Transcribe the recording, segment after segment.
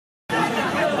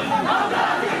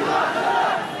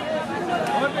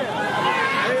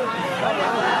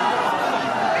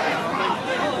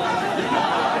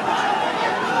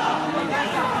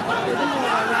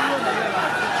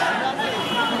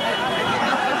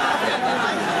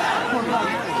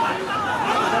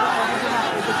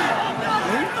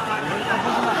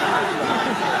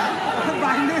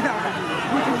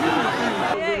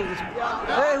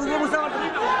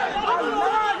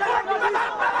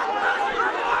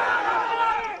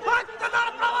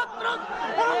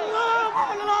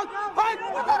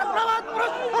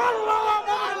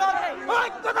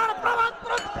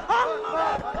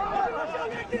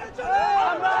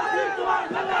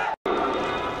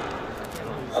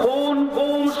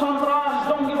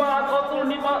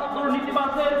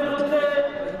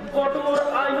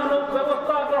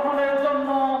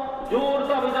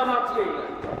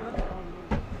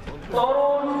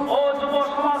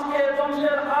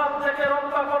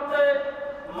করতে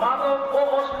মাদক ও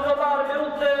অশ্লীলতার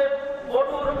বিরুদ্ধে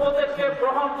কঠোর পদক্ষেপ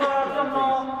গ্রহণ করার জন্য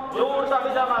জোর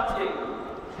দাবি জানাচ্ছি।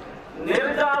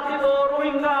 নির্যাতিত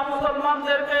রোহিঙ্গা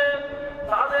মুসলমানদেরকে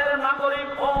তাদের নাগরিক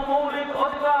ও মৌলিক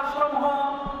অধিকার সমূহ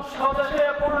স্বদেশে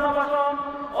পুনর্বাসন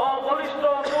ও বলিষ্ঠ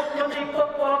কূটনৈতিক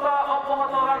তৎপরতা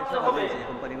অব্যাহত রাখতে হবে।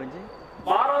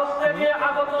 ভারত থেকে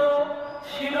আগত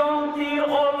শিলং তীর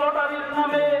ও লটারির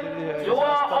নামে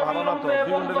জুয়া অবিলম্বে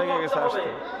বন্ধ করতে হবে।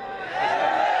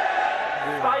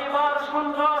 সাইবার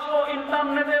সন্ত্রাস ও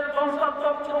ইন্টারনেটের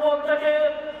ধ্বংসাত্মক প্রবল থেকে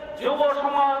যুব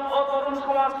সমাজ ও তরুণ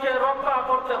সমাজকে রক্ষা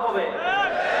করতে হবে।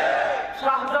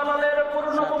 শাহজালালের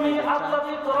পূর্ণভূমি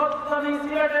আধ্যাত্মিক রাজধানী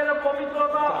সিলেটের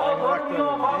পবিত্রতা ও ধর্মীয়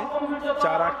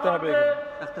ভাবগম্ভীর্যতা রাখতে হবে।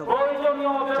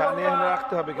 প্রয়োজনীয়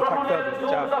ব্যবস্থা গ্রহণের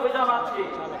জোর দাবি জানাচ্ছি।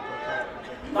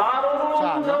 দারুল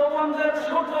দেওবন্দের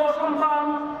সূর্য সন্তান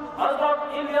হযরত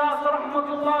ইলিয়াস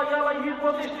রাহমাতুল্লাহি আলাইহি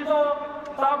প্রতিষ্ঠিত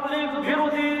তাবলীগ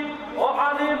বিরোধী ও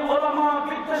আলিম ওলামা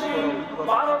বিদ্বেষী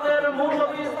ভারতের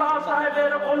মৌলভী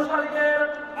সাহেবের অনুসারীদের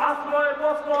আশ্রয়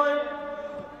প্রশ্রয়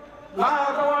না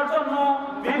দেওয়ার জন্য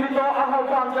বিনীত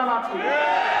আহ্বান জানাচ্ছি।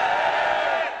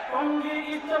 টঙ্গী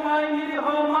ইজতেমায় নিরীহ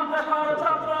মাদ্রাসার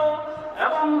ছাত্র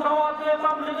এবং দাওয়াতে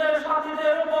তাবলীগের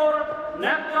সাথীদের উপর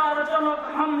ন্যাক্কারজনক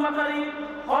হামলাকারী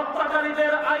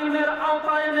হত্যাকারীদের আইনের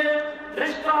আওতায় এনে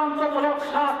দৃষ্টান্তমূলক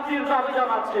শাস্তির দাবি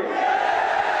জানাচ্ছে।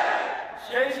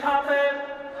 সেই সাথে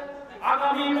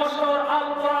আগামী বছর আল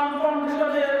কোরআন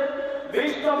ফাউন্ডেশনের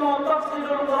 20তম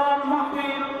তাফসীরুল কোরআন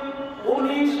মাহফিল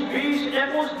 19, 20,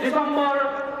 21 ডিসেম্বর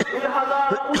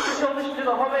 2019 অনুষ্ঠিত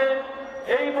হবে।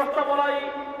 এই প্রস্তাবনায়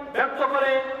ব্যক্ত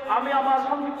করে আমি আমার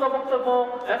সংক্ষিপ্ত বক্তব্য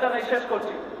এখানে শেষ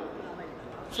করছি।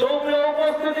 সুপ্রিয়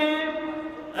উপস্থিতি,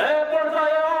 এ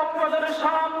পর্যায়ে আপনাদের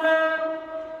সামনে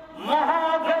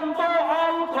মহাগ্রন্থ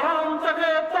আল কোরআন থেকে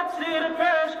তাফসীর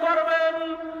পেশ করবেন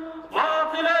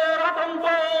বাতিলের আতঙ্ক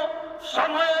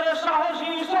সময়ের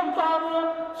সাহসী সন্তান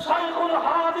শাইখুল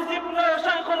হাদিস ইবনে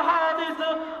শাইখুল হাদিস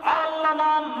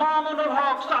আল্লামা মামুনুল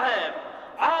হক সাহেব।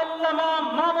 আল্লামা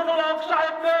মামুনুল হক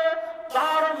সাহেবকে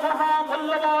তার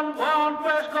মহামূল্যবান বয়ান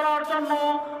পেশ করার জন্য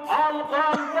আল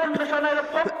কোরআন ফাউন্ডেশনের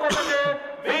পক্ষ থেকে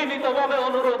বিনীতভাবে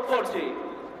অনুরোধ করছি।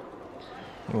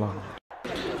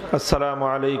 আসসালামু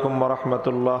আলাইকুম ওয়া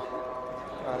রাহমাতুল্লাহ।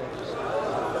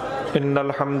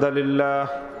 ইন্নাল হামদালিল্লাহ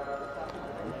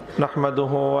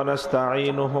নাহমাদুহু ওয়া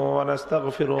নাস্তাঈনুহু ওয়া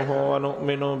নাস্তাগফিরুহু ওয়া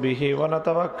নু'মিনু বিহি ওয়া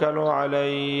নাতাওয়াক্কালু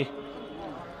আলাইহি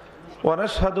ওয়া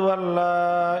নাশহাদু আন লা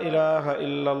ইলাহা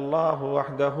ইল্লাল্লাহু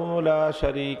ওয়াহদাহু লা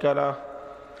শারীকা লাহু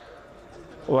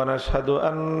ওয়া নাশহাদু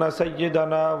আন্না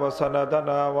সাইয়্যিদানা ওয়া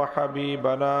সানাদানা ওয়া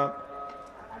হাবিবানা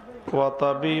ওয়া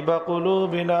তাবিবা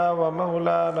কুলুবিনা ওয়া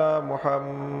মাওলানা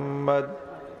মুহাম্মদ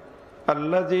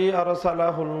الذي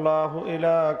أرسله الله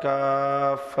إلى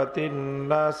كافة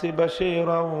الناس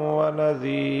بشيرا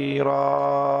ونذيرا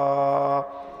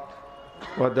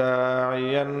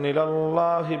وداعيا إلى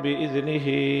الله بإذنه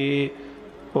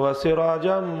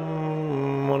وسراجا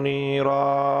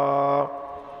منيرا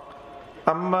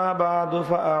أما بعد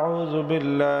فأعوذ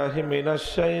بالله من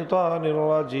الشيطان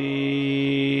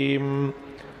الرجيم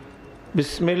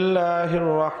بسم الله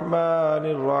الرحمن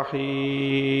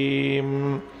الرحيم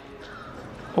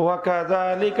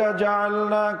وكذلك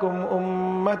جعلناكم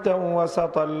أمة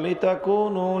وسطا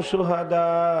لتكونوا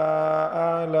شهداء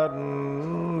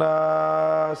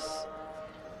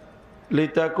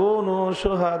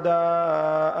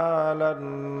على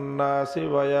الناس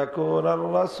ويكون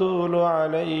الرسول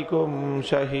عليكم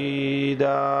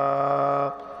شهيدا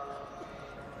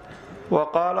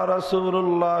وقال رسول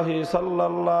الله صلى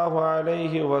الله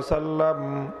عليه وسلم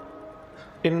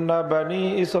إن بني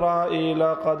إسرائيل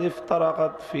قد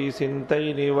افترقت في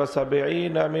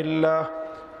 72 ملة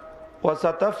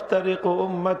وستفترق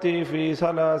أمتي في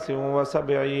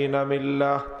 73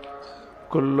 ملة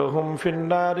كلهم في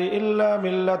النار إلا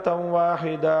ملة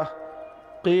واحدة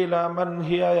قيل من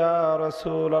هي يا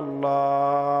رسول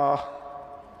الله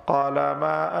قال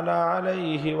ما أنا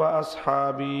عليه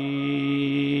وأصحابي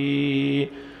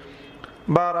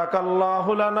بارك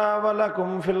الله لنا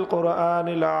ولكم في القرآن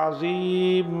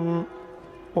العظيم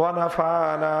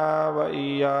ونفعنا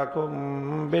وإياكم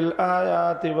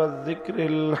بالآيات والذكر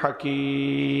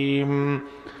الحكيم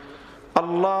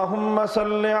اللهم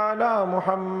صل على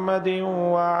محمد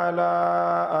وعلى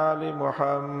آل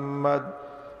محمد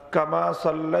كما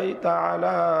صليت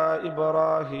على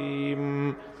إبراهيم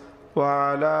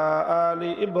وعلى آل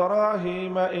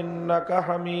إبراهيم إنك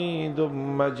حميد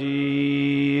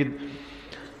مجيد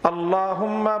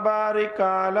اللهم بارك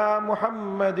على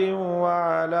محمد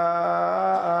وعلى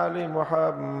آل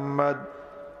محمد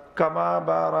كما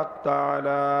باركت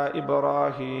على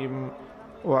إبراهيم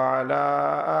وعلى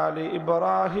آل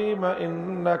إبراهيم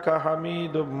إنك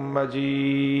حميد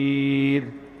مجيد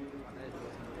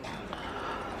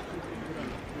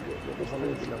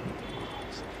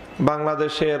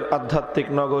বাংলাদেশের আধ্যাত্মিক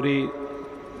নগরী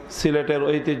সিলেটের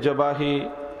ঐতিহ্যবাহী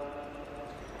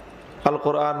আল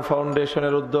কোরআন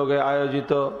ফাউন্ডেশনের উদ্যোগে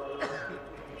আয়োজিত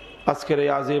আজকের এই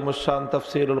আজিমুশ-শান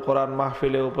তাফসীরুল কোরআন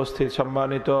মাহফিলে উপস্থিত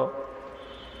সম্মানিত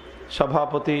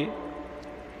সভাপতি,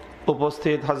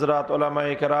 উপস্থিত হযরত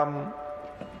উলামায়ে কেরাম,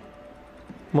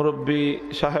 মুরব্বী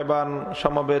সাহেবান,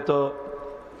 সমবেত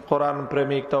কোরআন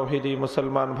প্রেমিক তাওহীদি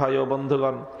মুসলমান ভাই ও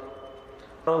বন্ধুগণ,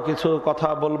 আরও কিছু কথা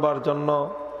বলবার জন্য,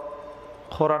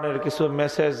 কোরআনের কিছু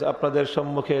মেসেজ আপনাদের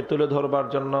সম্মুখে তুলে ধরবার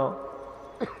জন্য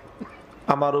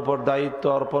আমার উপর দায়িত্ব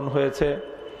অর্পণ হয়েছে।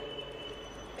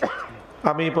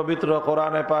 আমি পবিত্র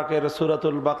কোরআনে পাকের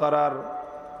সূরাতুল বাকারার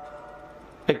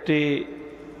একটি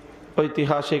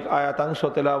ঐতিহাসিক আয়াতাংশ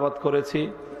তেলাওয়াত করেছি।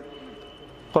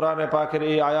 কোরআনে পাকের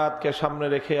এই আয়াতকে সামনে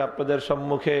রেখে আপনাদের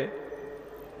সম্মুখে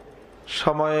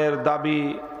সময়ের দাবি,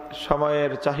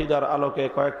 সময়ের চাহিদার আলোকে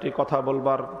কয়েকটি কথা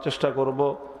বলবার চেষ্টা করব।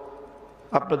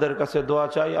 আপনাদের কাছে দোয়া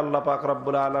চাই, আল্লাহ পাক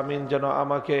রব্বুল আলামিন যেন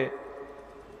আমাকে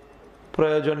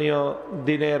প্রয়োজনীয়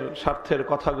দিনের স্বার্থের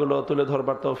কথাগুলো তুলে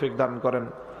ধরবার তৌফিক দান করেন।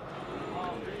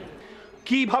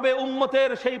 কিভাবে উম্মতের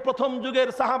সেই প্রথম যুগের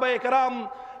সাহাবায়ে কেরাম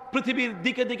পৃথিবীর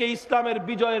দিকে দিকে ইসলামের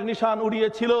বিজয়ের নিশান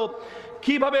উড়িয়েছিল,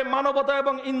 কিভাবে মানবতা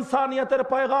এবং ইনসানিয়তের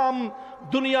পয়গাম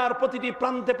দুনিয়ার প্রতিটি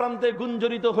প্রান্তে প্রান্তে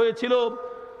গুঞ্জরিত হয়েছিল।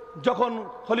 যখন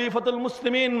খলিফাতুল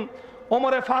মুসলিমিন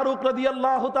ওমরে ফারুক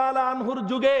রাদিয়াল্লাহু তাআলা আনহুর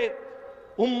যুগে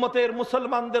উম্মতের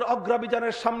মুসলমানদের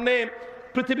অগ্রাভিযানের সামনে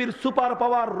পৃথিবীর সুপার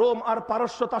পাওয়ার রোম আর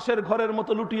পারস্য তাসের ঘরের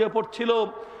মতো লুটিয়ে পড়ছিল,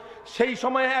 সেই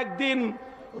সময়ে একদিন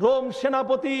রোম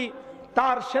সেনাপতি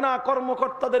তার সেনা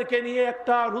কর্মকর্তাদেরকে নিয়ে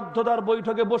একটা রুদ্ধদ্বার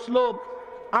বৈঠকে বসলো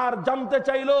আর জানতে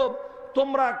চাইলো,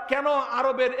 তোমরা কেন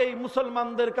আরবের এই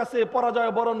মুসলমানদের কাছে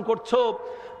পরাজয় বরণ করছো?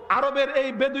 আরবের এই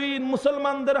বেদুইন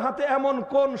মুসলমানদের হাতে এমন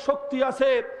কোন শক্তি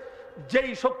আছে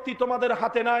যেই শক্তি তোমাদের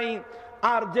হাতে নাই,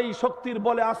 আর যেই শক্তির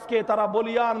বলে আজকে তারা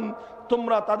বলিয়ান,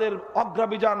 তোমরা তাদের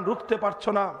অগ্রাভিযান রুখতে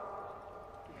পারছো না?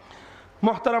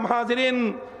 মুহতারাম হাজিরিন,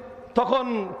 তখন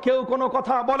কেউ কোনো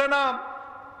কথা বলে না।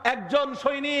 একজন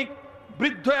সৈনিক,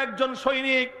 বৃদ্ধ একজন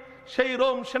সৈনিক, সেই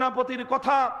রোম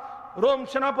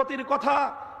সেনাপতির কথা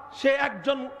সে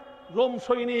একজন রোম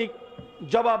সৈনিক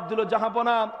জবাব দিল,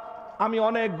 জাহাপনা, আমি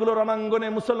অনেকগুলো রণাঙ্গনে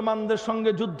মুসলমানদের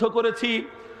সঙ্গে যুদ্ধ করেছি,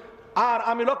 আর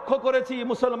আমি লক্ষ্য করেছি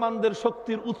মুসলমানদের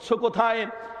শক্তির উৎস কোথায়।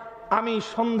 আমি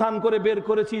সন্ধান করে বের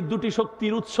করেছি দুটি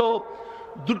শক্তির উৎস,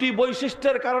 দুটি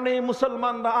বৈশিষ্ট্যের কারণে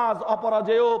মুসলমানরা আজ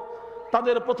অপরাজেয়।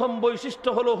 তাদের প্রথম বৈশিষ্ট্য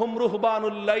হলো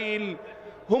হুমরুহবানুল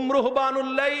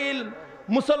লাইল।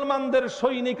 মুসলমানদের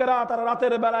সৈনিকেরা তারা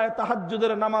রাতের বেলায়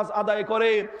তাহাজ্জুদের নামাজ আদায়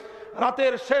করে।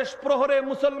 রাতের শেষ প্রহরে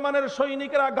মুসলমানের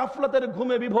সৈনিকেরা গাফলতের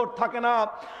ঘুমে বিভোর থাকে না,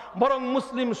 বরং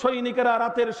মুসলিম সৈনিকেরা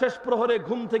রাতের শেষ প্রহরে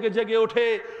ঘুম থেকে জেগে ওঠে,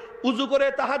 উজু করে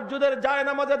তাহাজ্জুদের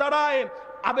জায়নামাজে দাঁড়ায়,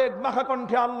 আবেগ মাখা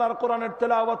কণ্ঠে আল্লাহর কোরআনের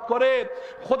তেলাওয়াত করে,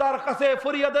 খোদার কাছে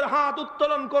ফরিয়াদের হাত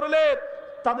উত্তোলন করলে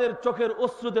তাদের চোখের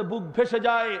অশ্রুতে বুক ভেসে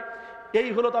যায়। এই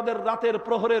হলো তাদের রাতের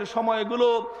প্রহরের সময়গুলো।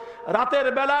 রাতের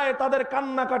বেলায় তাদের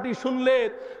কান্নাকাটি শুনলে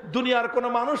দুনিয়ার কোনো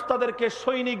মানুষ তাদেরকে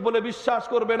সৈনিক বলে বিশ্বাস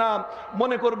করবে না,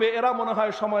 মনে করবে এরা মনে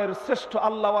হয় সময়ের শ্রেষ্ঠ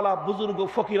আল্লাহওয়ালা বুজুর্গ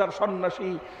ফকির আর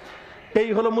সন্ন্যাসী। এই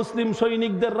হলো মুসলিম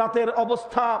সৈনিকদের রাতের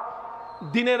অবস্থা।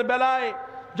 দিনের বেলায়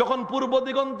যখন পূর্ব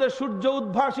দিগন্তে সূর্য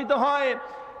উদ্ভাসিত হয়,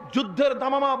 যুদ্ধের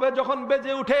দামামা যখন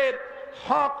বেজে উঠে,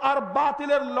 হক আর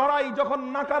বাতিলের লড়াই যখন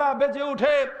নাকারা বেজে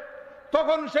উঠে,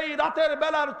 তখন সেই রাতের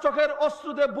বেলার চোখের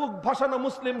অশ্রুতে বুক ভাসানো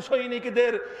মুসলিম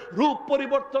সৈনিকদের রূপ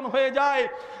পরিবর্তন হয়ে যায়।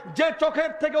 যে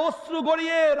চোখের থেকে অশ্রু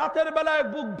গড়িয়ে রাতের বেলায়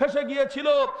বুক ভেসে গিয়েছিল,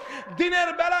 দিনের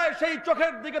বেলায় সেই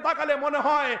চোখের দিকে তাকালে মনে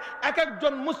হয় এক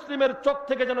একজন মুসলিমের চোখ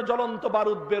থেকে যেন জ্বলন্ত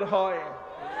বারুদ বের হয়।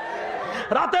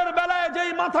 রাতের বেলায়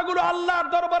যেই মাথাগুলো আল্লাহর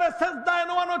দরবারে সেজদায়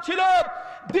নোয়ানো ছিল,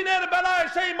 দিনের বেলায়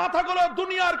সেই মাথাগুলো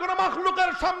দুনিয়ার কোন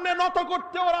মাখলুকের সামনে নত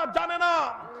করতে ওরা জানে না।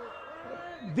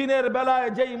 দিনের বেলায়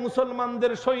যেই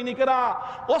মুসলমানদের সৈনিকেরা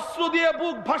অস্ত্র দিয়ে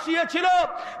বুক ভাসিয়েছিল,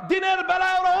 দিনের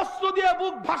বেলায় ওরা অস্ত্র দিয়ে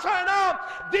বুক ভাসায় না,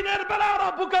 দিনের বেলায় ওরা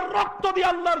বুকের রক্ত দিয়ে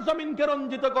আল্লাহর জমিনকে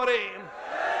রঞ্জিত করে।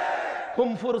 হুম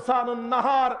ফুরসানুন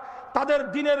নাহার, তাদের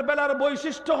দিনের বেলার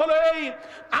বৈশিষ্ট্য হলো এই,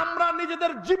 আমরা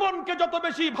নিজেদের জীবনকে যত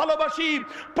বেশি ভালোবাসি,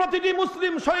 প্রতিটি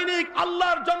মুসলিম সৈনিক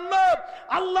আল্লাহর জন্য,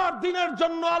 আল্লাহর দ্বীনের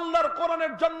জন্য, আল্লাহর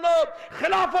কোরআনের জন্য,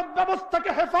 খেলাফত ব্যবস্থাকে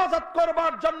হেফাজত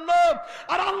করবার জন্য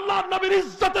আর আল্লাহর নবীর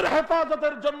ইজ্জতের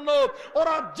হেফাজতের জন্য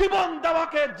ওরা জীবন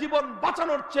দেওয়াকে জীবন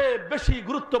বাঁচানোর চেয়ে বেশি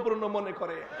গুরুত্বপূর্ণ মনে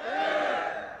করে।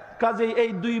 কাজেই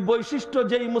এই দুই বৈশিষ্ট্য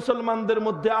যেই মুসলমানদের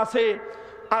মধ্যে আছে,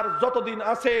 আর যতদিন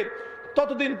আছে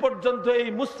ততদিন পর্যন্ত এই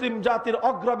মুসলিম জাতির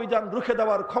অগ্রাভিযান রুখে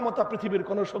দেওয়ার ক্ষমতা পৃথিবীর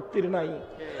কোনো শক্তির নাই।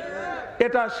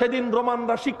 এটা সেদিন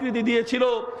রোমানরা স্বীকৃতি দিয়েছিল।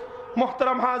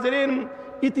 মুহতারাম হাজিরিন,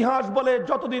 ইতিহাস বলে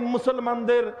যতদিন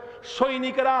মুসলমানদের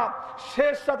সৈনিকেরা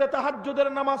শেষ রাতে তাহাজ্জুদের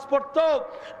নামাজ পড়তো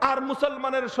আর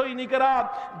মুসলমানের সৈনিকেরা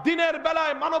দিনের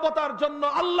বেলায় মানবতার জন্য,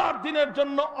 আল্লাহর দিনের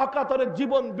জন্য অকাতরে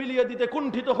জীবন বিলিয়ে দিতে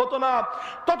কুণ্ঠিত হতো না,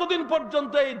 ততদিন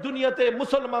পর্যন্ত এই দুনিয়াতে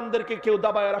মুসলমানদেরকে কেউ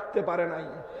দাবায় রাখতে পারে নাই।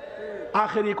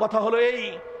 আখেরি কথা হলো এই,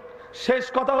 শেষ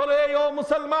কথা হলো এই, ও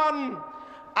মুসলমান,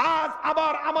 আজ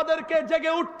আবার আমাদেরকে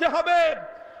জেগে উঠতে হবে।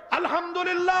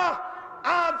 আলহামদুলিল্লাহ,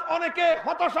 আজ অনেকে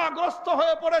হতাশাগ্রস্ত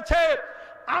হয়ে পড়েছে।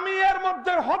 আমি এর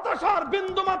মধ্যে হতাশার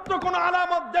বিন্দু মাত্র কোনো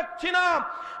আলামত দেখছি না।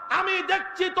 আমি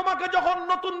দেখছি তোমাকে যখন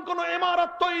নতুন কোন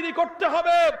ইমারত তৈরি করতে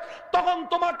হবে, তখন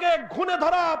তোমাকে ঘুণে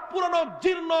ধরা পুরনো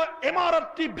জীর্ণ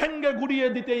ইমারতটি ভেঙে গুড়িয়ে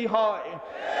দিতেই হয়।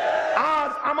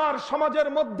 আজ আমার সমাজের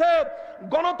মধ্যে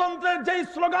গণতন্ত্রের যেই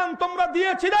স্লোগান তোমরা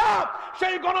দিয়েছিলে,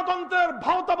 সেই গণতন্ত্রের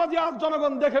ভাওতাবাজি আজ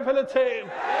জনগণ দেখে ফেলেছে।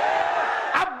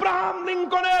 আব্রাহাম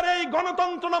লিঙ্কনের এই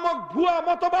গণতন্ত্র নামক ভুয়া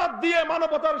মতবাদ দিয়ে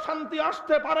মানবতার শান্তি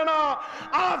আসতে পারে না।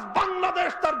 আজ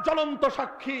বাংলাদেশ তার জ্বলন্ত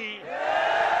সাক্ষী।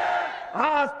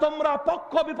 আজ তোমরা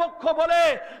পক্ষ বিপক্ষ বলে,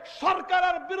 সরকার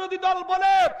আর বিরোধী দল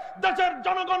বলে দেশের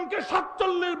জনগণকে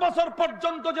 47 বছর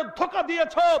পর্যন্ত যে ধোঁকা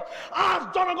দিয়েছ, আজ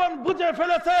জনগণ বুঝে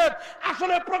ফেলেছে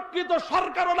আসলে প্রকৃত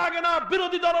সরকারও লাগে না,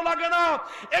 বিরোধী দলও লাগে না,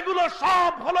 এগুলো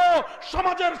সব হলো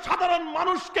সমাজের সাধারণ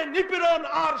মানুষকে নিপীড়ন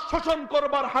আর শোষণ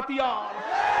করবার হাতিয়ার।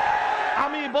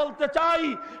 আমি বলতে চাই,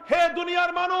 হে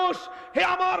দুনিয়ার মানুষ, হে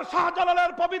আমার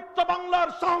শাহজালালের পবিত্র বাংলার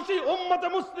সাহসী উম্মতে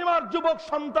মুসলিমার যুবক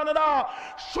সন্তানেরা,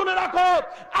 শুনে রাখো,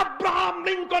 আব্রাহাম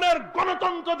লিঙ্কনের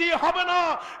গণতন্ত্র দিয়ে হবে না,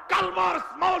 কার্ল মার্কস,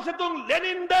 মাও সেতুং,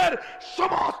 লেনিনদের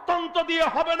সমাজতন্ত্র দিয়ে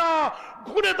হবে না।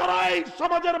 ঘুরে দাঁড়ায়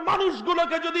সমাজের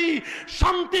মানুষগুলোকে যদি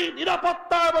শান্তি,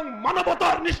 নিরাপত্তা এবং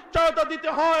মানবতার নিশ্চয়তা দিতে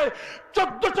হয়,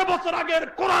 1400 বছর আগের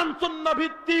কোরআন সুন্নাহ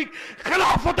ভিত্তিক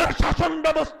খেলাফতের শাসন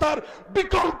ব্যবস্থার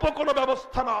বিকল্প কোনো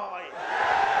ব্যবস্থা নয়।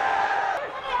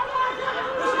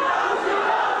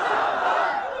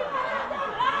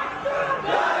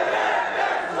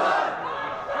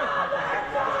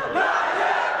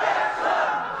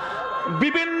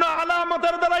 বিভিন্ন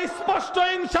আলামতের দ্বারা স্পষ্ট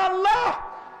ইনশাআল্লাহ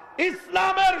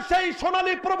ইসলামের সেই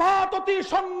সোনালী প্রভাত অতি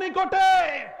সন্নিকটে,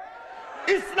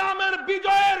 ইসলামের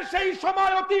বিজয়ের সেই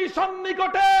সময় অতি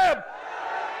সন্নিকটে।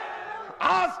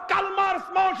 আজ কার্ল মার্কস,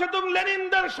 মাও সেতুং,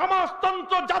 লেনিনদের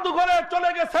সমাজতন্ত্র জাদুঘরে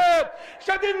চলে গেছে।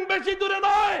 সেদিন বেশি দূরে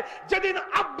নয় যেদিন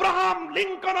আব্রাহাম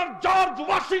লিঙ্কন আর জর্জ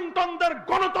ওয়াশিংটনদের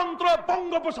গণতন্ত্র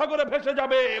বঙ্গোপসাগরে ভেসে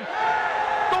যাবে।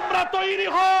 তোমরা তৈরি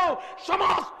হও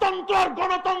সমাজতন্ত্র আর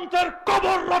গণতন্ত্রের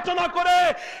কবর রচনা করে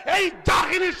এই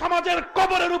জাহিলি সমাজের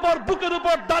কবরের উপর, বুকের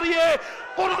উপর দাঁড়িয়ে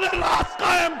কোরআনের রাজ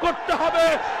কায়েম করতে হবে,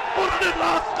 কোরআনের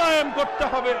রাজ কায়েম করতে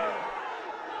হবে।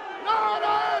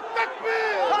 নারায়ে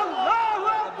তাকবীর, আল্লাহু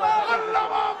আকবার, আল্লাহু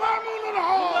মামুনুল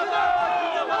হক,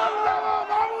 আল্লাহু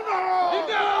মামুনুল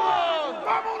হক,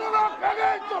 মামুনুল হক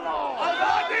ভেঙে চলো।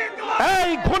 এই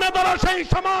ঘুণে ধরা সেই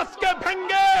সমাজকে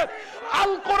ভেঙে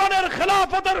আল কোরআনের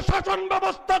খেলাফতের শাসন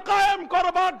ব্যবস্থা কায়েম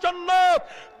করবার জন্য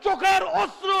চোখের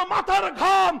অশ্রু, মাথার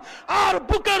ঘাম আর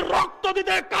বুকের রক্ত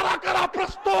দিতে কারা কারা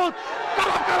প্রস্তুত,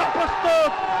 কারা কারা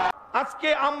প্রস্তুত। আজকে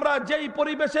আমরা যেই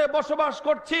পরিবেশে বসবাস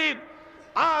করছি,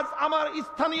 আজ আমার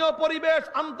স্থানীয় পরিবেশ,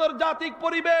 আন্তর্জাতিক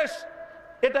পরিবেশ,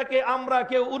 এটাকে আমরা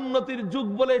কেউ উন্নতির যুগ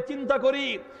বলে চিন্তা করি,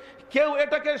 কেউ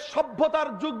এটাকে সভ্যতার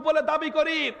যুগ বলে দাবি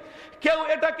করি, কেউ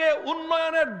এটাকে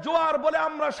উন্নয়নের জোয়ার বলে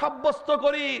আমরা সাব্যস্ত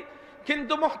করি।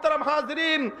 কিন্তু মুহতারাম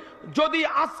হাজিরিন, যদি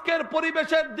আজকের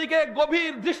পরিবেশের দিকে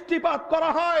গভীর দৃষ্টিপাত করা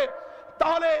হয়,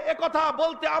 তাহলে একথা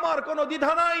বলতে আমার কোনো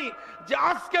দ্বিধা নাই যে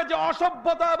আজকে যে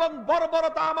অসভ্যতা এবং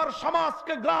বর্বরতা আমার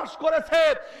সমাজকে গ্রাস করেছে,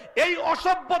 এই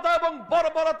অসভ্যতা এবং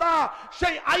বর্বরতা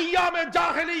সেই আইয়ামে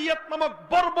জাহেলিয়ত নামক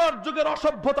বর্বর যুগের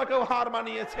অসভ্যতাকেও হার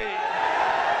মানিয়েছে।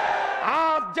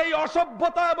 আজ যেই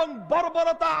অসভ্যতা এবং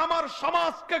বর্বরতা আমার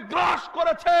সমাজকে গ্রাস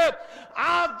করেছে,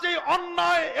 আজ যে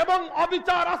অন্যায় এবং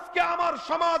অবিচার আজকে আমার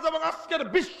সমাজ এবং আজকের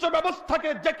বিশ্ব ব্যবস্থাকে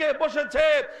জেকে বসেছে,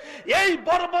 এই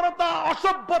বর্বরতা,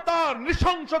 অসভ্যতা,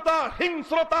 নৃশংসতা,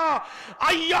 হিংস্রতা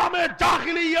আইয়ামে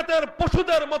জাহিলিয়তের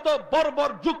পশুদের মতো বর্বর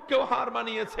যুগকেও হার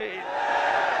মানিয়েছে।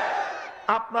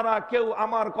 আপনারা কেউ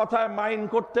আমার কথায় মাইন্ড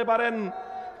করতে পারেন,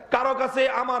 কারো কাছে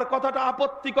আমার কথাটা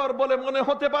আপত্তিকর বলে মনে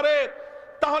হতে পারে,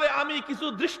 তাহলে আমি কিছু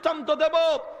দৃষ্টান্ত দেব।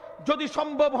 যদি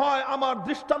সম্ভব হয় আমার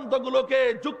দৃষ্টান্তগুলোকে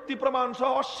যুক্তি প্রমাণ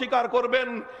সহ অস্বীকার করবেন।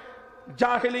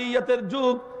 জাহেলিয়তের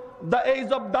যুগ, দ্য এজ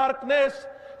অফ ডার্কনেস,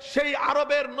 সেই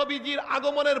আরবের নবীজির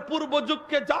আগমনের পূর্ব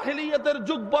যুগকে জাহেলিয়তের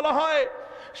যুগ বলা হয়।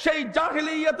 সেই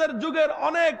জাহেলিয়াতের যুগের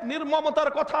অনেক নির্মমতার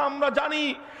কথা আমরা জানি,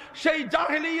 সেই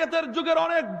জাহেলিয়াতের যুগের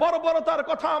অনেক বর্বরতার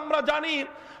কথা আমরা জানি।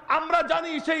 আমরা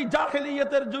জানি সেই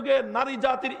জাহেলিয়াতের যুগে নারী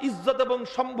জাতির ইজ্জত এবং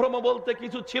সম্ভ্রম বলতে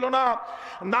কিছু ছিল না।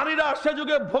 নারীরা সে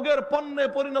যুগে ভোগের পণ্যে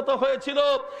পরিণত হয়েছিল।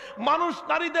 মানুষ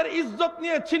নারীদের ইজ্জত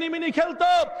নিয়ে ছিনিমিনি খেলত।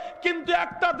 কিন্তু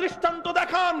একটা দৃষ্টান্ত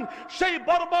দেখান, সেই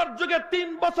বর্বর যুগে 3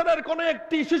 বছরের কোন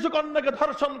একটি শিশুকন্যাকে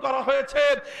ধর্ষণ করা হয়েছে।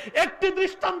 একটি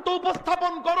দৃষ্টান্ত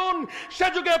উপস্থাপন করুন, সে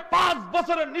যুগে 5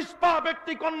 বছরের নিষ্পাপ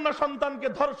একটি কন্যা সন্তানকে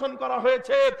ধর্ষণ করা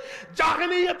হয়েছে।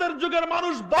 জাহেলিয়াতের যুগের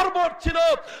মানুষ বর্বর ছিল,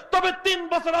 তবে 3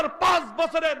 বছর আর 5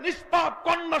 বছরের নিষ্পাপ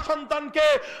কন্যা সন্তানকে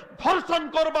ধর্ষণ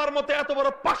করবার মতো এত বড়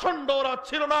পাষণ্ড ওরা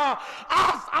ছিল না।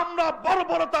 আজ আমরা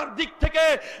বর্বরতার দিক থেকে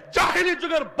জাহেলি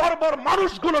যুগের বর্বর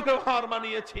মানুষগুলোকে হার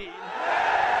মানিয়েছি।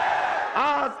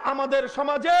 আজ আমাদের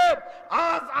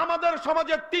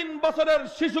সমাজে 3 বছরের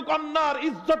শিশু কন্যার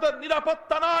ইজ্জতের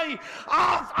নিরাপত্তা নাই।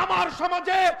 আজ আমার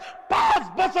সমাজে 5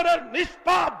 বছরের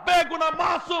নিষ্পাপ বেগুনা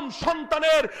মাসুম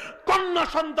সন্তানের, কন্যা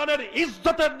সন্তানের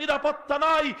ইজ্জতের নিরাপত্তা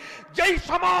নাই। যেই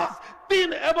সমাজ 3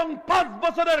 এবং 5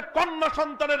 বছরের কন্যা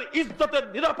সন্তানের ইজ্জতের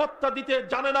নিরাপত্তা দিতে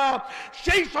জানে না,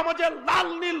 সেই সমাজের লাল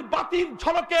নীল বাতির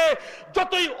ঝলকে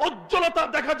যতই উজ্জ্বলতা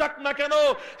দেখা যাক না কেন,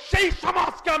 সেই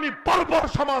সমাজকে আমি বর্বর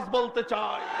সমাজ বলতে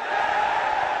চাই।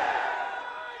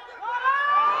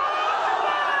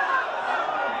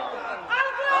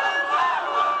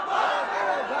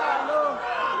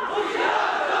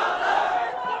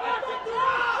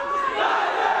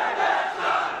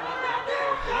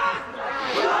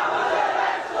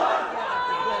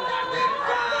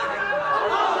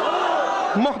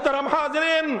 মুহতারাম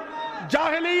হাজিরিন,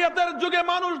 জাহেলিয়াতের যুগে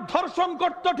মানুষ ধর্ষণ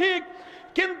করত ঠিক,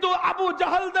 কিন্তু আবু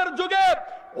জাহালদের যুগে,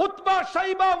 উতবা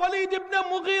শাইবা ওয়ালিদ ইবনে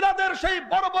মুগীরাদের সেই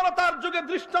বর্বরতার যুগে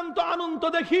দৃষ্টান্ত আনন্ত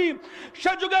দেখি।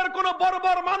 সে যুগের কোন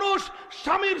বর্বর মানুষ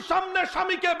স্বামীর সামনে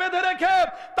স্বামীকে বেঁধে রেখে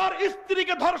তার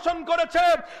স্ত্রীকে ধর্ষণ করেছে।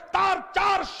 তার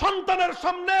 4 সন্তানের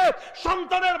সামনে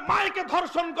সন্তানের মাকে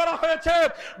ধর্ষণ করা হয়েছে,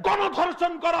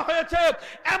 গণধর্ষণ করা হয়েছে।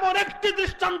 এমন একটি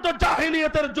দৃষ্টান্ত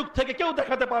জাহেলিয়াতের যুগ থেকে কেউ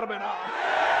দেখাতে পারবে না।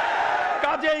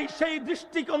 কাজেই সেই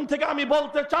দৃষ্টিকোণ থেকে আমি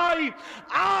বলতে চাই,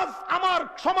 আজ আমার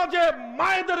সমাজে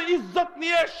মায়েদের ইজ্জত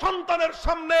নিয়ে সন্তানের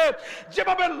সামনে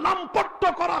যেভাবে লাম্পট্য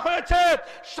করা হয়েছে,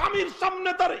 স্বামীর সামনে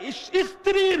তার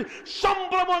স্ত্রীর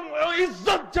সম্ভ্রম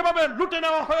ইজ্জত যেভাবে লুটে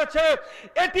নেওয়া হয়েছে,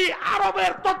 এটি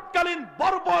আরবের তৎকালীন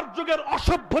বর্বর যুগের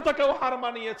অসভ্যতাকেও হার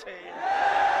মানিয়েছে।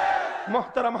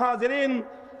 মুহতারাম হাজিরিন,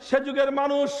 সে যুগের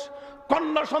মানুষ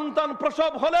কন্যা সন্তান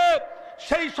প্রসব হলে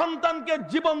সেই সন্তানকে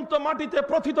জীবন্ত মাটিতে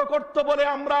প্রথিত করত বলে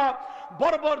আমরা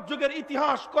বর্বর যুগের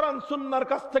ইতিহাস কোরআন সুন্নাহর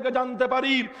কাছ থেকে জানতে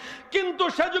পারি। কিন্তু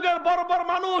সে যুগের বর্বর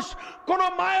মানুষ কোন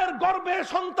মায়ের গর্ভে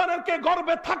সন্তানেরকে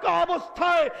গর্ভে থাকা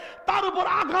অবস্থায় তার উপর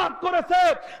আঘাত করেছে,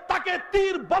 তাকে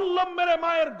তীর বল্লম মেরে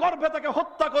মায়ের গর্ভে তাকে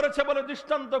হত্যা করেছে বলে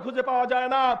দৃষ্টান্ত খুঁজে পাওয়া যায়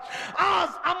না।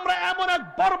 আজ আমরা এমন এক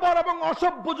বর্বর এবং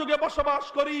অসভ্য যুগে বসবাস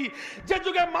করি, যে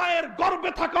যুগে মায়ের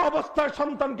গর্ভে থাকা অবস্থায়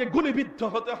সন্তানকে গুলিবিদ্ধ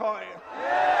হতে হয়।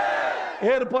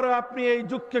 এরপরে আপনি এই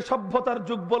যুগকে সভ্যতার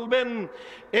যুগ বলবেন,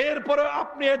 এরপরে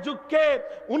আপনি এই যুগকে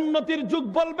উন্নতির যুগ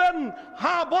বলবেন।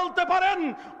 হ্যাঁ, বলতে পারেন।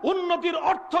 উন্নতির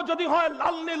অর্থ যদি হয়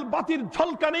লাল নীল বাতির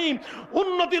ঝলকানি,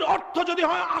 উন্নতির অর্থ যদি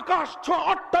হয় আকাশ ছোঁয়া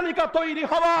অট্টালিকা তৈরি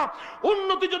হওয়া,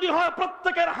 উন্নতি যদি হয়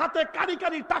প্রত্যেকের হাতে কারি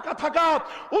কারি টাকা থাকা,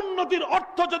 উন্নতির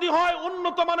অর্থ যদি হয়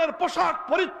উন্নত মানের পোশাক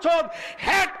পরিচ্ছদ,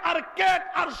 হ্যাট আর ক্যাট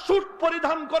আর স্যুট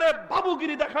পরিধান করে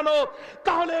বাবুগিরি দেখানো,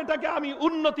 তাহলে এটাকে আমি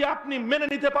উন্নতি আপনি মেনে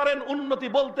নিতে পারেন, উন্নতি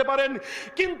বলতে পারেন।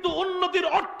 কিন্তু উন্নতির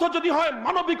অর্থ যদি হয়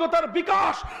মানবিকতার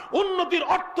বিকাশ, উন্নতির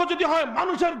অর্থ যদি হয়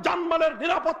মানুষের জানমালের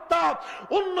নিরাপত্তা,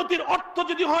 উন্নতির অর্থ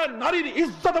যদি হয় নারীর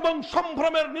ইজ্জত এবং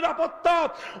সম্ভ্রমের নিরাপত্তা,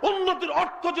 উন্নতির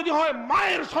অর্থ যদি হয়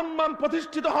মায়ের সম্মান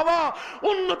প্রতিষ্ঠিত হওয়া,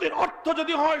 উন্নতির অর্থ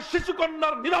যদি হয়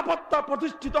শিশুকন্যার নিরাপত্তা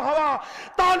প্রতিষ্ঠিত হওয়া,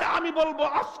 তাহলে আমি বলবো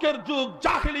আজকের যুগ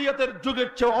জাহেলিয়াতের যুগের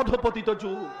চেয়ে অধপতিত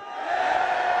যুগ।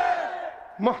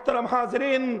 মুহতারাম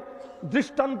হাজিরিন,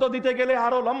 দৃষ্টান্ত দিতে গেলে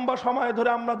আরো লম্বা সময় ধরে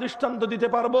আমরা দৃষ্টান্ত দিতে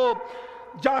পারবো।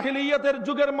 জাহেলিয়াতের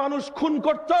যুগের মানুষ খুন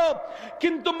করত,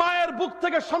 কিন্তু মায়ের বুক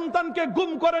থেকে সন্তানকে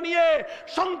গুম করে নিয়ে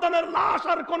সন্তানের লাশ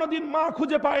আর কোনোদিন মা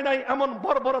খুঁজে পায় নাই, এমন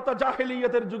বর্বরতা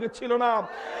জাহেলিয়াতের যুগে ছিল না।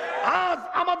 আজ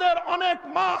আমাদের অনেক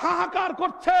মা হাহাকার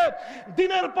করছে,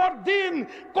 দিনের পর দিন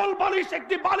কোলবালিশ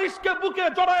একটি বালিশকে বুকে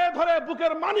জড়ায়ে ধরে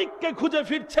বুকের মানিককে খুঁজে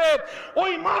ফিরছে।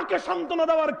 ওই মাকে সান্ত্বনা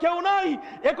দেওয়ার কেউ নাই,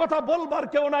 একথা বলবার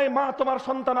কেউ নাই, মা তোমার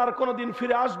সন্তান আর কোনোদিন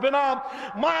ফিরে আসবে না।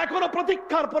 মা এখনো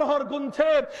প্রতীক্ষার প্রহর গুনছে।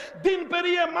 দিন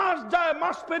পেরিয়ে মাস যায়,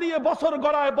 মাস পেরিয়ে বছর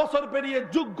গড়ায়, বছর পেরিয়ে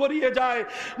যুগ গড়িয়ে যায়,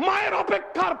 মায়ের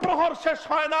অপেক্ষার প্রহর শেষ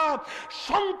হয় না।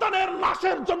 সন্তানের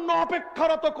লাশের জন্য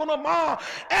অপেক্ষারত কোন মা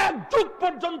 1 যুগ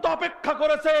পর্যন্ত অপেক্ষা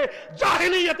করেছে।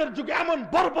 জাহেলিয়াতের যুগে এমন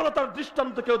বর্বরতার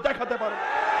দৃষ্টান্ত কেউ দেখাতে পারে।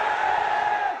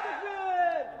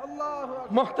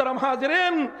 মুহতারাম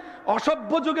হাজিরিন,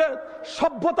 অসভ্য যুগের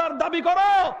সভ্যতার দাবি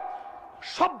করো,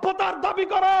 সভ্যতার দাবি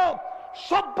করো,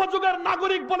 সভ্য যুগের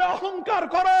নাগরিক বলে অহংকার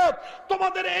করো,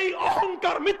 তোমাদের এই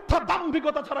অহংকার মিথ্যা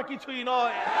দাম্ভিকতা ছাড়া কিছুই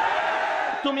নয়।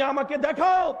 তুমি আমাকে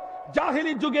দেখাও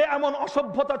জাহেলি যুগে এমন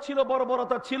অসভ্যতা ছিল,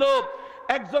 বর্বরতা ছিল,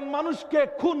 একজন মানুষকে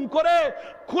খুন করে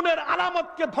খুনের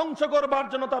আলামতকে ধ্বংস করবার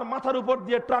জন্য তার মাথার উপর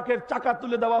দিয়ে ট্রাকের চাকা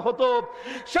তুলে দেওয়া হতো।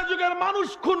 সে যুগের মানুষ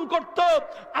খুন করত,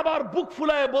 আবার বুক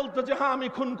ফুলায় বলতো যে হ্যাঁ আমি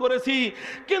খুন করেছি,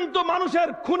 কিন্তু মানুষের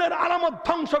খুনের আলামত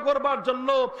ধ্বংস করবার জন্য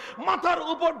মাথার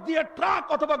উপর দিয়ে ট্রাক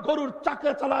অথবা গরুর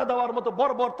চাকা চালায় দেওয়ার মতো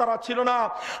বর্বর তারা ছিল না।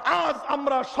 আজ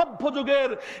আমরা সভ্য যুগের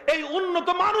এই উন্নত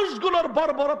মানুষগুলোর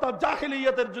বর্বরতা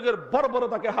জাহেলিয়াতের যুগের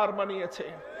বর্বরতাকে হার মানিয়েছে।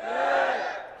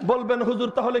 বলবেন হুজুর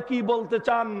তাহলে কি বলতে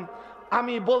চান?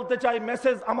 আমি বলতে চাই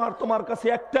মেসেজ আমার তোমার কাছে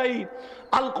একটাই।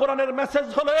 আল কোরআনের মেসেজ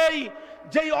হলো এই,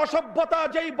 যেই অসভ্যতা,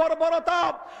 যেই বর্বরতা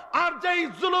আর যেই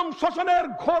জুলুম শোষণের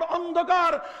ঘোর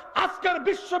অন্ধকার আজকের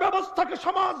বিশ্ব ব্যবস্থাকে,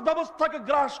 সমাজ ব্যবস্থাকে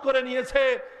গ্রাস করে নিয়েছে,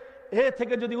 এ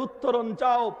থেকে যদি উত্তরণ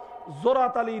চাও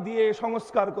জোরাতালি দিয়ে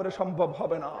সংস্কার করে সম্ভব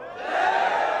হবে না।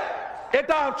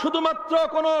 এটা শুধুমাত্র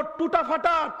কোনো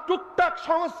টুটাফাটা টুকটাক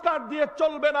সংস্কার দিয়ে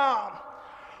চলবে না।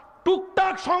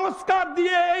 টুকটাক সংস্কার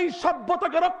দিয়ে এই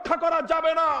সভ্যতাকে রক্ষা করা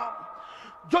যাবে না।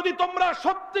 যদি তোমরা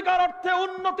সত্যিকার অর্থে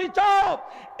উন্নতি চাও,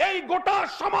 এই গোটা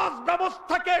সমাজ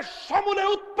ব্যবস্থাকে সমূলে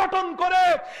উৎপাটন করে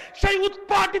সেই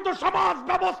উৎপাটিত সমাজ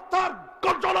ব্যবস্থার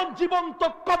জীবন্ত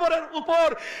কবরের উপর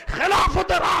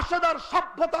খেলাফতে রাশেদার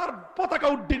সভ্যতার পতাকা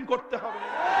উড্ডীন করতে হবে।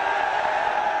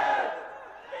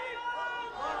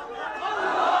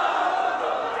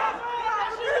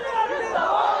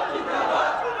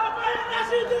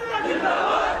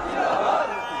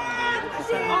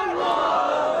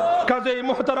 কাজেই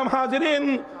মুহতারাম হাজিরিন,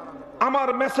 আমার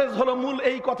মেসেজ হলো মূল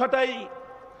এই কথাটাই,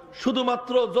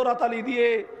 শুধুমাত্র জোরাতালি দিয়ে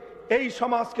এই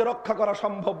সমাজকে রক্ষা করা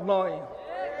সম্ভব নয়।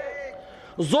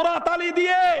 জোরাতালি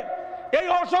দিয়ে এই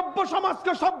অসভ্য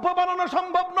সমাজকে সভ্য বানানো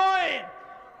সম্ভব নয়।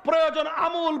 প্রয়োজন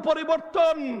আমূল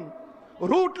পরিবর্তন,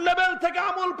 রুট লেভেল থেকে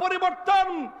আমূল পরিবর্তন।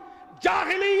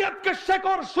 জাহেলিয়াতকে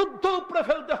শেকড় শুদ্ধ উপড়ে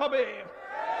ফেলতে হবে।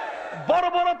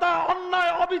 বর্বরতা,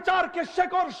 অন্যায়, অবিচারকে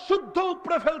শেকড় শুদ্ধ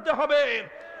উপড়ে ফেলতে হবে।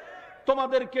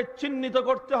 তোমাদেরকে চিহ্নিত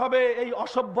করতে হবে এই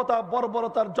অসভ্যতা,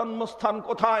 বর্বরতার জন্মস্থান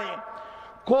কোথায়,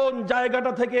 কোন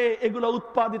জায়গাটা থেকে এগুলো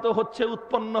উৎপাদিত হচ্ছে,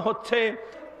 উৎপন্ন হচ্ছে।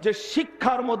 যে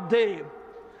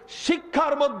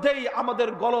শিক্ষার মধ্যেই আমাদের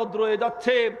গলদ রয়ে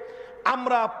যাচ্ছে।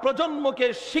 আমরা প্রজন্মকে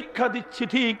শিক্ষা দিচ্ছি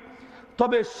ঠিক,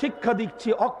 তবে শিক্ষা দিচ্ছি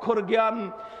অক্ষর জ্ঞান,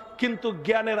 কিন্তু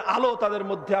জ্ঞানের আলো তাদের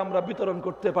মধ্যে আমরা বিতরণ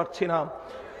করতে পারছি না।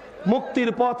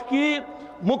 মুক্তির পথ কি?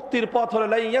 মুক্তির পথ হলো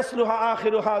লা ইয়াসলুহা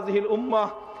আখিরু হাযিহিল উম্মাহ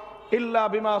ইল্লা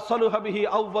বিমা সালুহা বিহি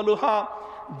আউয়ালুহা।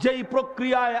 যেই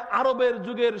প্রক্রিয়ায় আরবের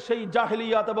যুগের সেই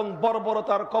জাহেলিয়াত এবং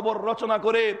বর্বরতার কবর রচনা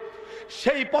করে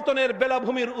সেই পতনের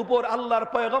বেলাভূমির উপর আল্লাহর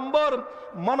পয়গম্বর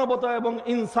মানবতা এবং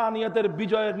ইনসানিয়তের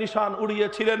বিজয়ের নিশান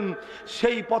উড়িয়েছিলেন,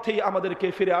 সেই পথেই আমাদেরকে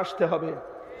ফিরে আসতে হবে।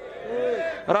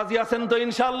 রাজি আছেন তো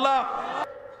ইনশাআল্লাহ?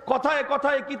 কথায়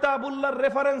কথায় কিতাবুল্লাহর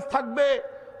রেফারেন্স থাকবে,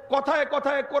 কথায়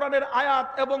কথায় কোরআনের আয়াত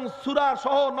এবং সূরা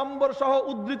সহ নম্বর সহ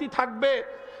উদ্ধৃতি থাকবে,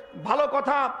 ভালো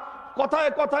কথা।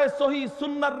 কথায় কথায় সহিহ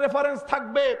সুন্নাহর রেফারেন্স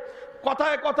থাকবে,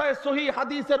 কথায় কথায় সহিহ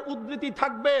হাদিসের উদ্ধৃতি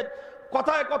থাকবে,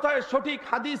 কথায় কথায় সঠিক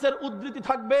হাদিসের উদ্ধৃতি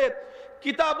থাকবে,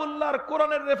 কিতাবুল্লাহর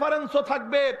কোরআনের রেফারেন্সও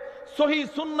থাকবে, সহিহ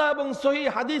সুন্নাহ এবং সহিহ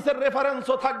হাদিসের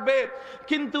রেফারেন্সও থাকবে।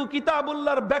 কিন্তু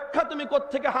কিতাবুল্লাহর ব্যাখ্যা তুমি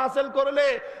কোত্থেকে হাসিল করলে,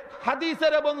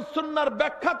 হাদিসের এবং সুন্নাহর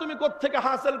ব্যাখ্যা তুমি কোত্থেকে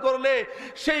হাসিল করলে,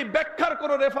 সেই ব্যাখ্যার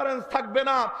কোনো রেফারেন্স থাকবে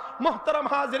না। মুহতারাম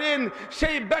হাজিরিন,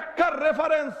 সেই ব্যাখ্যার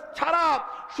রেফারেন্স ছাড়া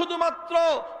শুধুমাত্র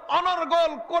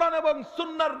অনর্গল কোরআন এবং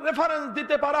সুন্নাহর রেফারেন্স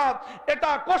দিতে পারা,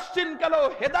 এটা কোশ্চিনকালেও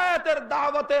হেদায়েতের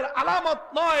দাওয়াতের আলামত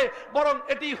নয়, বরং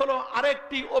এটি হলো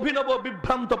আরেকটি অভিনব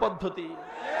বিভ্রান্ত পদ্ধতি।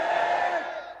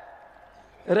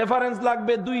 রেফারেন্স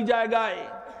লাগবে দুই জায়গায়।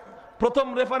 প্রথম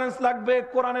রেফারেন্স লাগবে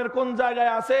কোরআনের কোন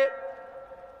জায়গায় আছে,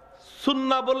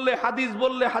 সুন্নাহ বললে, হাদিস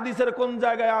বললে হাদিসের কোন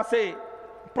জায়গায় আছে,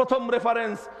 প্রথম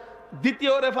রেফারেন্স।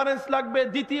 দ্বিতীয় রেফারেন্স লাগবে,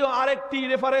 দ্বিতীয় আরেকটি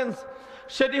রেফারেন্স,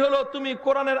 সেটি হলো তুমি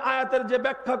কোরআনের আয়াতের যে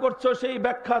ব্যাখ্যা করছো সেই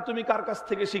ব্যাখ্যা তুমি কার কাছ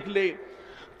থেকে শিখলে।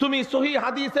 তুমি সহিহ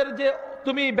হাদিসের যে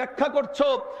তুমি ব্যাখ্যা করছো,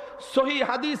 সহিহ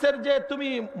হাদিসের যে তুমি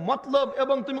মতলব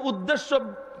এবং তুমি উদ্দেশ্য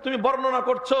তুমি বর্ণনা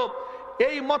করছো,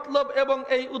 এই মতলব এবং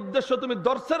এই উদ্দেশ্য তুমি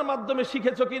দর্সের মাধ্যমে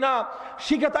শিখেছো কিনা,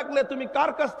 শিখে থাকলে তুমি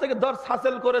কার কাছ থেকে দর্স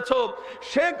হাসিল করেছো,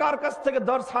 সে কার কাছ থেকে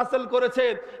দর্স হাসিল করেছে,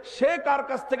 সে কার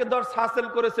কাছ থেকে দর্স হাসিল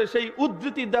করেছে, সেই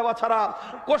উদ্ধৃতি দেওয়া ছাড়া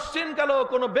কোশ্চিনকালেও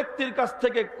কোনো ব্যক্তির কাছ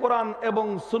থেকে কোরআন এবং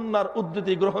সুন্নাহর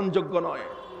উদ্ধৃতি গ্রহণযোগ্য নয়।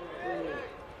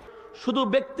 শুধু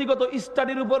ব্যক্তিগত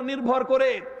স্টাডির উপর নির্ভর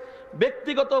করে,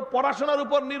 ব্যক্তিগত পড়াশোনার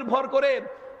উপর নির্ভর করে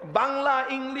বাংলা,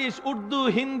 ইংলিশ, উর্দু,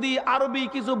 হিন্দি, আরবি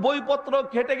কিছু বইপত্র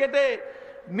ঘেটে ঘেটে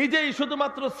নিজেই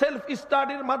শুধুমাত্র সেলফ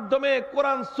স্টাডির মাধ্যমে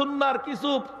কোরআন সুন্নাহর কিছু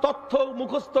তথ্য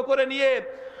মুখস্থ করে নিয়ে,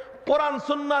 কোরআন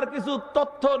সুন্নাহর কিছু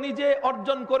তথ্য নিজে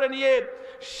অর্জন করে নিয়ে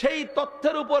সেই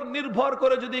তথ্যের উপর নির্ভর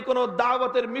করে যদি কোনো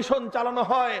দাওয়াতের মিশন চালানো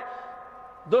হয়,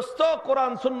 দোস্ত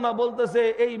কোরআন সুন্নাহ বলতেছে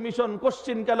এই মিশন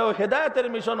কোশ্চিনকালেও হেদায়েতের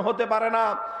মিশন হতে পারে না।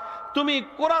 তুমি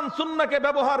কোরআন সুন্নাহকে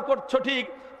ব্যবহার করছো ঠিক,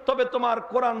 তবে তোমার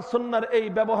কোরআন সুন্নাহর এই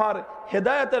ব্যবহার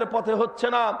হেদায়েতের পথে হচ্ছে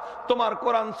না, তোমার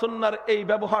কোরআন সুন্নাহর এই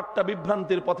ব্যবহারটা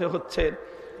বিভ্রান্তির পথে হচ্ছে।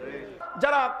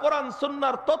 যারা কোরআন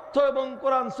সুন্নাহর তথ্য এবং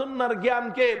কোরআন সুন্নাহর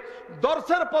জ্ঞানকে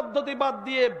দর্শের পদ্ধতি বাদ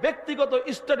দিয়ে ব্যক্তিগত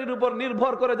স্টাডির উপর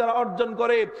নির্ভর করে যারা অর্জন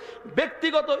করে,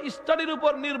 ব্যক্তিগত স্টাডির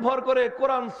উপর নির্ভর করে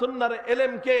কোরআন সুন্নাহর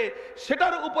এলেমকে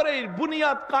সেটার উপরেই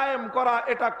বুনিয়াদ কায়েম করা,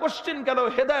 এটা কোশ্চিনকালেও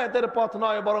হেদায়েতের পথ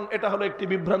নয়, বরং এটা হলো একটি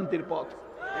বিভ্রান্তির পথ।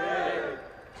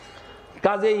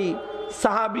 কাজেই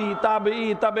সাহাবী, তাবেঈ,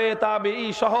 তাবে তাবেঈ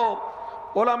সহ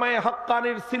ওলামায়ে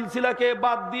হাক্কানির সিলসিলাকে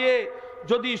বাদ দিয়ে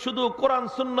যদি শুধু কোরআন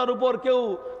সুন্নাহর উপর কেউ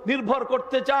নির্ভর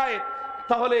করতে চায়,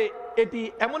 তাহলে এটি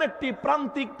এমন একটি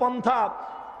প্রান্তিক পন্থা,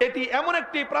 এটি এমন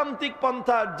একটি প্রান্তিক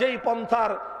পন্থা যেই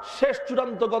পন্থার শেষ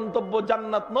চূড়ান্ত গন্তব্য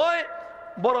জান্নাত নয়,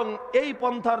 বরং এই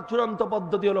পন্থার চূড়ান্ত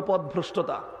পদ্ধতি হলো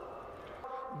পথভ্রষ্টতা।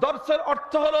 দর্শের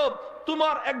অর্থ হলো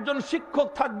তোমার একজন শিক্ষক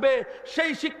থাকবে,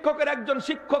 সেই শিক্ষকের একজন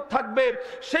শিক্ষক থাকবে,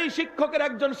 সেই শিক্ষকের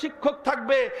একজন শিক্ষক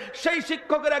থাকবে, সেই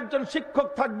শিক্ষকের একজন শিক্ষক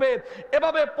থাকবে,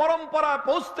 এভাবে পরম্পরা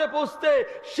পৌঁছতে পৌঁছতে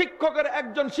শিক্ষকের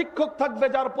একজন শিক্ষক থাকবে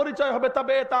যার পরিচয় হবে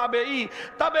তাবে তাবেঈ,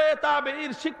 তাবে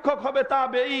তাবেঈর শিক্ষক হবে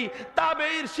তাবেঈ,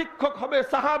 তাবেঈর শিক্ষক হবে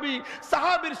সাহাবী,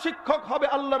 সাহাবীর শিক্ষক হবে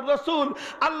আল্লাহর রাসূল,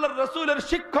 আল্লাহর রাসূলের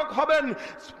শিক্ষক হবেন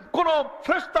কোন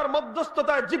ফেরেশতার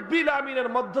মধ্যস্থতায়, জিবরিল আমিনের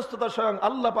মধ্যস্থতায় স্বয়ং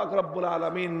আল্লাহ পাক রব্বুল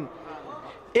আলামিন।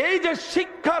 এই যে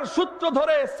শিক্ষার সূত্র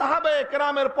ধরে সাহাবায়ে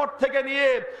কেরামের পর থেকে নিয়ে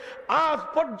আজ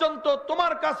পর্যন্ত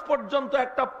তোমার কাছ পর্যন্ত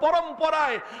একটা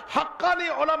পরম্পরায় হাক্কানি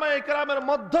উলামায়ে কেরামের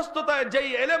মধ্যস্থতায় যেই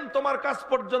ইলম তোমার কাছ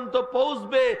পর্যন্ত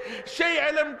পৌঁছবে, সেই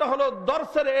ইলমটা হলো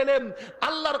দর্সের ইলম।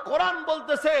 আল্লাহর কোরআন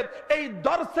বলতেছে এই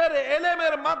দর্সের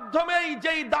ইলমের মাধ্যমেই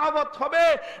যেই দাওয়াত হবে,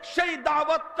 সেই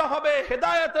দাওয়াতটা হবে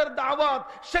হেদায়েতের দাওয়াত,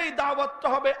 সেই দাওয়াতটা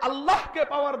হবে আল্লাহকে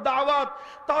পাওয়ার দাওয়াত।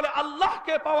 তাহলে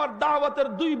আল্লাহকে পাওয়ার দাওয়াতের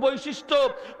দুই বৈশিষ্ট্য।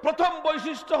 প্রথম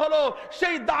বৈশিষ্ট্য হলো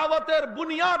সেই দাওয়াতের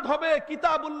বুনিয়াদ হবে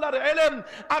কিতাবুল্লাহর ইলম,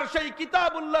 আর সেই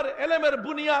কিতাবুল্লাহর ইলমের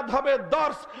বুনিয়াদ হবে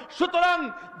দর্স। সুতরাং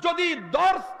যদি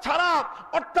দর্স ছাড়া,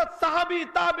 অর্থাৎ সাহাবী,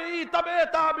 তাবেঈ, তাবে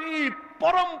তাবেঈ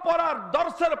পরম্পরার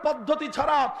দর্শের পদ্ধতি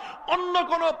ছাড়া অন্য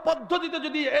কোন পদ্ধতিতে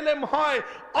যদি ইলম হয়,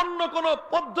 অন্য কোন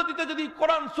পদ্ধতিতে যদি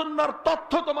কোরআন সুন্নাহর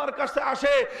তথ্য তোমার কাছে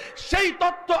আসে, সেই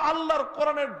তথ্য আল্লাহর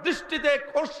কোরআনের দৃষ্টিতে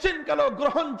কোশ্চিনকালেও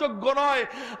গ্রহণযোগ্য নয়।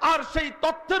 আর সেই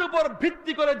তথ্যের উপর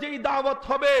ভিত্তি করে যেই দাওয়াত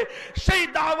হবে, সেই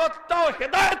দাওয়াতটাও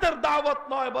হেদায়েতের দাওয়াত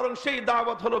নয়, বরং সেই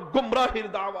দাওয়াত হলো গুমরাহির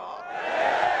দাওয়াত।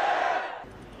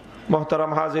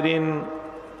 মুহতারাম হাজিরিন,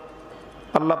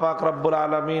 আল্লাহ পাক রব্বুল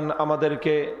আলামিন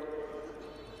আমাদেরকে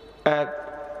এক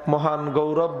মহান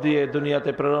গৌরব দিয়ে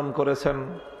দুনিয়াতে প্রেরণ করেছেন।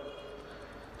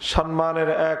 সম্মানের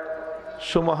এক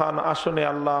সুমহান আসনে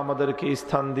আল্লাহ আমাদেরকে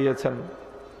স্থান দিয়েছেন।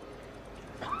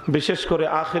 বিশেষ করে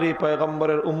আখিরি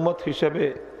পয়গম্বরের উম্মত হিসেবে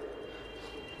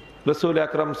রাসূল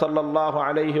আকরাম সাল্লাল্লাহু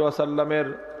আলাইহি ওয়াসাল্লামের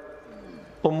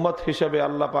উম্মত হিসেবে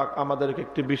আল্লাহ পাক আমাদেরকে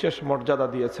একটি বিশেষ মর্যাদা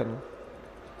দিয়েছেন।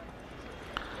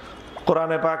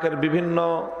 কোরআনে পাকের বিভিন্ন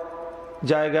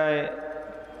জায়গায়,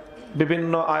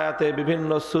 বিভিন্ন আয়াতে, বিভিন্ন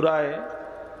সূরায়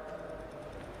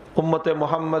উম্মতে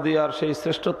মুহাম্মাদিয়ার সেই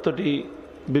শ্রেষ্ঠত্বটি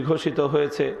বিঘোষিত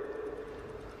হয়েছে।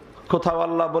 কোথাও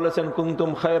আল্লাহ বলেছেন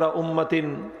কুনতুম খায়রা উম্মাতিন,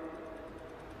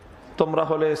 তোমরা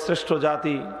হলে শ্রেষ্ঠ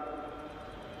জাতি।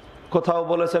 কোথাও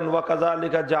বলেছেন ওয়া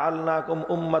কাযালিকা জাআলনাকুম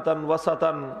উম্মাতান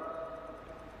ওয়াসাতান,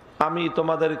 আমি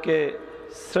তোমাদেরকে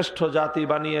শ্রেষ্ঠ জাতি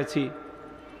বানিয়েছি।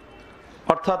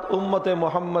 অর্থাৎ উম্মতে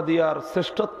মুহাম্মাদিয়ার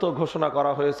শ্রেষ্ঠত্ব ঘোষণা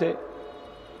করা হয়েছে,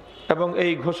 এবং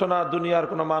এই ঘোষণা দুনিয়ার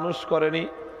কোনো মানুষ করেনি,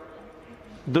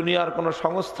 দুনিয়ার কোনো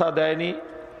সংস্থা দেয়নি,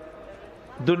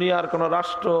 দুনিয়ার কোনো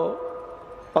রাষ্ট্র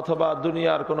অথবা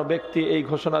দুনিয়ার কোনো ব্যক্তি এই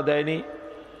ঘোষণা দেয়নি।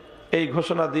 এই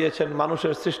ঘোষণা দিয়েছেন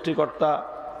মানুষের সৃষ্টিকর্তা,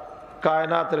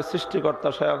 কায়নাতের সৃষ্টিকর্তা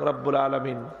স্বয়ং রব্বুল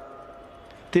আলামিন।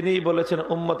 তিনিই বলেছেন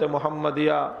উম্মতে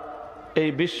মুহাম্মাদিয়া এই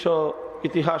বিশ্ব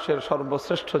ইতিহাসের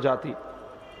সর্বশ্রেষ্ঠ জাতি।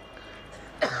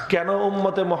 কেন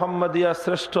উম্মতে মুহাম্মাদিয়া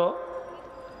শ্রেষ্ঠ?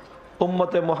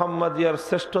 উম্মতে মুহাম্মাদিয়ার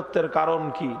শ্রেষ্ঠত্বের কারণ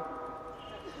কি,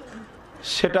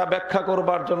 সেটা ব্যাখ্যা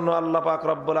করবার জন্য আল্লাহ পাক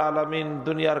রব্বুল আলামিন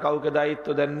দুনিয়ার কাউকে দায়িত্ব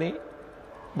দেননি,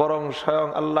 বরং স্বয়ং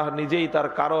আল্লাহ নিজেই তার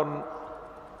কারণ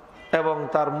এবং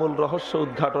তার মূল রহস্য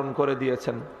উদ্ঘাটন করে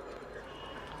দিয়েছেন।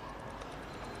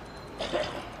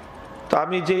 তো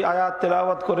আমি যে আয়াত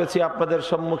তেলাওয়াত করেছি আপনাদের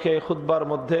সম্মুখে খুতবার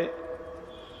মধ্যে,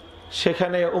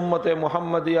 সেখানে উম্মতে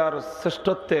মুহাম্মাদিয়ার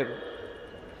শ্রেষ্ঠত্বের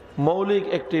মৌলিক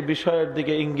একটি বিষয়ের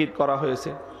দিকে ইঙ্গিত করা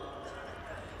হয়েছে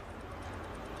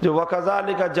যে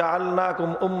ওয়াকাযালিকা জাআলনাকুম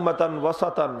উম্মাতান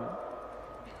ওয়াসাতান।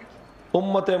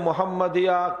 উম্মতে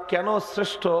মুহাম্মাদিয়া কেন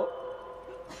শ্রেষ্ঠ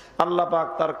আল্লাহ পাক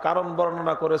তার কারণ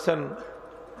বর্ণনা করেছেন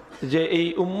যে এই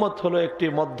উম্মত হলো একটি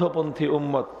মধ্যপন্থী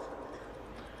উম্মত,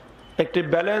 একটি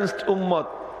ব্যালেন্সড উম্মত,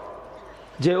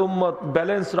 যে উম্মত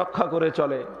ব্যালেন্স রক্ষা করে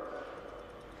চলে।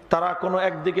 তারা কোনো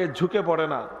একদিকে ঝুঁকে পড়ে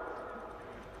না,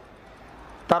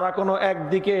 তারা কোনো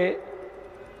একদিকে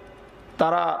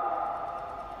তারা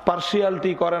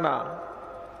পার্সিয়ালিটি করে না,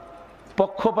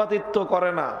 পক্ষপাতিত্ব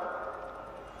করে না।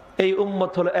 এই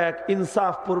উম্মত হলো এক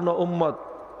ইনসাফপূর্ণ উম্মত।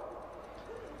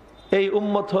 এই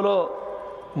উম্মত হলো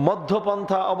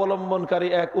মধ্যপন্থা অবলম্বনকারী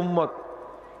এক উম্মত।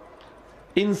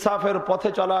 ইনসাফের পথে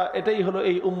চলা, এটাই হলো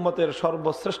এই উম্মতের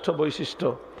সর্বশ্রেষ্ঠ বৈশিষ্ট্য।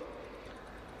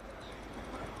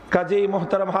 কাজেই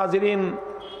মোহতারাম হাজিরিন,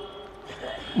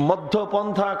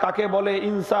 মধ্যপন্থা কাকে বলে,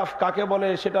 ইনসাফ কাকে বলে,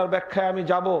 সেটার ব্যাখ্যায় আমি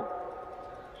যাব।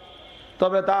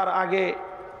 তবে তার আগে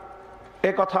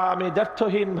কথা আমি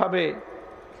দ্ব্যর্থহীনভাবে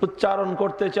উচ্চারণ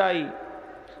করতে চাই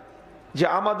যে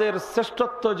আমাদের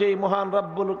শ্রেষ্ঠত্ব যেই মহান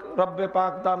রব্বে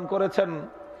পাক দান করেছেন,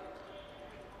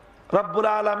 রব্বুল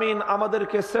আলামিন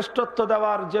আমাদেরকে শ্রেষ্ঠত্ব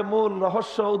দেওয়ার যে মূল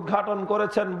রহস্য উদ্ঘাটন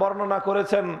করেছেন, বর্ণনা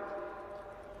করেছেন,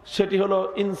 সেটি হলো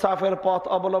ইনসাফের পথ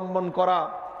অবলম্বন করা।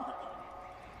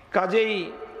 কাজেই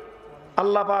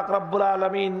আল্লাহ পাক রব্বুল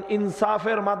আলামিন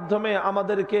ইনসাফের মাধ্যমে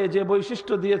আমাদেরকে যে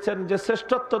বৈশিষ্ট্য দিয়েছেন, যে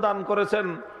শ্রেষ্ঠত্ব দান করেছেন,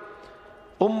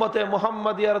 উম্মতে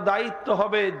মুহাম্মাদিয়ার দায়িত্ব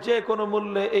হবে যে কোনো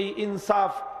মূল্যে এই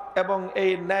ইনসাফ এবং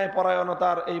এই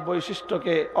ন্যায়পরায়ণতার এই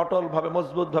বৈশিষ্ট্যকে অটলভাবে,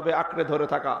 মজবুতভাবে আঁকড়ে ধরে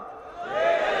থাকা।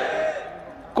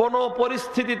 কোন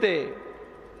পরিস্থিতিতে,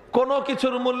 কোনো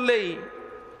কিছুর মূল্যেই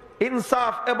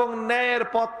ইনসাফ এবং ন্যায়ের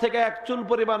পথ থেকে এক চুল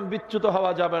পরিমাণ বিচ্যুত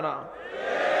হওয়া যাবে না।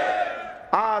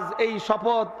 আজ এই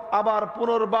শপথ আবার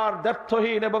পুনর্বার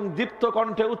দ্ব্যর্থহীন এবং দীপ্ত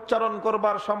কণ্ঠে উচ্চারণ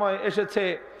করবার সময় এসেছে।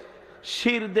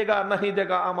 শির দেগা নাহি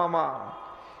দেগা আমামা।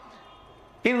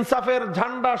 ইনসাফের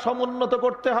ঝান্ডা সমুন্নত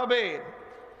করতে হবে,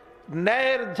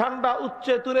 ন্যায়ের ঝান্ডা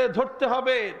উচ্চে তুলে ধরতে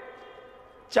হবে।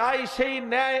 চাই সেই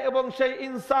ন্যায় এবং সেই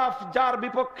ইনসাফ যার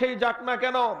বিপক্ষেই যাক না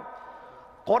কেন,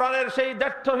 কোরআনের সেই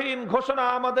দ্ব্যর্থহীন ঘোষণা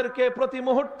আমাদেরকে প্রতি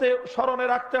মুহূর্তে স্মরণে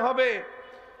রাখতে হবে।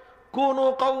 কুনু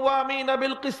কাওয়ামিনা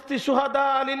বিল কিসতি শুহাদা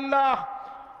লিল্লাহ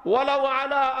ওয়ালাউ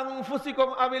আলা আনফুসিকুম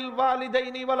আবিল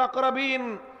ওয়ালিদাইনি ওয়াল আকরাবিন।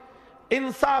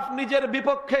 ইনসাফ নিজের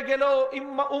বিপক্ষে গেলেও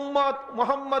উম্মত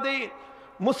মুহাম্মাদি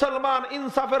মুসলমান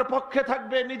ইনসাফের পক্ষে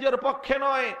থাকবে, নিজের পক্ষে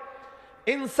নয়।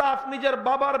 ইনসাফ নিজের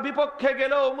বাবার বিপক্ষে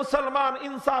গেলেও মুসলমান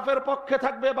ইনসাফের পক্ষে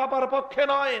থাকবে, বাবার পক্ষে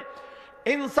নয়।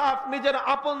 ইনসাফ নিজের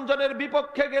আপনজনের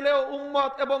বিপক্ষে গেলেও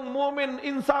উম্মত এবং মুমিন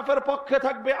ইনসাফের পক্ষে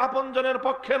থাকবে, আপনজনের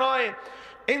পক্ষে নয়।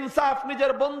 ইনসাফ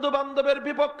নিজের বন্ধু বান্ধবের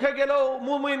বিপক্ষে গেলেও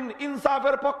মুমিন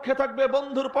ইনসাফের পক্ষে থাকবে,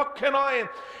 বন্ধুর পক্ষে নয়।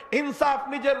 ইনসাফ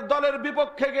নিজের দলের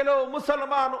বিপক্ষে গেলেও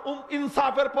মুসলমান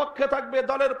ইনসাফের পক্ষে থাকবে,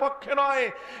 দলের পক্ষে নয়।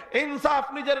 ইনসাফ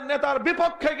নিজের নেতার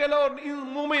বিপক্ষে গেলেও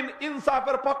মুমিন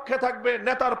ইনসাফের পক্ষে থাকবে,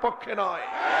 নেতার পক্ষে নয়।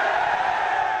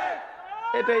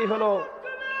 এটাই হলো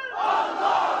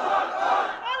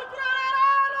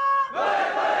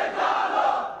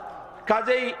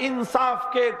কাজেই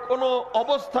ইনসাফকে কোনো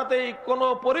অবস্থাতেই, কোনো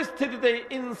পরিস্থিতিতেই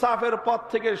ইনসাফের পথ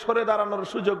থেকে সরে দাঁড়ানোর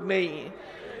সুযোগ নেই।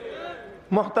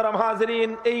 মুহতারাম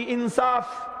হাজিরিন, এই ইনসাফ,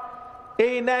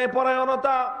 এই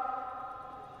ন্যায়পরায়ণতা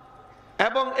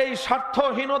এবং এই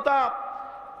স্বার্থহীনতা,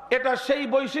 এটা সেই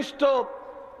বৈশিষ্ট্য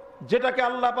যেটাকে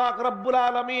আল্লাহ পাক রব্বুল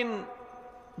আলামিন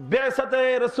বিআসাতে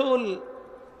রাসূল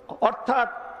অর্থাৎ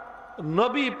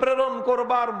নবী প্রেরণ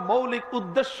করবার মৌলিক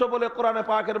উদ্দেশ্য বলে কোরআনে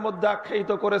পাকের মধ্যে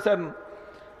আখ্যায়িত করেছেন।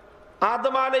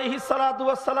 আদম আলাইহিস সালাতু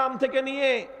ওয়াস সালাম থেকে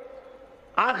নিয়ে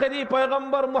আখেরি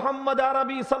পয়গম্বর মুহাম্মদ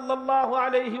আরবি সাল্লাল্লাহু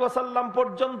আলাইহি ওয়াসাল্লাম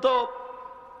পর্যন্ত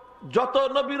যত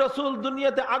নবী রাসূল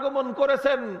দুনিয়াতে আগমন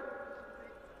করেছেন,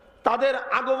 তাদের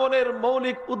আগমনের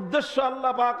মৌলিক উদ্দেশ্য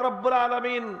আল্লাহ পাক রব্বুল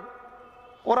আলামিন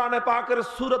কোরআনে পাকের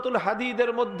সূরাতুল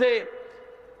হাদীদের মধ্যে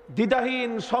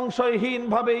দ্বিধাহীন, সংশয়হীন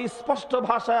ভাবে স্পষ্ট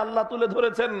ভাষায় আল্লাহ তুলে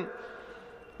ধরেছেন।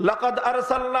 লাকাদ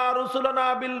আরসালনা রুসুলানা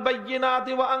বিল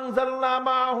বাইয়িনাতি ওয়া আনজালনা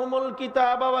মাআহুমুল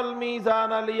কিতাবা ওয়াল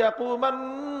মিজানা লিয়াকুমান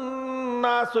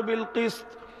নাসু বিল কিসত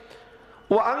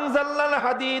ওয়া আনজালনাল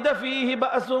হাদীদা ফীহি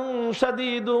বা'সুন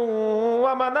শাদীদুন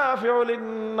ওয়া মানাফিউ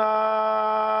লিন-নাস।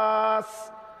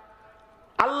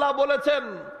 আল্লাহ বলেছেন,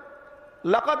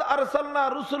 লাকাদ আরসালনা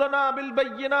রুসুলানা বিল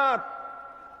বাইয়িনাত,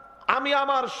 আমি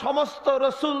আমার সমস্ত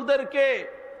রসুলদেরকে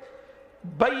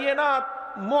বাইয়িনাত,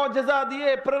 মুজিজা দিয়ে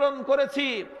প্রেরণ করেছি।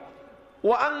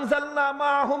 ওয়া আনজালনা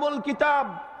মাআহুমুল কিতাব,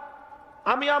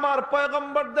 আমি আমার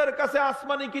পয়গম্বরদের কাছে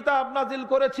আসমানি কিতাব নাজিল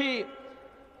করেছি।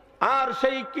 আর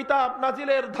সেই কিতাব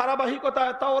নাজিলের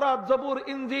ধারাবাহিকতায় তাওরাত, জবুর,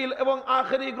 ইনজিল এবং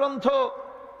আখেরি গ্রন্থ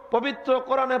পবিত্র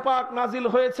কোরআনে পাক নাজিল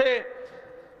হয়েছে।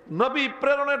 নবী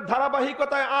প্রেরণের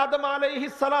ধারাবাহিকতায় আদম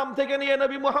আলাইহিস সালাম থেকে নিয়ে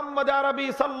নবী মুহাম্মদ আরবি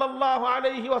সাল্লাল্লাহু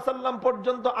আলাইহি ওয়াসাল্লাম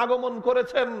পর্যন্ত আগমন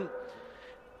করেছেন।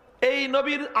 এই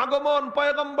নবীর আগমন,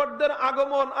 পয়গম্বরদের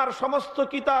আগমন আর সমস্ত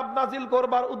কিতাব নাজিল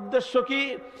করবার উদ্দেশ্য কি?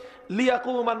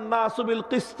 লিয়াকুমান নাসু বিল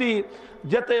কিসতি,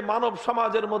 যাতে মানব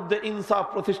সমাজের মধ্যে ইনসাফ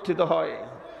প্রতিষ্ঠিত হয়।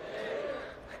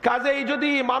 কাজেই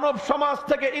যদি মানব সমাজ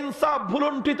থেকে ইনসাফ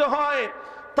ভুলুণ্ঠিত হয়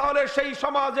তাহলে সেই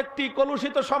সমাজ একটি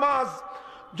কলুষিত সমাজ।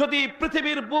 যদি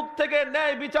পৃথিবীর বুক থেকে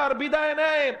ন্যায় বিচার বিদায়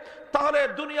নেয় তাহলে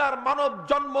দুনিয়ার মানব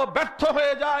জন্ম ব্যর্থ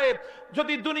হয়ে যায়।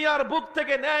 যদি দুনিয়ার বুক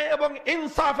থেকে ন্যায় এবং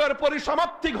ইনসাফের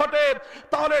পরিসমাপ্তি ঘটে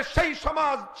তাহলে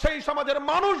সেই সমাজের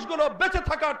মানুষগুলো বেঁচে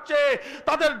থাকার চেয়ে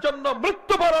তাদের জন্য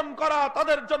মৃত্যুবরণ করা,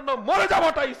 তাদের জন্য মরে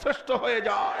যাওয়াটাই শ্রেষ্ঠ হয়ে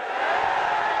যায়।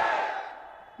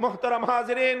 মুহতারাম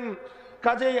হাজিরিন,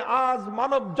 কাজেই আজ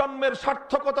মানব জন্মের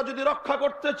সার্থকতা যদি রক্ষা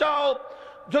করতে চাও,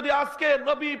 যদি আজকে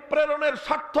নবী প্রেরণের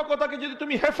সার্থকতাকে যদি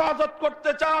তুমি হেফাজত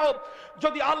করতে চাও,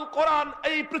 যদি আল কোরআন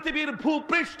এই পৃথিবীর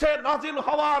ভূপৃষ্ঠে নাজিল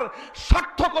হওয়ার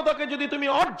সার্থকতাকে যদি তুমি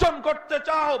অর্জন করতে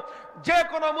চাও, যে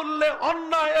কোনো মূল্যে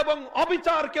অন্যায় এবং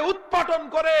অবিচারকে উৎপাটন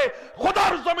করে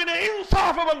খোদার জমিনে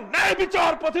ইনসাফ এবং ন্যায়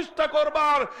বিচার প্রতিষ্ঠা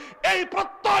করবার এই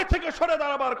প্রত্যয় থেকে সরে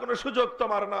দাঁড়াবার কোনো সুযোগ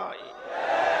তোমার নাই।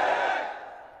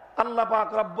 আল্লাহ পাক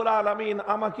রব্বুল আলামিন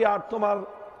আমাকে আর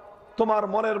তোমার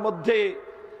মনের মধ্যে,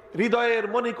 হৃদয়ের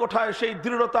মণিকোঠায় সেই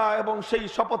দৃঢ়তা এবং সেই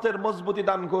শপথের মজবুতি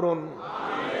দান করুন।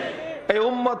 এই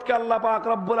উম্মতকে আল্লাহ পাক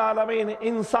রব্বুল আলামিন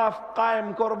ইনসাফ কায়েম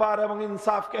করবার এবং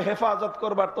ইনসাফকে হেফাজত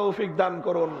করবার তৌফিক দান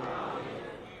করুন।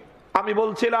 আমি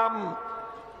বলছিলাম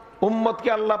উম্মতকে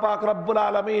আল্লাহ পাক রব্বুল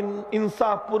আলামিন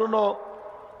ইনসাফ পূর্ণ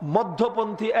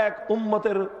মধ্যপন্থী এক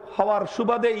উম্মতের হওয়ার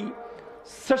সুবাদেই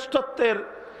শ্রেষ্ঠত্বের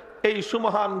এই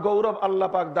সুমহান গৌরব আল্লাহ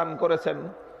পাক দান করেছেন।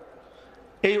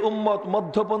 এই উম্মত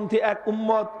মধ্যপন্থী এক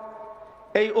উম্মত,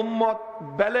 এই উম্মত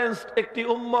ব্যালেন্সড একটি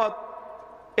উম্মত,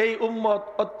 এই উম্মত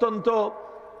অত্যন্ত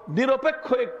নিরপেক্ষ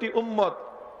একটি উম্মত।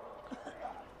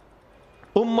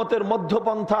 উম্মতের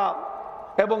মধ্যপন্থা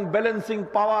এবং ব্যালেন্সিং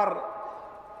পাওয়ার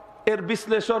এর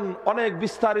বিশ্লেষণ, অনেক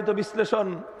বিস্তারিত বিশ্লেষণ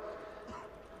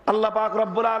আল্লাহ পাক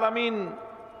রব্বুল আলামিন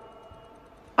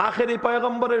আখেরি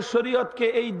পয়গম্বরের শরীয়তকে,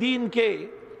 এই দ্বীনকে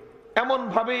এমন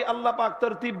ভাবেই আল্লাহ পাক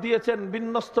তরতিব দিয়েছেন,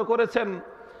 বিন্যস্ত করেছেন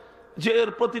যে এর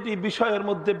প্রতিটি বিষয়ের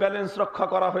মধ্যে ব্যালেন্স রক্ষা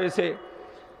করা হয়েছে।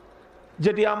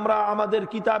 যেটি আমরা আমাদের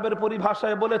কিতাবের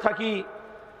পরিভাষায় বলে থাকি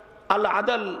আল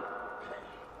আদল,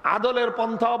 আদলের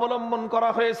পন্থা অবলম্বন করা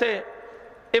হয়েছে।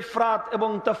 ইফরাত এবং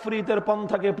তাফরিতের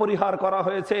পন্থাকে পরিহার করা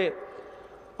হয়েছে,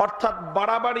 অর্থাৎ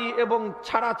বাড়াবাড়ি এবং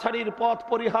ছাড়াছাড়ির পথ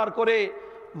পরিহার করে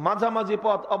মাঝামাঝি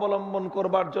পথ অবলম্বন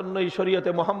করবার জন্যই শরীয়তে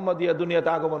মুহাম্মাদিয়া দুনিয়াতে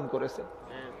আগমন করেছে।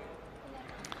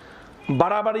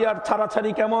 বাড়াবাড়ি আর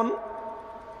ছাড়াছাড়ি কেমন?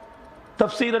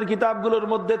 তাফসীরের কিতাবগুলোর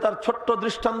মধ্যে তার ছোট্ট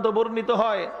দৃষ্টান্ত বর্ণিত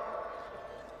হয়।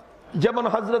 যেমন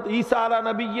হযরত ঈসা আলা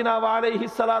নবিয়িনা ওয়া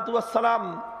আলাইহিস সালাতু ওয়াস সালাম,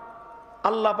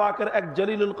 আল্লাহ পাকের এক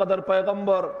জলিলুল কদর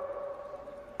পয়গম্বর।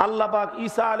 আল্লাহ পাক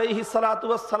ঈসা আলাইহিস সালাতু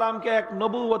ওয়াস সালামকে এক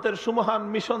নবুয়তের সুমহান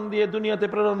মিশন দিয়ে দুনিয়াতে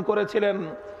প্রেরণ করেছিলেন।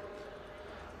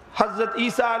 হযরত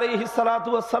ঈসা আলাইহিস সালাতু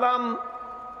ওয়াস সালাম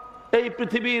এই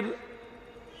পৃথিবীর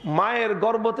মায়ের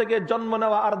গর্ভ থেকে জন্ম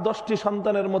নেওয়া আর 10টি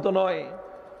সন্তানের মতো নয়,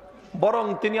 বরং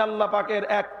তিনি আল্লাহ পাকের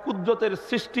এক কুদরতের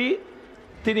সৃষ্টি।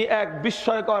 তিনি এক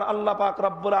বিস্ময়কর আল্লাহ পাক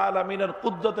রব্বুল আলামিনের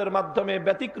কুদরতের মাধ্যমে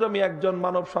ব্যতিক্রমী একজন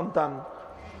মানব সন্তান।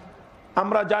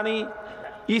 আমরা জানি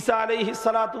ঈসা আলাইহিস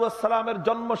সালাতু ওয়াস সালামের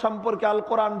জন্ম সম্পর্কে আল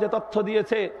কোরআন যে তথ্য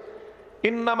দিয়েছে,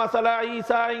 ইন্না মাসালা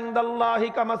ঈসা ইনদাল্লাহি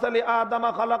কামাসালি আদম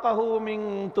খালাকাহু মিন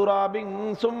তুরাবিন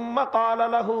সুম্মা ক্বালা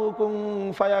লাহু কুন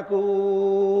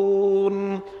ফায়াকুন।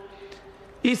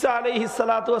 ঈসা আলাইহিস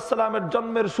সালাতু ওয়াস সালামের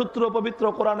জন্মের সূত্র পবিত্র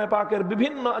কোরআনে পাকের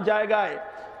বিভিন্ন জায়গায়,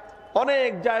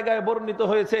 অনেক জায়গায় বর্ণিত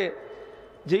হয়েছে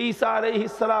যে ঈসা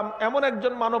আলাইহিস সালাম এমন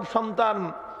একজন মানব সন্তান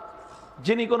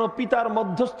যিনি কোনো পিতার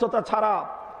মধ্যস্থতা ছাড়া,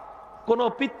 কোনো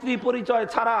পিতৃ পরিচয়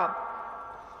ছাড়া,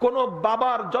 কোনো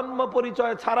বাবার জন্ম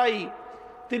পরিচয় ছাড়াই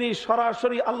তিনি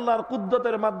সরাসরি আল্লাহর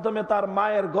কুদরতের মাধ্যমে তার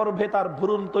মায়ের গর্ভে তার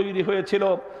ভ্রূণ তৈরি হয়েছিল।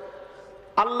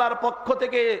 আল্লাহর পক্ষ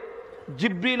থেকে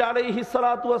জিবরিল আলাইহিস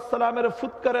সালাতু ওয়াস সালামের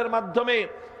ফুৎকারের মাধ্যমে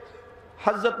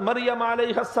হযরত মারইয়াম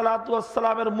আলাইহাস সালাতু ওয়াস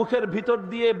সালামের মুখের ভিতর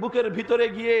দিয়ে, বুকের ভিতরে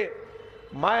গিয়ে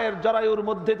মায়ের জরায়ুর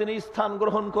মধ্যে তিনি স্থান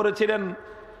গ্রহণ করেছিলেন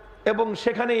এবং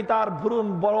সেখানেই তার ভ্রূণ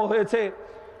বড় হয়েছে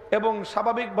এবং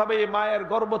স্বাভাবিকভাবে মায়ের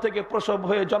গর্ভ থেকে প্রসব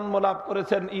হয়ে জন্ম লাভ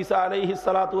করেছেন ঈসা আলাইহিস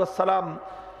সালাতু ওয়াস সালাম।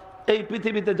 এই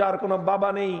পৃথিবীতে যার কোনো বাবা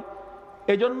নেই,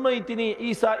 এজন্যই তিনি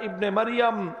ঈসা ইবনে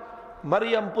মারিয়াম,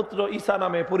 মারিয়াম পুত্র ঈসা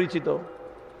নামে পরিচিত।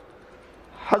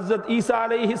 হযরত ঈসা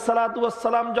আলাইহিস সালাতু ওয়াস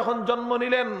সালাম যখন জন্ম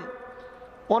নিলেন,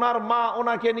 ওনার মা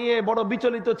ওনাকে নিয়ে বড়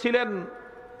বিচলিত ছিলেন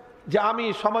যে আমি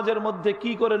সমাজের মধ্যে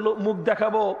কি করে মুখ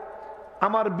দেখাবো,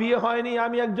 আমার বিয়ে হয়নি,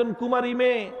 আমি একজন কুমারী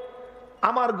মেয়ে,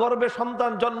 আমার গর্ভে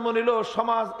সন্তান জন্ম নিল,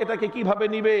 সমাজ এটাকে কিভাবে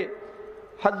নিবে।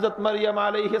 হযরত মারিয়াম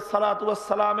আলাইহিস সালাতু ওয়াস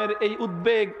সালামের এই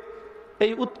উদ্বেগ,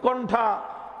 এই উৎকণ্ঠা,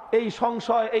 এই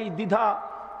সংশয়, এই দ্বিধা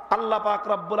আল্লাহ পাক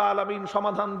রব্বুল আলামিন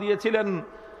সমাধান দিয়েছিলেন।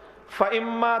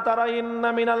 ফাইম্মা তারাইন্না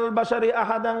মিনাল বাশারি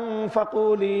আহাদান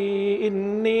ফাকুলি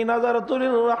ইন্নী নাযারতু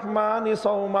লিররহমানি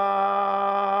সাওমা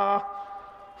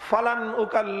ফালান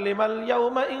উকাল্লিমাল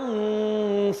ইয়াওমা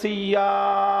ইনসিয়া।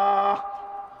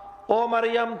 ও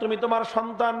মারিয়াম, তুমি তোমার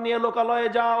সন্তান নিয়ে লোকালয়ে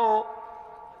যাও।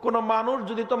 কোন মানুষ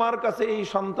যদি তোমার কাছে এই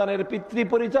সন্তানের পিতৃ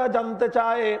পরিচয় জানতে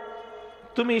চায়,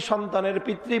 তুমি সন্তানের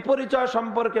পিতৃ পরিচয়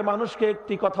সম্পর্কে মানুষকে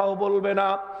একটি কথাও বলবে না,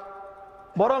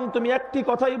 বরং তুমি একটি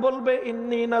কথাই বলবে,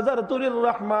 ইন্নী নাযারতু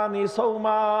লিররহমানি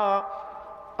সাওমা,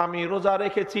 আমি রোজা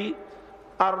রেখেছি।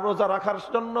 আর রোজা রাখার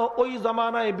জন্য ওই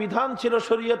জামানায় বিধান ছিল,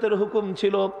 শরীয়তের হুকুম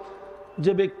ছিল,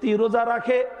 যে ব্যক্তি রোজা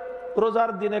রাখে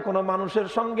রোজার দিনে কোনো মানুষের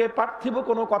সঙ্গে পার্থিব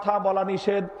কোনো কথা বলা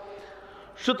নিষেধ।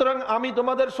 সুতরাং আমি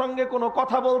তোমাদের সঙ্গে কোনো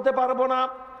কথা বলতে পারবো না।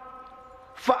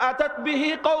 ফাআতাত বিহি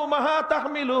কওমাহা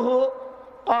তাহমিলুহু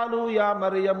ক্বালু ইয়া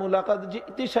মারইয়ামু লাকাদ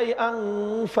জি'তি শাইআন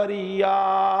ফারিয়া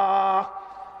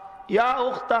ইয়া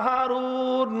উখতা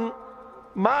হারুন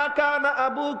মা কানা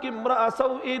আবুকি ইমরা'a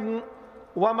সাউইন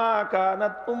ওয়া মা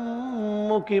কানাত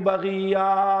উম্মুকি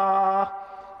বাগিয়া।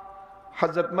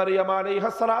 হযরত মারিয়াম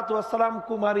আলাইহিস সালাতু ওয়াস সালাম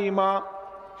কুমারী মা,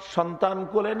 সন্তান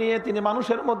কোলে নিয়ে তিনি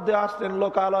মানুষের মধ্যে আসলেন,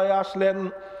 লোকালয়ে আসলেন।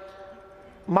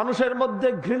 মানুষের মধ্যে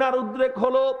ঘৃণার উদ্রেক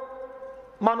হলো,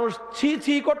 মানুষ ছি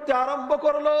ছি করতে আরম্ভ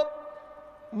করলো।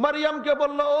 মারিয়ামকে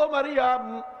বলল, ও মারিয়াম,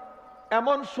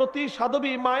 এমন সতী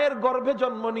সাধবী মায়ের গর্ভে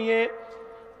জন্ম নিয়ে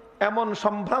এমন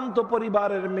সম্ভ্রান্ত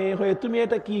পরিবারের মেয়ে হয়ে তুমি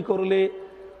এটা কি করলে?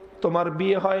 তোমার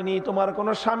বিয়ে হয়নি, তোমার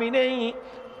কোনো স্বামী নেই,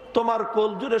 তোমার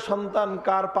কোল জুড়ে সন্তান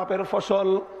কার পাপের ফসল?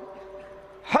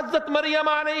 হযরত মারিয়াম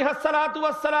আলাইহিস সালাতু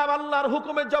ওয়াস সালাম আল্লাহর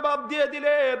হুকুমে জবাব দিয়ে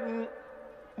দিলেন।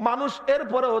 মানুষ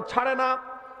এরপরেও ছাড়ে না,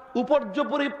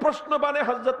 উপর্যুপরি প্রশ্ন বানে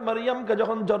হযরত মারিয়ামকে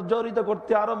যখন জর্জরিত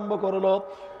করতে আরম্ভ করলো,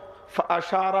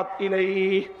 ফাআশারাত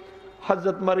ইলাইহি,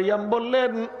 হযরত মারিয়াম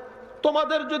বললেন,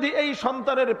 তোমাদের যদি এই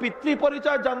সন্তানের পিতৃ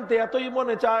পরিচয় জানতে এতই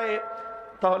মনে চায়,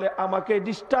 তাহলে আমাকে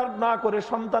ডিস্টার্ব না করে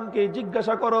সন্তানকে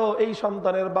জিজ্ঞাসা করো এই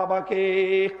সন্তানের বাবাকে।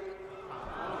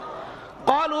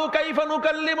 ক্বালু কাইফা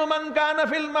নুকাল্লিমু মান কানা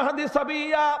ফিল মাহদি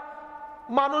সাবিয়া।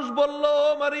 মানুষ বলল,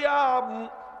 মারিয়াম,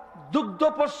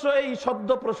 দুগ্ধপোষ্য এই সদ্য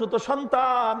প্রসূত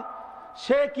সন্তান,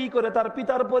 সে কি করে তার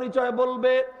পিতার পরিচয়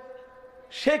বলবে?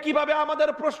 সে কিভাবে আমাদের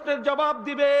প্রশ্নের জবাব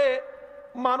দিবে?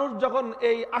 মানুষ যখন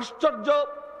এই আশ্চর্য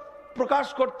প্রকাশ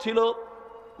করছিল,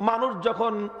 মানুষ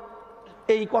যখন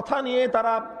এই কথা নিয়ে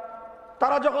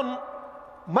তারা যখন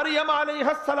মারিয়াম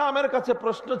আলাইহিস সালামের কাছে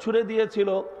প্রশ্ন ছুড়ে দিয়েছিল,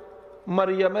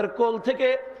 মারিয়ামের কোল থেকে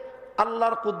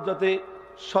আল্লাহর কুদরতে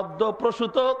সদ্য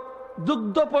প্রসূত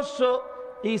দুগ্ধপোষ্য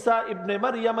ঈসা ইবনে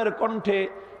মারিয়ামের কণ্ঠে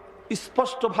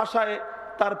স্পষ্ট ভাষায়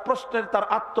তার প্রশ্নের, তার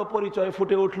আত্মপরিচয়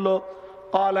ফুটে উঠল।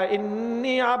 ক্বালা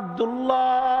ইন্নী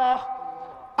আব্দুল্লাহ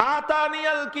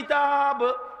আতানিয়াল কিতাব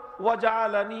ওয়া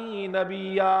জাআলানি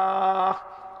নাবিয়্যা।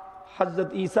 হযরত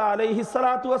ঈসা আলাইহিস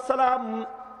সালাতু ওয়াস সালাম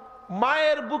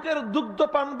মায়ের বুকের দুগ্ধ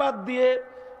পান বাদ দিয়ে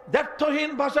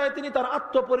দ্ব্যর্থহীন ভাষায় তিনি তার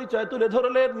আত্মপরিচয় তুলে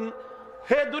ধরলেন।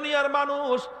 হে দুনিয়ার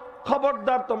মানুষ,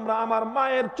 খবরদার, তোমরা আমার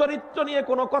মায়ের চরিত্র নিয়ে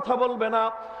কোনো কথা বলবে না।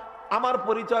 আমার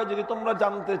পরিচয় যদি তোমরা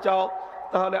জানতে চাও,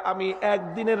 তাহলে আমি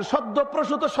একদিনের সদ্য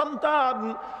প্রসূত সন্তান,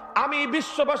 আমি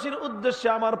বিশ্ববাসীর উদ্দেশ্যে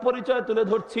আমার পরিচয় তুলে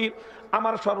ধরছি।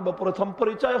 আমার সর্বপ্রথম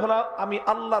পরিচয় হলো আমি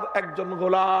আল্লাহর একজন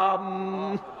গোলাম।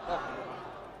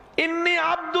 ইন্নী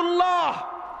আব্দুল্লাহ,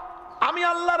 আমি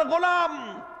আল্লাহর গোলাম।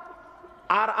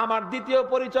 আর আমার দ্বিতীয়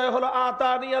পরিচয় হলো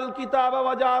আতানিয়াল কিতাব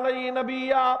ওয়া জাআলানি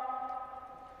নাবিয়্যা,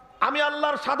 আমি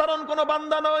আল্লাহর সাধারণ কোনো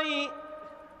বান্দা নই,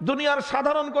 দুনিয়ার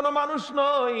সাধারণ কোনো মানুষ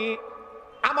নই।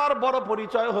 আমার বড়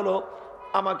পরিচয় হলো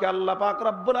আমাকে আল্লাহ পাক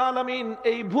রব্বুল আলামিন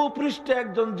এই ভূপৃষ্ঠে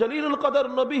একজন জলিলুল কদর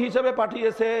নবী হিসেবে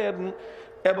পাঠিয়েছেন,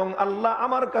 এবং আল্লাহ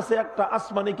আমার কাছে একটা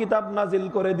আসমানি কিতাব নাজিল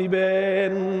করে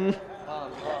দিবেন।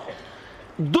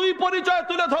 দুই পরিচয়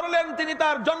তুলে ধরলেন তিনি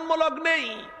তার জন্মলগ্নেই।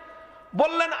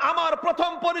 বললেন, আমার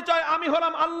প্রথম পরিচয় আমি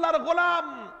হলাম আল্লাহর গোলাম,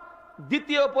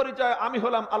 দ্বিতীয় পরিচয় আমি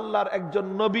হলাম আল্লাহর একজন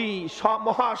নবী,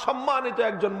 মহা সম্মানিত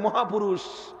একজন মহাপুরুষ।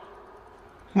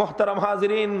 মুহতারাম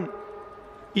হাজিরিন,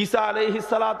 ঈসা আলাইহিস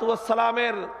সালাতু ওয়াস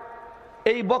সালামের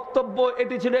এই বক্তব্য,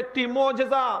 এটি ছিল একটি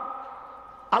মুজিজা,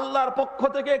 আল্লাহর পক্ষ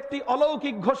থেকে একটি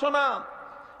অলৌকিক ঘোষণা।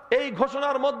 এই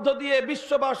ঘোষণার মধ্য দিয়ে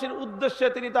বিশ্ববাসীর উদ্দেশ্যে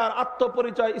তিনি তার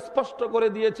আত্মপরিচয় স্পষ্ট করে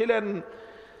দিয়েছিলেন।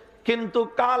 কিন্তু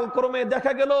কালক্রমে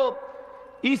দেখা গেল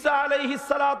ঈসা আলাইহিস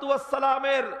সালাতু ওয়াস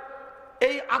সালামের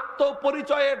এই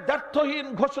আত্মপরিচয়ের ব্যর্থহীন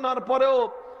ঘোষণার পরেও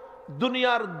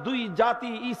দুনিয়ার দুই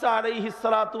জাতি ঈসা আলাইহিস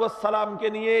সালাতু ওয়াস সালামকে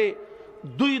নিয়ে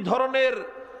দুই ধরনের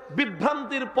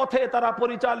বিভ্রান্তির পথে তারা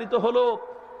পরিচালিত হলো।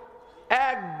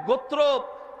 এক গোত্র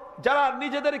যারা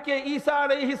নিজেদেরকে ঈসা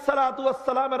আলাইহিস সালাতু ওয়াস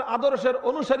সালামের আদর্শের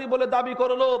অনুসারী বলে দাবি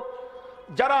করলো,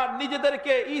 যারা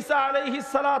নিজেদেরকে ঈসা আলাইহিস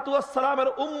সালাতু ওয়াস সালামের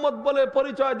উম্মত বলে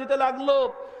পরিচয় দিতে লাগলো,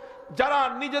 যারা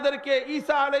নিজেদেরকে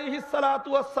ঈসা আলাইহিস সালাতু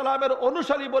ওয়াস সালামের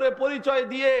অনুসারী বলে পরিচয়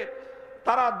দিয়ে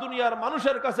তারা দুনিয়ার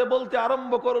মানুষের কাছে বলতে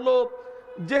আরম্ভ করলো,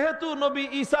 যেহেতু নবী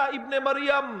ঈসা ইবনে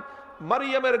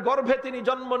মারিয়ামের গর্ভে তিনি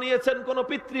জন্ম নিয়েছেন কোনো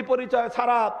পিতৃ পরিচয়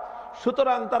ছাড়া,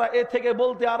 সুতরাং তারা এ থেকে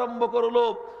বলতে আরম্ভ করলো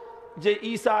যে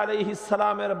ঈসা আলাইহিস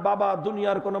সালামের বাবা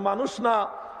দুনিয়ার কোনো মানুষ না,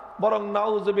 বরং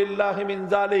নাউযুবিল্লাহি মিন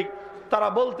যালিক তারা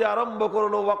বলতে আরম্ভ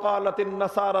করলো ওয়াকালাতিন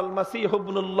নাসারাল মাসীহ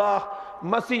ইবনুল্লাহ,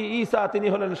 মাসীহ ঈসা তিনি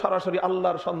হলেন সরাসরি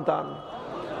আল্লাহর সন্তান।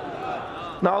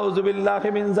 নাউযুবিল্লাহি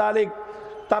মিন যালিক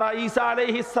তারা ঈসা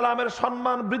আলাইহিস সালামের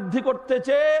সম্মান বৃদ্ধি করতে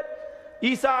চেয়ে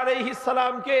ঈসা আলাইহিস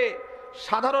সালামকে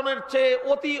সাধারণের চেয়ে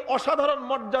অতি অসাধারণ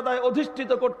মর্যাদায়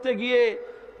অধিষ্ঠিত করতে গিয়ে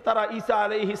তারা ঈসা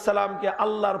আলাইহিস সালামকে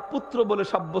আল্লাহর পুত্র বলে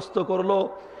সাব্যস্ত করলো।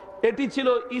 এটি ছিল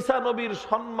ঈসা নবীর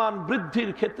সম্মান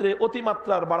বৃদ্ধির ক্ষেত্রে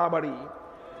অতিমাত্রার বাড়াবাড়ি।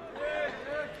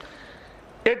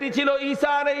 এটি ছিল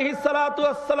ঈসা আলাইহিস সালাতু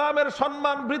ওয়াস সালামের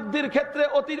সম্মান বৃদ্ধির ক্ষেত্রে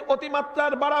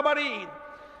অতিমাত্রার বাড়াবাড়ি।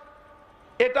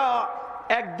 এটা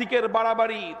একদিকের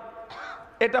বাড়াবাড়ি,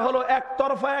 এটা হলো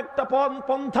একতরফা একটা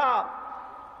পন্থা।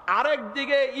 আরেক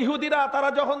দিকে ইহুদিরা তারা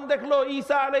যখন দেখলো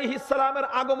ঈসা আলাইহিস সালামের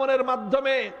আগমনের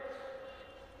মাধ্যমে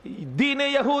দ্বীনে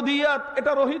ইহুদিয়াত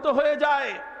এটা রহিত হয়ে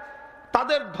যায়,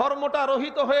 তাদের ধর্মটা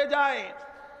রহিত হয়ে যায়,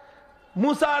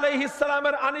 মুসা আলাইহিস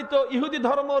সালামের আনিত ইহুদি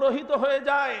ধর্ম রহিত হয়ে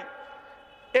যায়,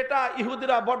 এটা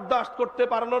ইহুদিরা বরদাস্ত করতে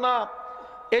পারলো না।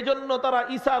 এজন্য তারা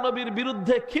ঈসা নবীর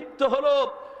বিরুদ্ধে ক্ষিপ্ত হলো।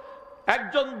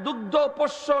 একজন দুগ্ধ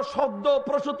পোষ্য সদ্য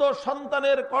প্রসূত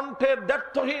সন্তানের কণ্ঠের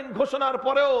ব্যর্থহীন ঘোষণার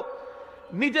পরেও,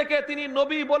 নিজেকে তিনি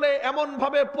নবী বলে এমন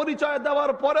ভাবে পরিচয়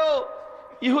দেওয়ার পরেও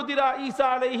ইহুদিরা ঈসা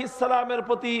আলাইহিস সালামের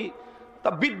প্রতি তা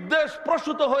বিদ্বেষ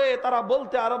প্রসূত হয়ে তারা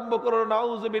বলতে আরম্ভ করলো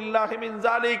নাউযুবিল্লাহি মিন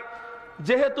যালিক,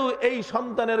 যেহেতু এই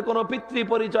সন্তানের কোনো পিতৃ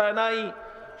পরিচয় নাই,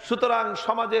 সুতরাং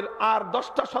সমাজের আর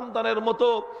 10টা সন্তানের মতো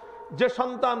যে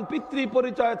সন্তান পিতৃ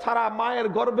পরিচয় ছাড়া মায়ের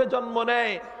গর্ভে জন্ম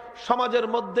নেয়, সমাজের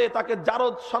মধ্যে তাকে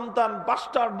জারদ সন্তান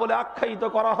বাস্টার্ড বলে আখ্যায়িত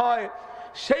করা হয়।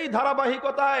 সেই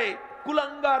ধারাবাহিকতায়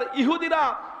কুলাঙ্গার ইহুদিরা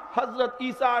হযরত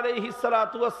ঈসা আলাইহিস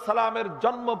সালাতু ওয়াস সালামের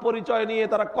জন্ম পরিচয় নিয়ে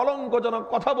তারা কলঙ্কজনক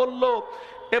কথা বলল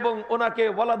এবং ওনাকে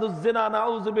ওয়ালাদুজ জিনা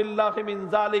নাউযুবিল্লাহি মিন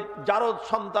যালিক জারদ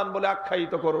সন্তান বলে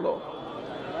আখ্যায়িত করলো।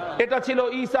 এটা ছিল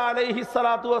ঈসা আলাইহিস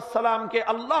সালাতু ওয়াস সালামকে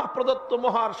আল্লাহ প্রদত্ত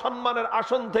মহার সম্মানের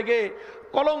আসন থেকে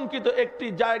কলঙ্কিত একটি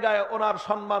জায়গায় ওনার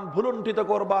সম্মান ভুলুণ্ঠিত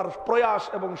করবার প্রয়াস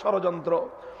এবং ষড়যন্ত্র।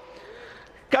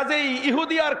 কাজেই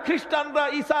ইহুদি আর খ্রিস্টানরা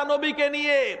ঈসা নবীকে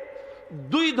নিয়ে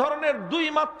দুই ধরনের দুই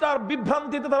মাত্রার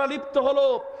বিভ্রান্তিতে তারা লিপ্ত হলো,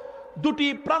 দুটি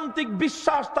প্রান্তিক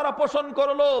বিশ্বাস তারা পোষণ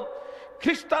করলো।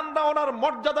 খ্রিস্টানরা ওনার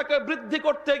মর্যাদাকে বৃদ্ধি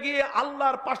করতে গিয়ে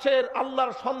আল্লাহর পাশের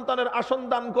আল্লাহর সন্তানের আসন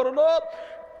দান করলো,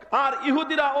 আর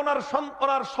ইহুদিরা ওনার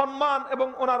সম্মান এবং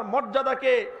ওনার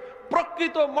মর্যাদাকে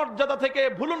প্রকৃত মর্যাদা থেকে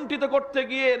ভুলুণ্ঠিত করতে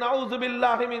গিয়ে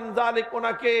নাউযুবিল্লাহি মিন যালিক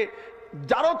ওনাকে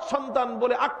জারদ সন্তান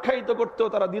বলে আখ্যায়িত করতেও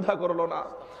তারা দ্বিধা করলো না।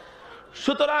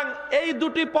 সুতরাং এই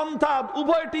দুটি পন্থা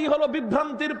উভয়টি হলো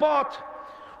বিভ্রান্তির পথ,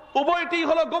 উভয়টি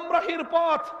হলো গোমরাহির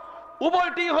পথ,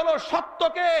 উভয়টি হলো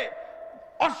সত্যকে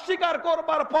অস্বীকার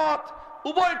করবার পথ,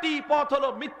 উভয়টি পথ হলো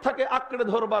মিথ্যাকে আঁকড়ে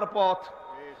ধরবার পথ।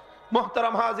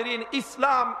 মুহতারাম হাজিরিন,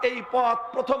 ইসলাম এই পথ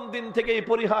প্রথম দিন থেকেই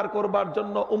পরিহার করবার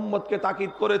জন্য উম্মতকে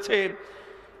তাকিদ করেছে।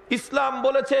 ইসলাম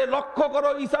বলেছে লক্ষ্য করো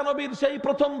ঈসা নবীর সেই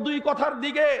প্রথম দুই কথার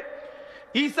দিকে।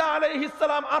 ঈসা আলাইহিস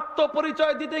সালাম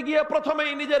আত্মপরিচয় দিতে গিয়ে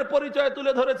প্রথমেই নিজের পরিচয়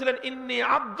তুলে ধরেছিলেন ইন্নী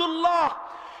আব্দুল্লাহ,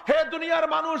 হে দুনিয়ার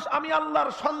মানুষ আমি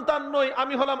আল্লাহর সন্তান নই,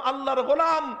 আমি হলাম আল্লাহর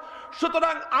গোলাম।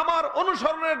 সুতরাং আমার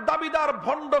অনুসরণের দাবিদার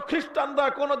ভণ্ড খ্রিস্টানরা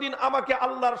কোনোদিন আমাকে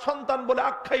আল্লাহর সন্তান বলে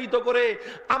আখ্যায়িত করে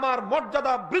আমার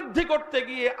মর্যাদা বৃদ্ধি করতে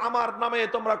গিয়ে আমার নামে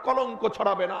তোমরা কলঙ্ক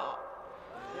ছড়াবে না।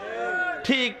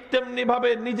 ঠিক তেমনি ভাবে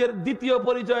নিজের দ্বিতীয়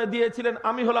পরিচয় দিয়েছিলেন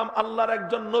আমি হলাম আল্লাহর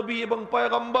একজন নবী এবং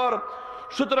পয়গম্বর।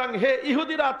 সুতরাং হে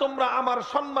ইহুদিরা, তোমরা আমার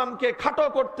সম্মানকে খাটো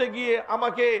করতে গিয়ে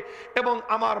আমাকে এবং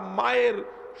আমার মায়ের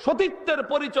সতীত্বের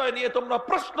পরিচয় নিয়ে তোমরা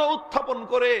প্রশ্ন উত্থাপন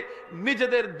করে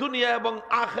নিজেদের দুনিয়া এবং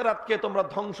আখিরাতকে তোমরা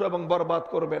ধ্বংস এবং বরবাদ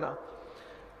করবে না।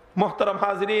 মুহতারাম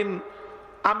হাজিরিন,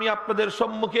 আমি আপনাদের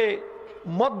সম্মুখে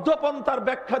মধ্যপন্থার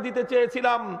ব্যাখ্যা দিতে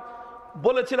চেয়েছিলাম।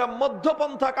 বলেছিলাম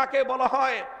মধ্যপন্থা কাকে বলা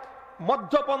হয়।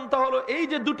 মধ্যপন্থা হলো এই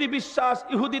যে দুটি বিশ্বাস,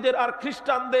 ইহুদিদের আর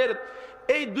খ্রিস্টানদের,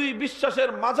 এই দুই বিশ্বাসের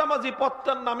মাঝামাঝি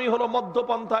পথটার নামই হলো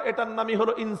মধ্যপন্থা, এটার নামই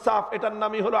হলো ইনসাফ, এটার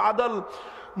নামই হলো আদল।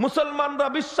 মুসলমানরা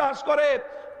বিশ্বাস করে,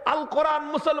 আল কোরআন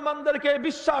মুসলমানদেরকে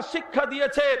বিশ্বাস শিক্ষা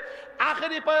দিয়েছে,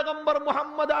 আখেরি পয়গম্বর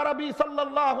মুহাম্মদ আরবি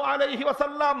সাল্লাল্লাহু আলাইহি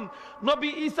ওয়াসাল্লাম নবী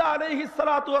ঈসা আলাইহিস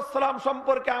সালাতু ওয়াস সালাম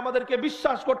সম্পর্কে আমাদেরকে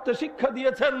বিশ্বাস করতে শিক্ষা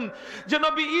দিয়েছেন যে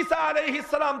নবী ঈসা আলাইহিস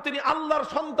সালাম তিনি আল্লাহর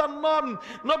সন্তান নন,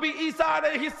 নবী ঈসা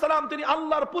আলাইহিস সালাম তিনি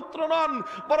আল্লাহর পুত্র নন,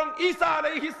 বরং ঈসা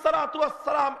আলাইহিস সালাতু ওয়াস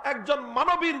সালাম একজন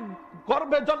মানবীর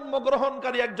গর্ভে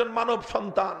জন্মগ্রহণকারী একজন মানব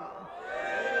সন্তান।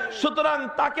 সুতরাং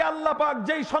তাকে আল্লাহ পাক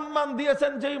যেই সম্মান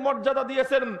দিয়েছেন, যেই মর্যাদা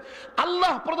দিয়েছেন,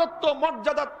 আল্লাহ প্রদত্ত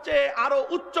মর্যাদার চেয়ে আরো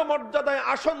উচ্চ মর্যাদায়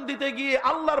আসন দিতে গিয়ে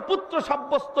আল্লাহর পুত্র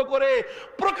সাব্যস্ত করে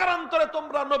প্রকারান্তরে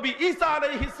তোমরা নবী ঈসা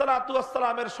আলাইহিস সালাতু ওয়াস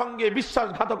সালামের সঙ্গে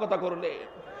বিশ্বাসঘাতকতা করলে।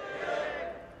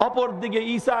 অপরদিকে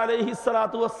ঈসা আলাইহিস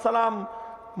সালাতু ওয়াস সালাম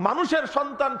মানুষের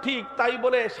সন্তান ঠিক, তাই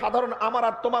বলে সাধারণ আমার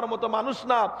আর তোমার মতো মানুষ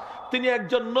না, তিনি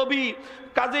একজন নবী।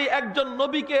 কাজেই একজন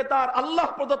নবীকে তার আল্লাহ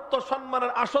প্রদত্ত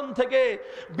সম্মানের আসন থেকে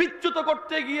বিচ্যুত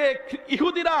করতে গিয়ে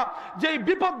ইহুদিরা যেই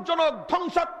বিপজ্জনক,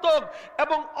 ধ্বংসাত্মক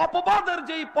এবং অপবাদের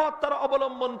যেই পথ তারা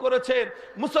অবলম্বন করেছে,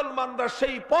 মুসলমানরা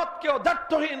সেই পথকেও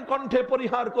দায়িত্বহীন কণ্ঠে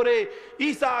পরিহার করে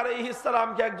ঈসা আলাইহিস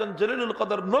সালামকে একজন জলিলুল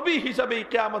কদর নবী হিসেবেই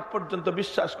কিয়ামত পর্যন্ত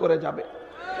বিশ্বাস করে যাবে।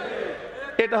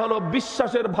 এটা হলো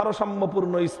বিশ্বাসের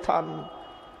ভারসাম্যপূর্ণ স্থান।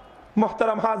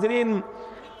 মুহতারাম হাজিরিন,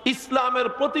 ইসলামের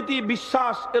প্রতিটি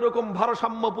বিশ্বাস এরকম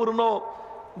ভারসাম্যপূর্ণ,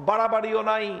 বাড়াবাড়িও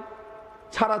নাই,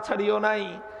 ছাড়াছাড়িও নাই,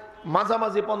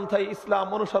 মাঝামাঝি পন্থায় ইসলাম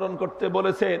অনুসরণ করতে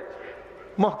বলেছে।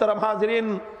 মুহতারাম হাজিরিন,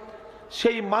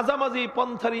 সেই মাঝামাঝি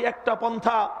পন্থারই একটা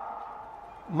পন্থা,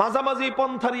 মাঝামাঝি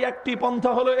পন্থারই একটি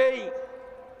পন্থা হলো এই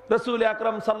রাসূল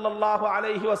আকরাম সাল্লাল্লাহু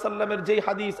আলাইহি ওয়াসাল্লামের যেই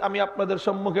হাদিস আমি আপনাদের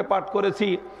সম্মুখে পাঠ করেছি,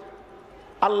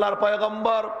 আল্লাহর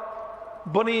পয়গম্বর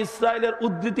বনি ইসরাইলের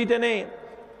উদ্ধৃতি টেনে,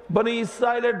 বনি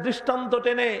ইসরাইলের দৃষ্টান্ত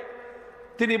টেনে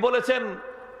তিনি বলেছেন,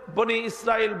 বনি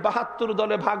ইসরাইল ৭২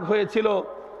 দলে ভাগ হয়েছিল,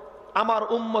 আমার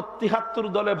উম্মত ৭৩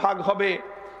 দলে ভাগ হবে।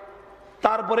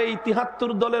 তারপরে এই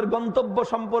 ৭৩ দলের গন্তব্য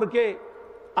সম্পর্কে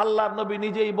আল্লাহর নবী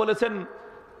নিজেই বলেছেন,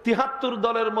 ৭৩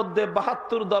 দলের মধ্যে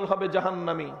 ৭২ দল হবে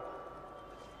জাহান্নামী।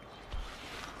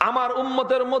 আমার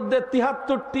উম্মতের মধ্যে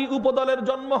 ৭৩টি উপদলের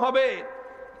জন্ম হবে,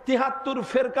 ৭৩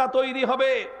 ফেরকা তৈরি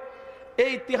হবে।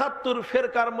 এই ৭৩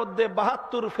 ফেরকার মধ্যে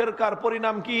 ৭২ ফেরকার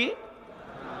পরিণাম কি?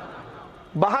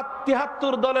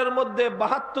 ৭৩ দলের মধ্যে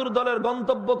 ৭২ দলের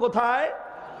গন্তব্য কোথায়?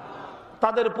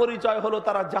 তাদের পরিচয় হলো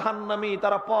তারা জাহান্নামী,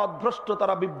 তারা পথভ্রষ্ট,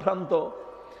 তারা বিভ্রান্ত।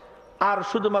 আর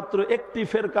শুধুমাত্র একটি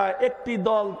ফেরকা, একটি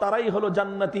দল, তারাই হলো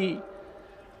জান্নাতি,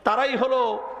 তারাই হলো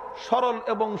সরল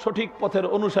এবং সঠিক পথের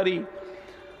অনুসারী।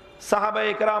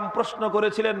 সাহাবায়ে কেরাম প্রশ্ন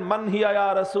করেছিলেন, মান হিয়া ইয়া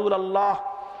রাসূলুল্লাহ,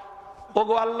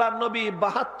 ওগো আল্লাহর নবী,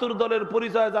 ৭২ দলের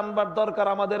পরিচয় জানবার দরকার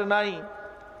আমাদের নাই,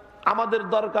 আমাদের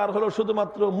দরকার হলো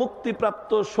শুধুমাত্র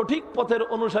মুক্তিপ্রাপ্ত সঠিক পথের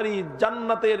অনুসারী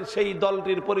জান্নাতের সেই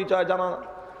দলটির পরিচয় জানা।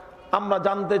 আমরা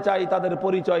জানতে চাই তাদের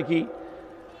পরিচয় কি।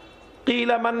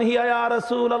 কিলা মান হিয়া ইয়া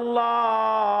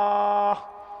রাসূলুল্লাহ,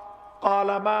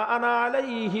 ক্বালা মা আনা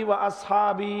আলাইহি ওয়া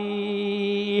আসহাবী।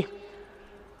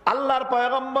 আল্লাহর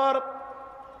পয়গম্বর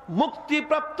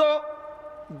মুক্তিপ্রাপ্ত,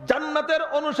 জান্নাতের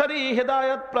অনুসারী,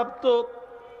 হেদায়েত প্রাপ্ত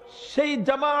সেই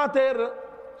জামায়াতের,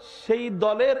 সেই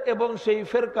দলের এবং সেই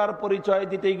ফেরকার পরিচয়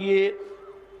দিতে গিয়ে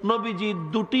নবীজি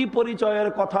দুটি পরিচয়ের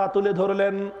কথা তুলে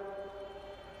ধরলেন।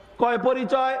 কয়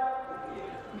পরিচয়?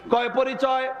 কয়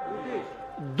পরিচয়?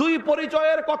 দুই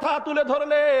পরিচয়ের কথা তুলে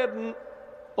ধরলেন।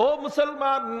 ও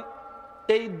মুসলমান,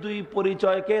 এই দুই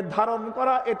পরিচয়কে ধারণ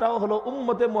করা এটাও হলো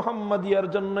উম্মতে মুহাম্মাদিয়ার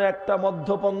জন্য একটা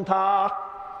মধ্যপন্থা।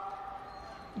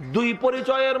 দুই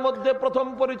পরিচয়ের মধ্যে প্রথম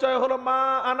পরিচয় হলো মা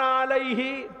আনা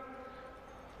আলাইহি।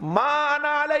 মা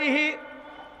আনা আলাইহি,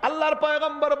 আল্লাহর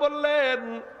পয়গম্বর বললেন,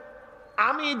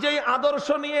 আমি যেই আদর্শ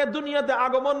নিয়ে দুনিয়াতে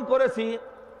আগমন করেছি,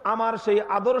 আমার সেই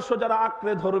আদর্শ যারা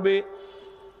আঁকড়ে ধরবে,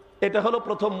 এটা হলো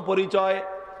প্রথম পরিচয়।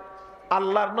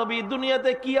 আল্লাহর নবী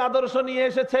দুনিয়াতে কি আদর্শ নিয়ে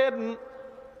এসেছেন,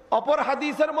 অপর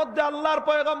হাদিসের মধ্যে আল্লাহর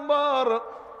পয়গম্বর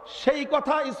সেই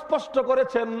কথা স্পষ্ট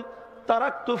করেছেন,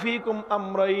 তারাকতু ফীকুম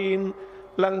আমরাইন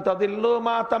লান তাদিল্লু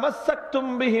মা তামাসসাকতুম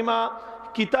বিহিমা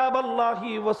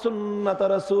কিতাবাল্লাহি ওয়া সুন্নাত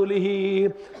রাসূলিহি।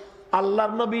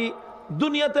 আল্লাহর নবী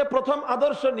দুনিয়াতে প্রথম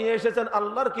আদর্শ নিয়ে এসেছেন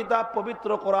আল্লাহর কিতাব পবিত্র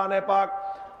কোরআনে পাক,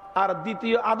 আর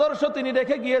দ্বিতীয় আদর্শ তিনি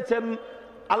রেখে গিয়েছেন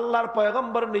আল্লাহর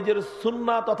পয়গম্বর নিজের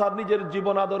সুন্নাহ তথা নিজের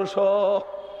জীবন আদর্শ।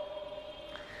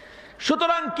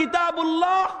 সুতরাং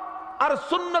কিতাবুল্লাহ আর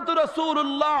সুন্নাতুর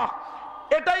রাসূলুল্লাহ,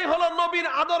 এটাই হলো নবীর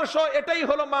আদর্শ, এটাই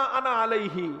হলো মা আনা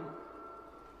আলাইহি।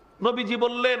 নবীজি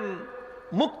বললেন,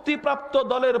 মুক্তিপ্রাপ্ত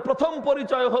দলের প্রথম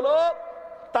পরিচয় হলো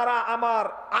তারা আমার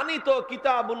আনিত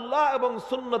কিতাবুল্লাহ এবং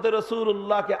সুন্নতে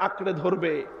রাসূলুল্লাহকে আঁকড়ে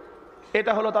ধরবে।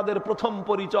 এটা হলো তাদের প্রথম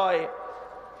পরিচয়।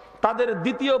 তাদের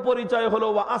দ্বিতীয় পরিচয় হলো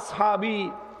ওয়া আসহাবি।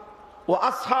 ও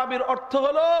আসহাবির অর্থ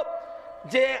হলো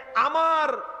যে আমার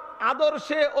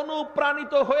আদর্শে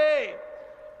অনুপ্রাণিত হয়ে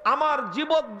আমার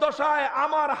জীবদ্দশায়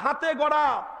আমার হাতে গড়া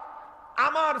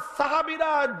আমার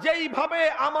সাহাবীরা যেইভাবে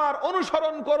আমার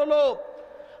অনুসরণ করলো,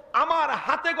 আমার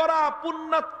হাতে গড়া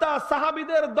পুণ্যাত্মা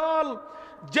সাহাবীদের দল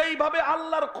যেইভাবে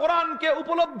আল্লাহর কোরআনকে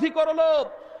উপলব্ধি করলো,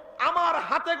 আমার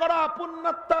হাতে গড়া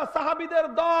পুণ্যাত্মা সাহাবীদের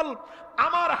দল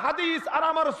আমার হাদিস আর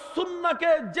আমার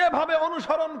সুন্নাহকে যেভাবে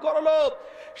অনুসরণ করলো,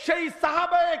 সেই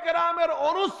সাহাবায়ে কেরামের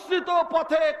অনুসৃত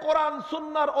পথে কোরআন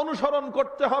সুন্নাহর অনুসরণ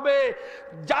করতে হবে।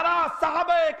 যারা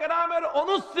সাহাবায়ে কেরামের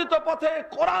অনুসৃত পথে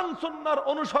কোরআন সুন্নাহর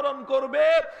অনুসরণ করবে,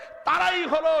 তারাই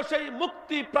হলো সেই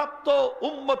মুক্তিপ্রাপ্ত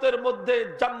উম্মতের মধ্যে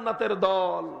জান্নাতের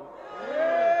দল।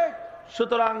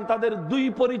 সুতরাং তাদের দুই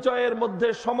পরিচয়ের মধ্যে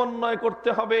সমন্বয় করতে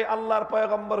হবে। আল্লাহর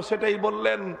পয়গম্বর সেটাই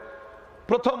বললেন।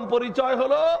 প্রথম পরিচয়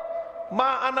হলো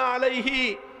মা আনা আলাইহি,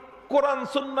 কোরআন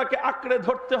সুন্নাহকে আঁকড়ে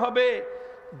ধরতে হবে।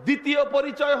 দ্বিতীয়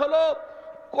পরিচয় হলো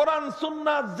কোরআন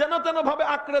সুন্নাহ যেন তেন ভাবে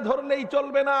আঁকড়ে ধরলেই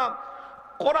চলবে না,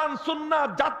 কোরআন সুন্নাহ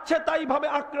যাচ্ছে তাই ভাবে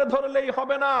আঁকড়ে ধরলেই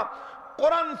হবে না,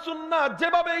 কোরআন সুন্নাহ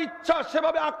যেভাবে ইচ্ছা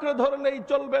সেভাবে আঁকড়ে ধরলেই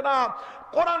চলবে না,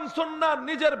 কোরআন সুন্নাহ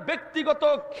নিজের ব্যক্তিগত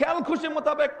খেয়াল খুশি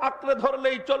মোতাবেক আঁকড়ে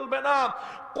ধরলেই চলবে না,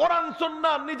 কোরআন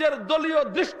সুন্নাহ নিজের দলীয়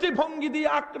দৃষ্টিভঙ্গি দিয়ে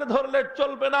আঁকড়ে ধরলে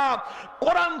চলবে না,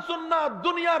 কোরআন সুন্নাহ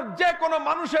দুনিয়ার যে কোনো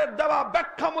মানুষের দেওয়া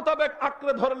ব্যাখ্যা মোতাবেক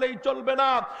আঁকড়ে ধরলেই চলবে না।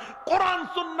 কোরআন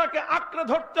সুন্নাহকে আঁকড়ে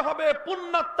ধরতে হবে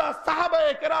পুণ্যাত্মা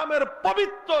সাহাবায়ে কেরামের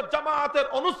পবিত্র জামায়াতের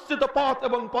অনুসৃত পথ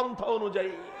এবং পন্থা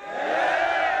অনুযায়ী।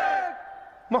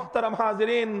 মুহতারাম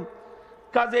হাজিরিন,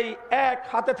 কাজেই এক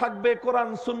হাতে থাকবে কোরআন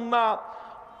সুন্নাহ,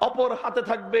 অপর হাতে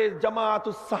থাকবে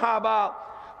জামায়াতুস সাহাবা।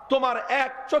 তোমার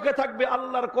এক চোখে থাকবে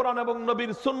আল্লাহর কোরআন এবং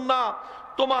নবীর সুন্নাহ,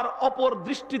 তোমার অপর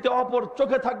দৃষ্টিতে অপর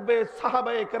চোখে থাকবে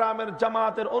সাহাবায়ে কেরামের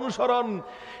জামায়াতের অনুসরণ।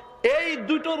 এই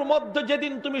দুটোর মধ্যে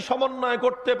যেদিন তুমি সমন্বয়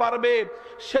করতে পারবে,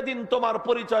 সেদিন তোমার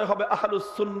পরিচয় হবে আহলুস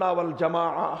সুন্নাহ ওয়াল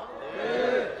জামাআহ।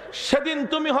 সেদিন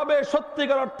তুমি হবে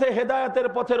সত্যিকার অর্থে হেদায়েতের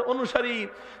পথের অনুসারী,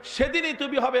 সেদিনই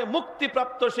তুমি হবে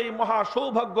মুক্তিপ্রাপ্ত সেই মহা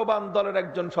সৌভাগ্যবান দলের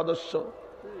একজন সদস্য।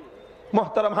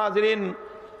 মুহতারাম হাজিরিন,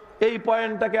 এই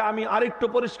পয়েন্টটাকে আমি আরেকটু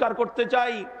পরিষ্কার করতে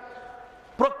চাই।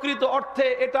 প্রকৃত অর্থে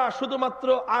এটা শুধুমাত্র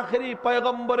আখেরি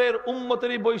পয়গম্বরের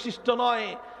উম্মতেরই বৈশিষ্ট্য নয়,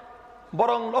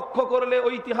 বরং লক্ষ্য করলে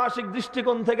ঐতিহাসিক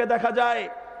দৃষ্টিকোণ থেকে দেখা যায়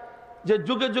যে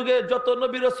যুগে যুগে যত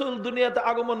নবী রাসূল দুনিয়াতে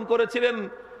আগমন করেছিলেন,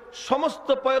 সমস্ত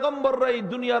পয়গম্বররাই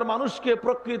দুনিয়ার মানুষকে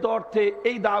প্রকৃত অর্থে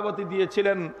এই দাওয়াতই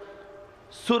দিয়েছিলেন।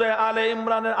 সূরা আলে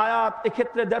ইমরানের আয়াত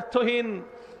এক্ষেত্রে দ্ব্যর্থহীন।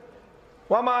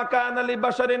 ওয়ামা কানা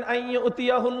লিবাশারিন আন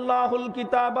ইউতিয়াহুল্লাহুল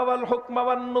কিতাবা ওয়াল হুকমা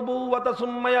ওয়ান নুবুওয়াতা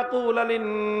সুম্মা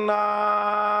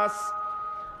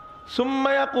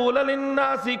ইয়াকুলু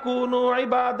লিন-নাসি কুনু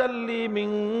ইবাদাল লি মিন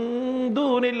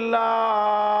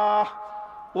দুনিল্লাহ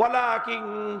ওয়ালাকিন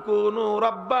কুনু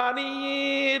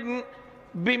রাব্বানিয়িন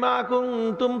বিমা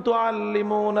কুনতুম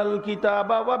তুআল্লিমুনাল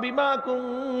কিতাবা ওয়া বিমা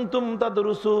কুনতুম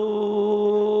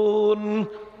তাদরুসুন।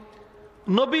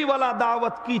 নবীওয়ালা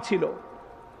দাওয়াত কি ছিল?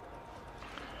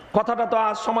 কথাটা তো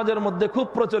আজ সমাজের মধ্যে খুব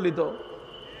প্রচলিত।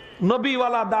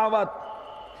 নবীওয়ালা দাওয়াত,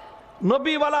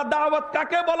 নবীওয়ালা দাওয়াত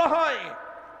কাকে বলা হয়?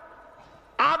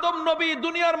 আদম নবী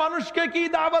দুনিয়ার মানুষকে কি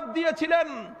দাওয়াত দিয়েছিলেন?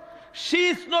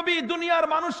 শীষ নবী দুনিয়ার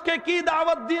মানুষকে কি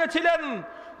দাওয়াত দিয়েছিলেন?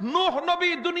 নূহ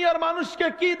নবী দুনিয়ার মানুষকে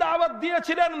কি দাওয়াত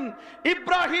দিয়েছিলেন?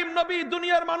 ইব্রাহিম নবী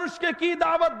দুনিয়ার মানুষকে কি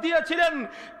দাওয়াত দিয়েছিলেন?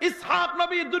 ইসহাক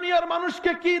নবী দুনিয়ার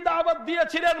মানুষকে কি দাওয়াত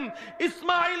দিয়েছিলেন?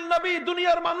 ইসমাইল নবী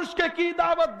দুনিয়ার মানুষকে কি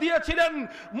দাওয়াত দিয়েছিলেন?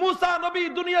 মুসা নবী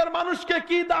দুনিয়ার মানুষকে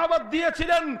কি দাওয়াত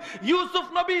দিয়েছিলেন? ইউসুফ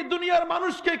নবী দুনিয়ার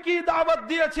মানুষকে কি দাওয়াত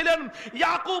দিয়েছিলেন?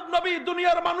 ইয়াকুব নবী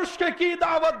দুনিয়ার মানুষকে কি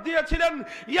দাওয়াত দিয়েছিলেন?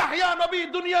 ইয়াহইয়া নবী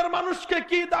দুনিয়ার মানুষকে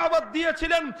কি দাওয়াত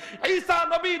দিয়েছিলেন? ঈসা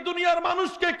নবী দুনিয়ার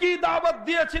মানুষকে কি দাওয়াত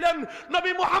দিয়েছিলেন?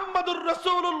 নবী মুহাম্মদুর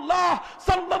রাসূলুল্লাহ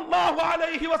সাল্লাল্লাহু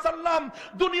আলাইহি ওয়াসাল্লাম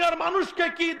দুনিয়ার মানুষকে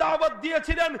কি দাওয়াত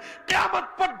দিয়েছিলেন? কিয়ামত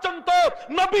পর্যন্ত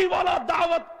নবীওয়ালা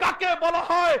দাওয়াত কাকে বলা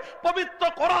হয়? পবিত্র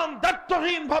কোরআন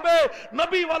দ্ব্যর্থহীন ভাবে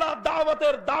নবীওয়ালা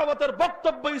দাওয়াতের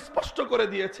বক্তব্য স্পষ্ট করে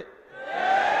দিয়েছে।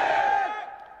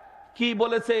 কি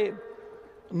বলেছে?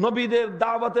 নবীদের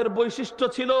দাওয়াতের বৈশিষ্ট্য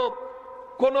ছিল,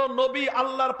 কোন নবী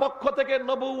আল্লাহর পক্ষ থেকে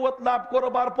নবুয়ত লাভ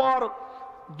করবার পর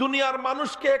দুনিয়ার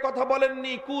মানুষকে কথা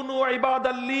বলেননি কুনু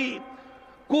ইবাদাল্লি,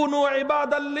 কুনু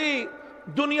ইবাদাল্লি।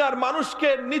 দুনিয়ার মানুষকে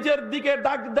নিজের দিকে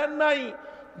ডাক দেন নাই,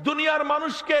 দুনিয়ার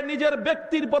মানুষকে নিজের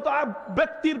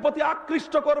ব্যক্তির প্রতি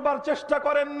আকৃষ্ট করবার চেষ্টা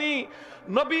করেননি।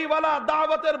 নবীওয়ালা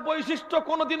দাওয়াতের বৈশিষ্ট্য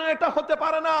কোনোদিনও এটা হতে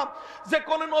পারে না যে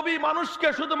কোন নবী মানুষকে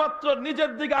শুধুমাত্র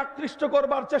নিজের দিকে আকৃষ্ট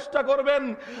করবার চেষ্টা করবেন,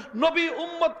 নবী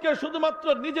উম্মতকে শুধুমাত্র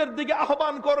নিজের দিকে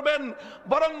আহ্বান করবেন,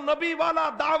 বরং নবীওয়ালা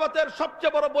দাওয়াতের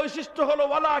সবচেয়ে বড় বৈশিষ্ট্য হলো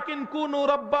ওয়ালাকিন কুনু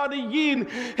রাব্বানিয়িন,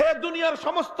 হে দুনিয়ার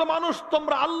সমস্ত মানুষ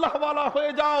তোমরা আল্লাহওয়ালা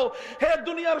হয়ে যাও, হে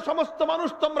দুনিয়ার সমস্ত মানুষ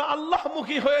তোমরা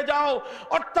আল্লাহমুখী হয়ে যাও।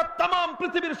 অর্থাৎ তামাম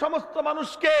পৃথিবীর সমস্ত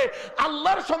মানুষকে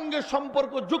আল্লাহর সঙ্গে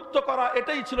সম্পর্ক যুক্ত করা,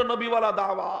 এটাই ছিল নবীওয়ালা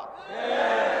দাওয়াত।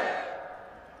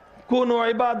 কুনু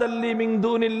ইবাদাল্লি মিন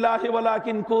দুনিল্লাহি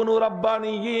ওয়ালাকিন কুনু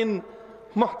রাব্বানিয়িন।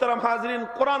 মুহতারাম হাজরিন,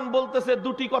 কোরআন বলতেছে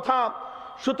দুটি কথা।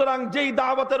 সুতরাং যেই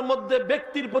দাওয়াতের মধ্যে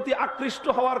ব্যক্তির প্রতি আকৃষ্ট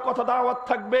হওয়ার কথা দাওয়াত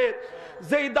থাকবে,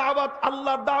 যেই দাওয়াত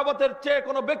আল্লাহর দাওয়াতের চেয়ে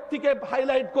কোনো ব্যক্তিকে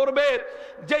হাইলাইট করবে,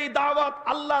 যেই দাওয়াত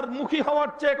আল্লাহর মুখী হওয়ার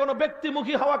চেয়ে কোনো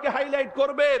ব্যক্তিমুখী হওয়াকে হাইলাইট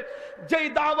করবে, যেই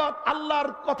দাওয়াত আল্লাহর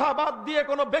কথা বাদ দিয়ে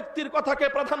কোনো ব্যক্তির কথাকে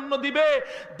প্রাধান্য দিবে,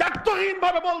 দায়িত্বহীন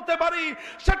ভাবে বলতে পারি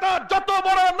সেটা যত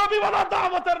বড় নবীওয়ালা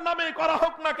দাওয়াতের নামে করা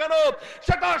হোক না কেন,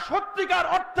 সেটা সত্যিকার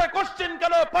অর্থে কোশ্চেন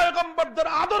কেন পয়গম্বরদের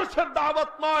আদর্শের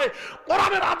দাওয়াত নয়,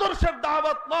 কোরআনের আদর্শের দাওয়াত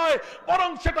নয়, বরং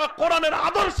সেটা কোরআনের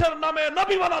আদর্শের নামে,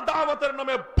 নবীওয়ালা দাওয়াতের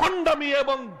নামে ভণ্ডামি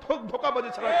এবং ধোঁকাবাজি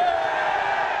ছাড়া।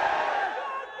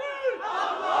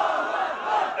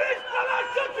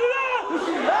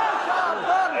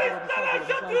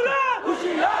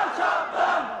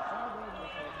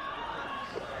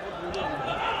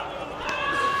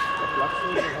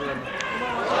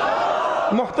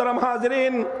 মুহতারাম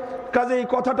হাজরিন, কাজেই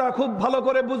কথাটা খুব ভালো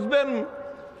করে বুঝবেন।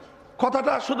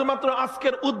 কথাটা শুধুমাত্র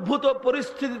আজকের উদ্ভূত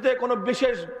পরিস্থিতিতে কোনো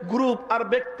বিশেষ গ্রুপ আর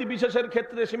ব্যক্তি বিশেষের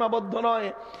ক্ষেত্রে সীমাবদ্ধ নয়,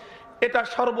 এটা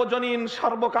সর্বজনীন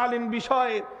সর্বকালীন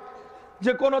বিষয়।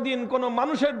 যে কোনোদিন কোনো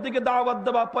মানুষের দিকে দাওয়াত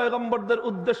দেওয়া পয়গম্বরদের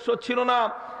উদ্দেশ্য ছিল না,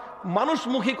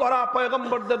 মানুষমুখী করা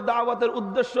পয়গম্বরদের দাওয়াতের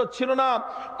উদ্দেশ্য ছিল না,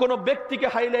 কোনো ব্যক্তিকে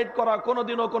হাইলাইট করা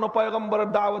কোনোদিনও কোনো পয়গম্বরের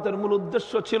দাওয়াতের মূল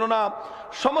উদ্দেশ্য ছিল না।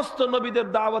 সমস্ত নবীদের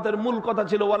দাওয়াতের মূল কথা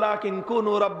ছিল ওয়ালাকিন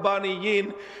কুনু রাব্বানিয়িন,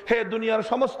 হে দুনিয়ার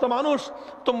সমস্ত মানুষ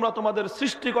তোমরা তোমাদের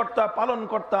সৃষ্টিকর্তা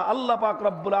পালনকর্তা আল্লাহ পাক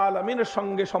রব্বুল আলামিনের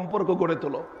সঙ্গে সম্পর্ক গড়ে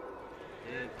তোলো।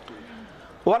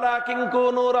 ওয়ালাকিন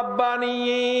কুনু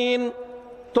রাব্বানিয়িন,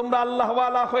 তোমরা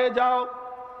আল্লাহওয়ালা হয়ে যাও।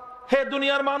 হে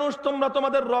দুনিয়ার মানুষ তোমরা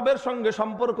তোমাদের রবের সঙ্গে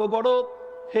সম্পর্ক গড়ো,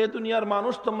 হে দুনিয়ার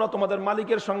মানুষ তোমরা তোমাদের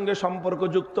মালিকের সঙ্গে সম্পর্ক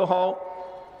যুক্ত হও।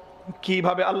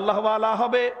 কিভাবে আল্লাহওয়ালা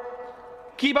হবে,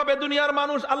 কিভাবে দুনিয়ার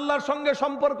মানুষ আল্লাহর সঙ্গে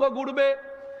সম্পর্ক গড়বে,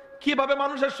 কিভাবে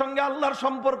মানুষের সঙ্গে আল্লাহর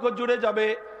সম্পর্ক জুড়ে যাবে?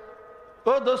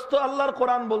 ও দোস্ত, আল্লাহর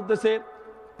কোরআন বলতেছে,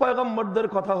 পয়গম্বরদের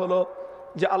কথা হলো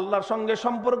যে আল্লাহর সঙ্গে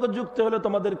সম্পর্ক যুক্ত হলে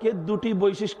তোমাদেরকে দুটি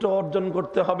বৈশিষ্ট্য অর্জন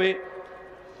করতে হবে।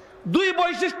 দুই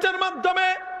বৈশিষ্ট্যের মাধ্যমে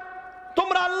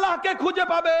তোমরা আল্লাহকে খুঁজে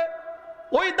পাবে।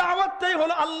 ওই দাওয়াতটাই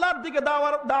হলো আল্লাহর দিকে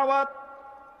দাওয়াত,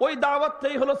 ওই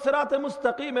দাওয়াতটাই হলো সিরাতে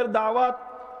মুস্তাকিমের দাওয়াত,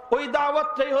 ওই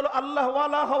দাওয়াতটাই হলো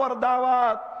আল্লাহওয়ালা হওয়ার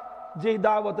দাওয়াত। যেই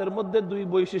দাওয়াতের মধ্যে দুই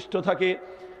বৈশিষ্ট্য থাকে,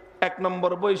 এক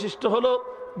নম্বর বৈশিষ্ট্য হলো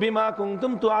বিমা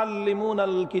কুনতুম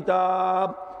তুআল্লিমুনাল কিতাব,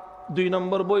 দুই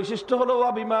নম্বর বৈশিষ্ট্য হলো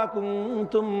ওয়া বিমা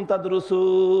কুনতুম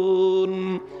তাদরুসুন।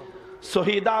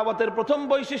 সহি দাওয়াতের প্রথম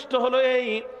বৈশিষ্ট্য হলো এই,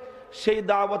 সেই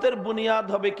দাওয়াতের বুনিয়াদ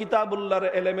হবে কিতাবুল্লাহর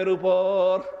এলেমের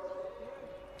উপর।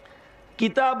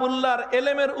 কিতাবুল্লাহর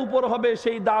এলেমের উপর হবে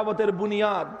সেই দাওয়াতের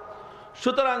বুনিয়াদ।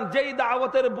 সুতরাং যেই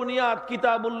দাওয়াতের বুনিয়াদ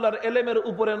কিতাবুল্লাহর এলেমের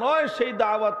উপরে নয়, সেই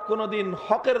দাওয়াত কোনোদিন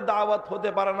হকের দাওয়াত হতে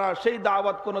পারে না, সেই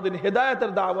দাওয়াত কোনোদিন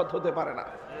হেদায়েতের দাওয়াত হতে পারে না,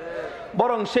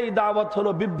 বরং সেই দাওয়াত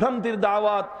হলো বিভ্রান্তির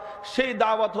দাওয়াত, সেই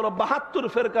দাওয়াত হলো ৭২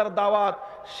 ফেরকার দাওয়াত,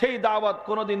 সেই দাওয়াত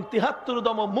কোনোদিন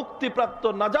 ৭৩তম মুক্তিপ্রাপ্ত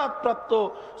নাজাতপ্রাপ্ত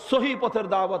সহি পথের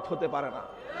দাওয়াত হতে পারে না।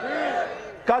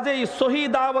 কাজেই সহি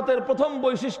দাওয়াতের প্রথম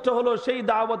বৈশিষ্ট্য হলো সেই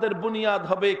দাওয়াতের বুনিয়াদ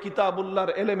হবে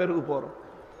কিতাবুল্লাহর এলেমের উপর।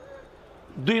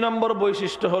 দুই নম্বর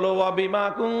বৈশিষ্ট্য হলো ওয়া বিমা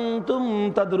কুনতুম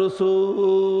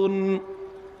তাদরুসুন।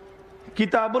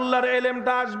 কিতাবুল্লাহর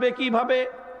এলেমটা আসবে কিভাবে?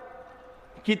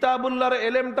 কিতাবুল্লাহর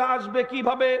এলেমটা আসবে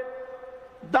কিভাবে?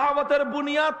 দাওয়াতের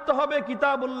বুনিয়াদ তো হবে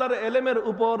কিতাবুল্লাহর এলেমের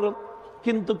উপর,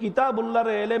 কিন্তু কিতাবুল্লাহর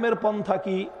এলেমের পন্থা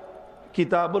কি?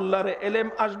 কিতাবুল্লাহর এলেম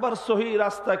আসবার সহি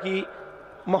রাস্তা কি?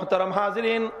 মুহতারাম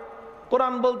হাজিরিন,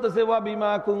 কোরআন বলতেছে ওয়া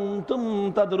বিমা কুনতুম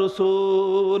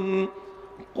তাদরুসুন।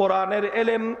 কোরআনের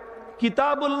এলেম,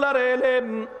 কিতাবুল্লাহর এলেম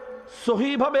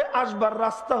সহি ভাবে আসবার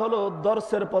রাস্তা হলো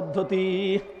দর্সের পদ্ধতি।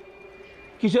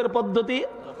 কিসের পদ্ধতি?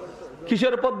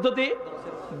 কিসের পদ্ধতি?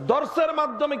 দর্সের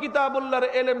মাধ্যমে কিতাবুল্লাহর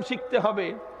এলেম শিখতে হবে।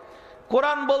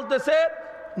 কোরআন বলতেছে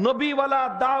নবীওয়ালা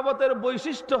দাওয়াতের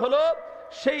বৈশিষ্ট্য হলো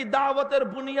সেই দাওয়াতের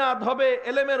বুনিয়াদ হবে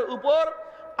এলেমের উপর,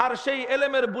 আর সেই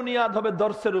এলেমের বুনিয়াদ হবে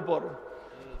দর্সের উপর।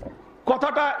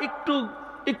 কথাটা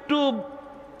একটু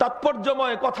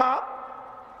তাৎপর্যময় কথা।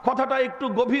 কথাটা একটু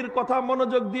গভীর কথা,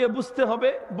 মনোযোগ দিয়ে বুঝতে হবে,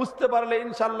 বুঝতে পারলে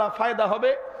ইনশাআল্লাহ ফায়দা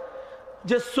হবে।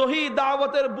 যে সহি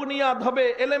দাওয়াতের বুনিয়াদ হবে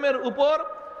এলেমের উপর,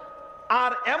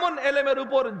 আর এমন এলেমের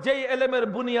উপর যেই এলেমের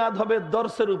বুনিয়াদ হবে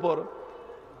দর্সের উপর।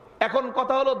 এখন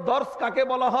কথা হলো দর্স কাকে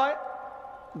বলা হয়?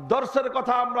 দর্সের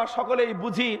কথা আমরা সকলেই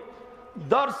বুঝি।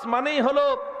 দর্স মানেই হলো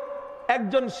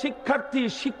একজন শিক্ষার্থী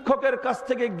শিক্ষকের কাছ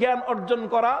থেকে জ্ঞান অর্জন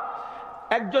করা,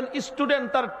 একজন স্টুডেন্ট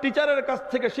তার টিচারের কাছ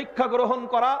থেকে শিক্ষা গ্রহণ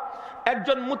করা,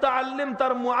 একজন মুতাআল্লিম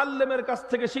তার মুআল্লিমের কাছ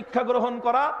থেকে শিক্ষা গ্রহণ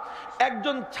করা,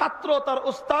 একজন ছাত্র তার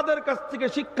উস্তাদের কাছ থেকে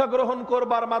শিক্ষা গ্রহণ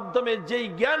করবার মাধ্যমে যেই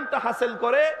জ্ঞানটা হাসিল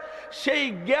করে সেই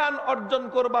জ্ঞান অর্জন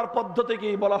করবার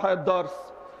পদ্ধতিকেই বলা হয় দর্স।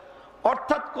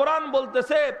 অর্থাৎ কোরআন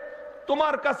বলতেছে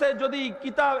তোমার কাছে যদি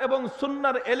কিতাব এবং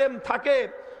সুন্নাহর এলেম থাকে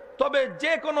তবে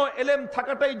যে কোনো এলেম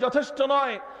থাকাটাই যথেষ্ট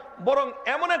নয়, বরং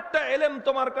এমন একটা এলেম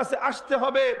তোমার কাছে আসতে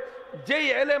হবে যেই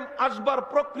এলেম আসবার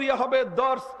প্রক্রিয়া হবে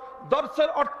দর্স। দর্সের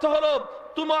অর্থ হলো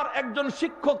তোমার একজন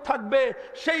শিক্ষক থাকবে,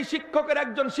 সেই শিক্ষকের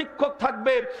একজন শিক্ষক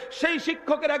থাকবে, সেই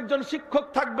শিক্ষকের একজন শিক্ষক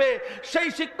থাকবে, সেই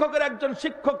শিক্ষকের একজন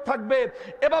শিক্ষক থাকবে।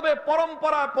 এভাবে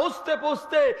পরম্পরা পৌঁছতে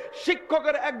পৌঁছতে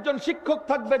শিক্ষকের একজন শিক্ষক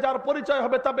থাকবে যার পরিচয়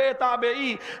হবে তাবে তাবেঈ,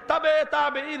 তাবে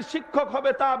তাবেঈর শিক্ষক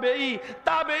হবে তাবেঈ,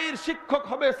 তাবেঈর শিক্ষক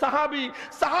হবে সাহাবী,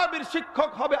 সাহাবীর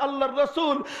শিক্ষক হবে আল্লাহর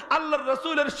রাসূল, আল্লাহর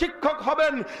রাসূলের শিক্ষক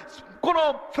হবেন কোন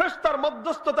ফেরেশতার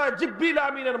মধ্যস্থতায় জিবরিল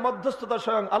আমিনের মধ্যস্থতায়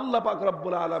স্বয়ং আল্লাহ পাক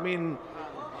রব্বুল আলামিন।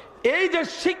 এই যে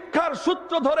শিক্ষার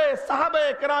সূত্র ধরে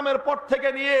সাহাবায়ে কেরামের পর থেকে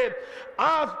নিয়ে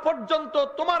আজ পর্যন্ত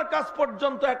তোমার কাছ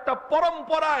পর্যন্ত একটা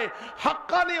পরম্পরায়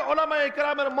হাক্কানি উলামায়ে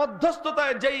কেরামের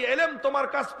মধ্যস্থতায় যেই ইলম তোমার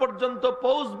কাছ পর্যন্ত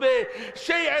পৌঁছবে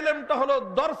সেই ইলমটা হলো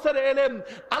দর্সের ইলম।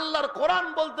 আল্লাহর কোরআন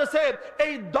বলতেছে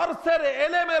এই দর্সের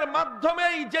ইলমের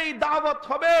মাধ্যমেই যেই দাওয়াত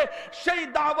হবে সেই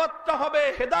দাওয়াতটা হবে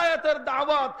হেদায়েতের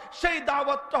দাওয়াত, সেই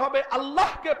দাওয়াতটা হবে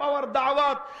আল্লাহকে পাওয়ার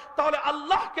দাওয়াত। তাহলে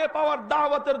আল্লাহকে পাওয়ার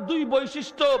দাওয়াতের দুই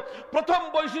বৈশিষ্ট্য। প্রথম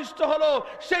বৈশিষ্ট্য হলো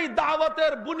সেই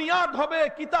দাওয়াতের বুনিয়াদ হবে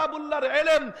কিতাবুল্লাহর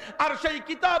ইলম, আর সেই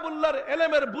কিতাবুল্লাহর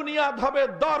ইলমের বুনিয়াদ হবে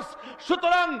দর্স।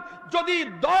 সুতরাং যদি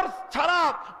দর্স ছাড়া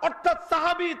অর্থাৎ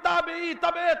সাহাবী তাবেঈ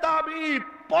তাবে তাবেঈ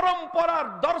পরম্পরার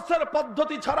দর্সের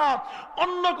পদ্ধতি ছাড়া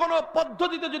অন্য কোন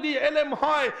পদ্ধতিতে যদি ইলম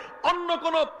হয়, অন্য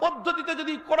কোন পদ্ধতিতে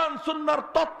যদি কোরআন সুন্নাহর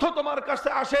তথ্য তোমার কাছে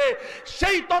আসে,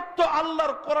 সেই তথ্য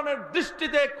আল্লাহর কোরআনের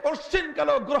দৃষ্টিতে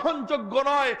কোশ্চিনকালেও গ্রহণযোগ্য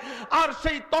নয়। আর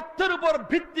সেই তথ্যের উপর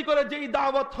ভিত্তি করে যেই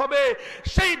দাওয়াত হবে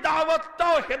সেই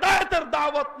দাওয়াতটাও হেদায়েতের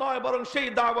দাওয়াত নয়, বরং সেই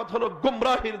দাওয়াত হলো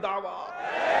গুমরাহির দাওয়াত।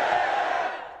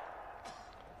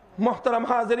 মুহতারাম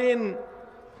হাজিরিন,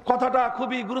 কথাটা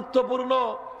খুবই গুরুত্বপূর্ণ,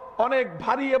 অনেক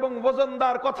ভারী এবং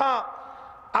ওজনদার কথা।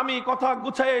 আমি কথা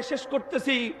গুছায়ে শেষ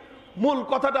করতেছি, মূল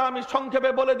কথাটা আমি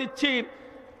সংক্ষেপে বলে দিচ্ছি।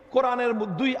 কোরআনের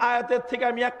দুই আয়াতের থেকে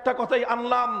আমি একটা কথাই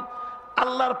আনলাম,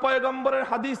 আল্লাহর পয়গম্বরের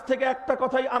হাদিস থেকে একটা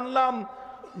কথাই আনলাম।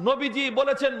 নবীজি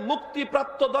বলেছেন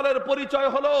মুক্তিপ্রাপ্ত দলের পরিচয়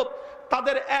হলো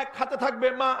তাদের এক হাতে থাকবে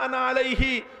মা আনা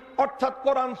আলাইহি, অর্থাৎ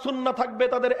কোরআন সুন্নাহ থাকবে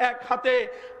তাদের এক হাতে,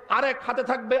 আরেক হাতে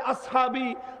থাকবে আসহাবী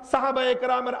সাহাবায়ে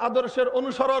কেরামের আদর্শের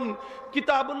অনুসরণ।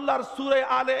 কিতাবুল্লাহর সূরা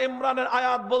আলে ইমরানের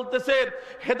আয়াত বলতেছে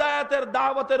হেদায়েতের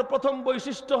দাওয়াতের প্রথম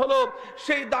বৈশিষ্ট্য হলো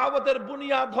সেই দাওয়াতের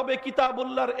বুনিয়াদ হবে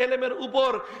কিতাবুল্লাহর ইলমের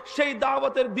উপর। সেই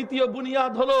দাওয়াতের দ্বিতীয়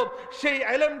বুনিয়াদ হলো সেই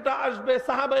ইলমটা আসবে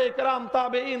সাহাবায়ে কেরাম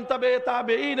তাবেঈন তাবে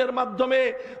তাবেঈনের মাধ্যমে,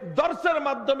 দর্সের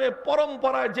মাধ্যমে।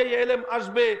 পরম্পরায় যে ইলম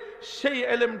আসবে সেই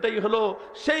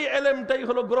ইলমটাই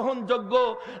হলো গ্রহণযোগ্য।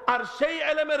 আর সেই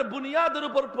ইলমের বুনিয়াদের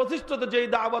উপর প্রতিষ্ঠিত যেই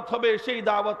দাওয়াত হবে সেই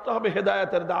দাওয়াতটা হবে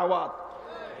হেদায়েতের দাওয়াত।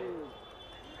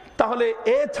 তাহলে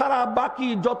এছাড়া বাকি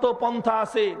যত পন্থা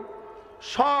আছে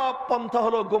সব পন্থা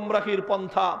হলো গুমরাহির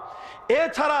পন্থা।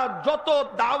 এছাড়া যত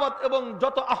দাওয়াত এবং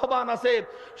যত আহ্বান আছে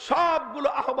সবগুলো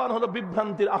আহ্বান হলো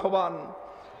বিভ্রান্তির আহ্বান।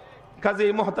 কাজী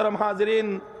মুহতারাম হাজিরিন,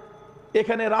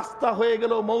 এখানে রাস্তা হয়ে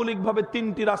গেল মৌলিকভাবে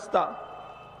তিনটি রাস্তা।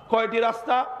 কয়টি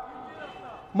রাস্তা?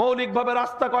 মৌলিকভাবে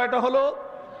রাস্তা কয়টা হলো?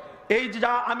 এই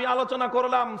যা আমি আলোচনা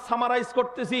করলাম সামারাইজ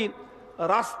করতেছি,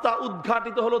 রাস্তা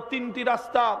উদ্ঘাটিত হলো তিনটি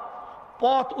রাস্তা,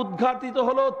 পথ উদ্ঘাটিত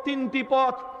হলো তিনটি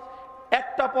পথ।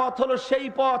 একটা পথ হলো সেই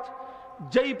পথ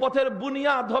যেই পথের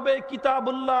বুনিয়াদ হবে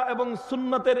কিতাবুল্লাহ এবং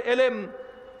সুন্নতের ইলম।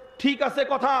 ঠিক আছে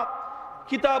কথা,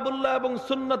 কিতাবুল্লাহ এবং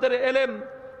সুন্নতের ইলম।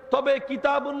 তবে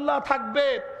কিতাবুল্লাহ থাকবে,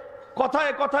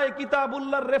 কথায় কথায়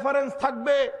কিতাবুল্লাহর রেফারেন্স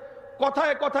থাকবে,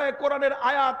 কথায় কথায় কোরআনের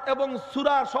আয়াত এবং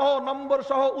সূরা সহ নম্বর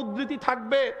সহ উদ্ধৃতি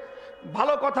থাকবে।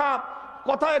 ভালো কথা,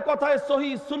 কথায় কথায়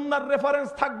সহিহ সুন্নাহর রেফারেন্স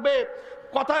থাকবে,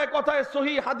 কথায় কথায়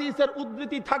সহিহ হাদিসের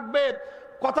উদ্ধৃতি থাকবে,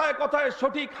 কথায় কথায়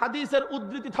সঠিক হাদিসের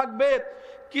উদ্ধৃতি থাকবে।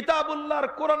 কিতাবুল্লাহর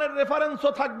কোরআনের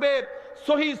রেফারেন্সও থাকবে,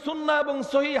 সহিহ সুন্নাহ এবং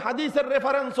সহিহ হাদিসের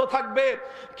রেফারেন্সও থাকবে,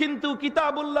 কিন্তু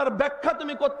কিতাবুল্লাহর ব্যাখ্যা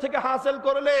তুমি কোত্থেকে হাসিল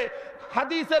করলে,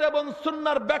 হাদিসের এবং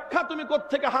সুন্নাহর ব্যাখ্যা তুমি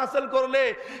কোত্থেকে হাসিল করলে,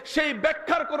 সেই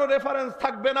ব্যাখ্যার কোনো রেফারেন্স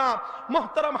থাকবে না।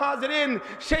 মুহতারাম হাজিরিন,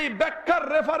 সেই ব্যাখ্যার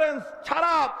রেফারেন্স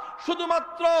ছাড়া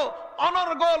শুধুমাত্র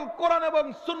অনর্গল কোরআন এবং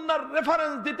সুন্নাহর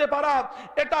রেফারেন্স দিতে পারা,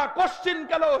 এটা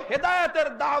কোশ্চিনকালেও হেদায়েতের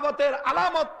দাওয়াতের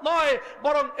আলামত নয়,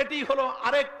 বরং এটি হলো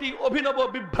আরেকটি অভিনব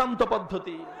বিভ্রান্ত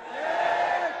পদ্ধতি।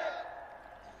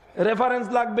 রেফারেন্স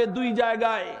লাগবে দুই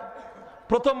জায়গায়।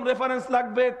 প্রথম রেফারেন্স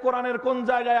লাগবে কোরআনের কোন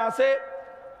জায়গায় আছে,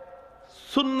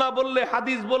 সুন্নাহ বললে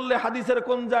হাদিস বললে হাদিসের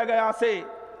কোন জায়গায় আছে,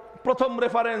 প্রথম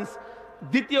রেফারেন্স।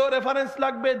 দ্বিতীয় রেফারেন্স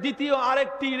লাগবে, দ্বিতীয়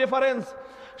আরেকটি রেফারেন্স,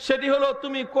 সেটি হলো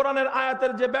তুমি কোরআনের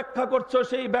আয়াতের যে ব্যাখ্যা করছো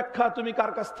সেই ব্যাখ্যা তুমি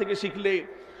কার কাছ থেকে শিখলে।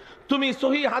 তুমি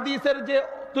সহিহ হাদিসের যে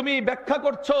তুমি ব্যাখ্যা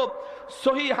করছো,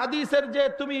 সহিহ হাদিসের যে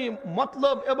তুমি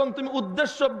মতলব এবং তুমি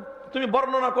উদ্দেশ্য তুমি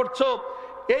বর্ণনা করছো,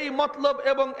 এই মতলব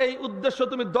এবং এই উদ্দেশ্য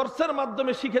তুমি দর্সের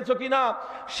মাধ্যমে শিখেছো কিনা,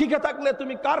 শিখে থাকলে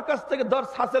তুমি কার কাছ থেকে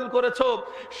দর্স হাসিল করেছো,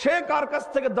 সে কার কাছ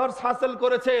থেকে দর্স হাসিল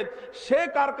করেছে, সে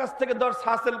কার কাছ থেকে দর্স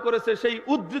হাসিল করেছে, সেই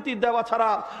উদ্ধৃতি দেওয়া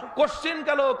ছাড়া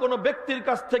কোশ্চিনকালেও কোনো ব্যক্তির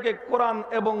কাছ থেকে কোরআন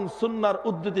এবং সুন্নাহর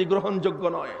উদ্ধৃতি গ্রহণযোগ্য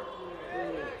নয়।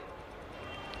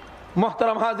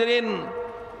 মুহতারাম হাজিরিন,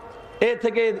 এ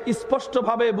থেকে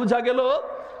স্পষ্টভাবে বোঝা গেল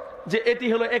যে এটি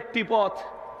হলো একটি পথ,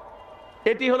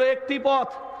 এটি হলো একটি পথ।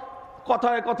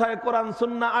 কথায় কথায় কোরআন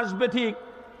সুন্নাহ আসবে ঠিক,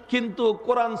 কিন্তু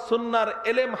কোরআন সুন্নাহর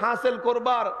এলেম হাসিল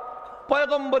করবার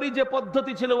পয়গম্বরী যে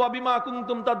পদ্ধতি ছিল, ওয়াবিমা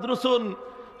কুনতুম তাদরুসুন,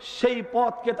 সেই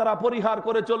পথকে তারা পরিহার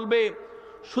করে চলবে।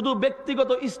 শুধু ব্যক্তিগত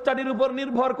স্টাডির উপর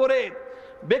নির্ভর করে,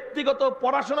 ব্যক্তিগত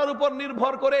পড়াশোনার উপর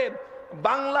নির্ভর করে,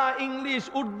 বাংলা, ইংলিশ,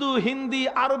 উর্দু, হিন্দি,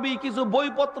 আরবি কিছু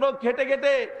বইপত্র ঘেটে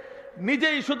ঘেটে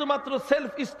নিজেই শুধুমাত্র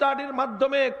সেলফ স্টাডির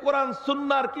মাধ্যমে কোরআন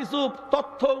সুন্নাহর কিছু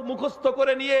তথ্য মুখস্থ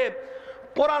করে নিয়ে,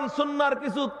 কোরআন সুন্নাহর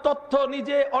কিছু তথ্য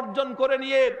নিজে অর্জন করে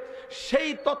নিয়ে, সেই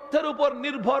তথ্যের উপর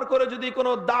নির্ভর করে যদি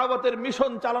কোনো দাওয়াতের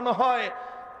মিশন চালানো হয়,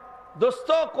 দোস্ত,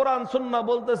 কোরআন সুন্নাহ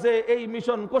বলতেছে এই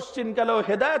মিশন কোশ্চিনকালেও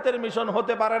হেদায়েতের মিশন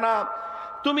হতে পারে না।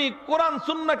 তুমি কোরআন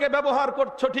সুন্নাহকে ব্যবহার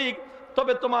করছো ঠিক,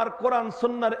 তবে তোমার কোরআন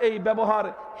সুন্নাহর এই ব্যবহার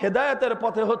হেদায়েতের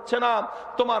পথে হচ্ছে না,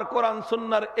 তোমার কোরআন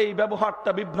সুন্নাহর এই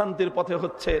ব্যবহারটা বিভ্রান্তির পথে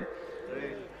হচ্ছে।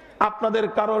 আপনাদের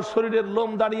কারো শরীরের লোম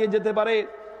দাঁড়িয়ে যেতে পারে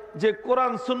যে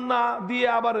কোরআন সুন্নাহ দিয়ে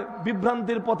আবার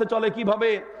বিভ্রান্তির পথে চলে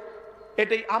কিভাবে।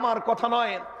 এটাই আমার কথা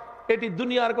নয়, এটি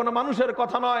দুনিয়ার কোনো মানুষের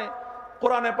কথা নয়।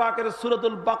 কোরআনে পাকের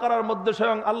সূরাতুল বাকারার মধ্যে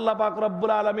স্বয়ং আল্লাহ পাক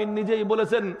রব্বুল আলামিন নিজেই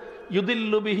বলেছেন,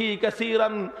 ইউদিল্লু বিহি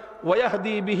কাসীরান ওয়া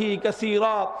ইয়াহদি বিহি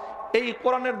কাসীরা। এই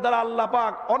কোরআনের দ্বারা আল্লাহ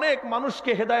পাক অনেক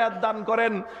মানুষকে হেদায়েত দান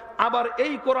করেন, আবার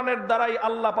এই কোরআনের দ্বারাই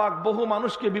আল্লাহ পাক বহু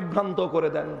মানুষকে বিভ্রান্ত করে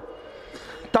দেন।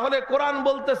 তাহলে কোরআন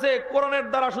বলতেছে কোরআনের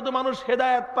দ্বারা শুধু মানুষ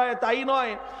হেদায়েত পায় তাই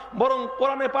নয়, বরং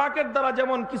কোরআনে পাকের দ্বারা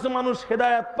যেমন কিছু মানুষ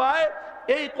হেদায়েত পায়,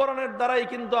 এই কোরআনের দ্বারাই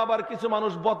কিন্তু আবার কিছু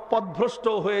মানুষ পথভ্রষ্ট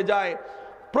হয়ে যায়।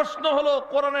 প্রশ্ন হলো,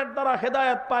 কোরআনের দ্বারা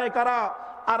হেদায়েত পায় কারা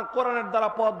আর কোরআনের দ্বারা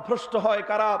পথভ্রষ্ট হয়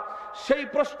কারা? সেই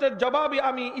প্রশ্নের জবাবই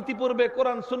আমি ইতিপূর্বে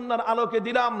কোরআন সুন্নাহর আলোকে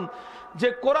দিলাম, যে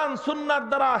কোরআন সুন্নাহর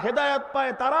দ্বারা হেদায়েত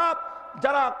পায় তারা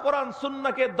যারা কোরআন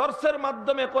সুন্নাহকে দর্সের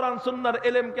মাধ্যমে কোরআন সুন্নাহর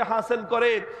এলেমকে হাসিল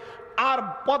করে। আর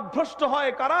পথভ্রষ্ট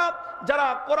হয় কারা? যারা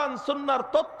কোরআন সুন্নাহর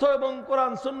তথ্য এবং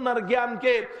কোরআন সুন্নাহর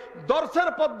জ্ঞানকে দর্সের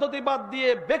পদ্ধতি বাদ দিয়ে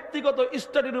ব্যক্তিগত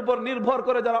স্টাডির উপর নির্ভর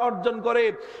করে যারা অর্জন করে,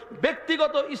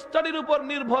 ব্যক্তিগত স্টাডির উপর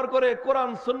নির্ভর করে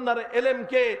কোরআন সুন্নাহর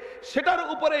এলেমকে সেটার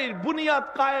উপরেই বুনিয়াদ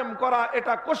কায়েম করা,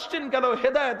 এটা কোশ্চিনকালেও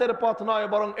হেদায়েতের পথ নয়,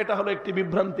 বরং এটা হলো একটি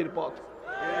বিভ্রান্তির পথ।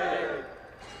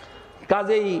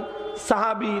 কাজেই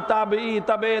সাহাবী, তাবেঈ,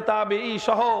 তাবে তাবেঈ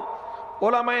সহ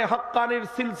ওলামায়ে হাক্কানির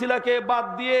সিলসিলাকে বাদ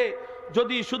দিয়ে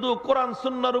যদি শুধু কোরআন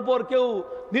সুন্নাহর উপর কেউ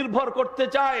নির্ভর করতে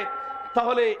চায়,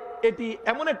 তাহলে এটি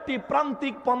এমন একটি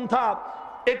প্রান্তিক পন্থা,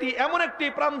 এটি এমন একটি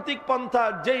প্রান্তিক পন্থা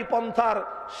যেই পন্থার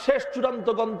শেষ চূড়ান্ত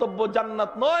গন্তব্য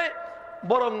জান্নাত নয়,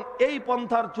 বরং এই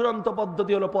পন্থার চূড়ান্ত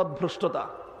পদ্ধতি হলো পথভ্রষ্টতা।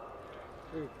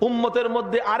 উম্মতের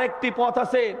মধ্যে আরেকটি পথ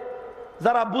আছে,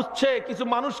 যারা বুঝছে কিছু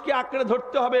মানুষকে আঁকড়ে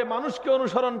ধরতে হবে, মানুষকে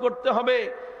অনুসরণ করতে হবে,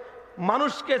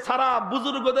 মানুষকে ছাড়া,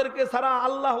 বুজুর্গদেরকে ছাড়া,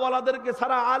 আল্লাহওয়ালাদেরকে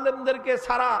ছাড়া, আলেমদেরকে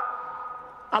ছাড়া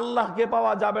আল্লাহকে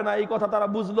পাওয়া যাবে না, এই কথা তারা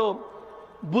বুঝলো।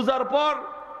 বুঝার পর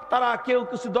তারা কেউ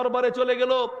কিছু দরবারে চলে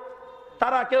গেল,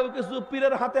 তারা কেউ কিছু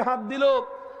পীরের হাতে হাত দিল,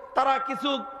 তারা কিছু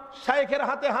শাইখের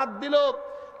হাতে হাত দিল,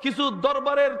 কিছু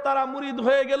দরবারের তারা মুরিদ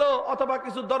হয়ে গেল, অথবা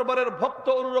কিছু দরবারের ভক্ত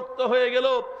অনুরক্ত হয়ে গেল।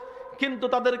 কিন্তু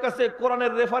তাদের কাছে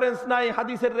কোরআনের রেফারেন্স নাই,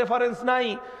 হাদিসের রেফারেন্স নাই,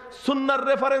 সুন্নাহর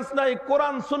রেফারেন্স নাই।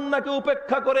 কোরআন সুন্নাহকে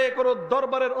উপেক্ষা করে কোনো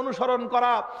দরবারের অনুসরণ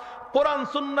করা, কোরআন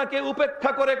সুন্নাহকে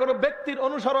উপেক্ষা করে কোনো ব্যক্তির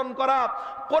অনুসরণ করা,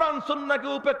 কোরআন সুন্নাহকে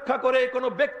উপেক্ষা করে কোনো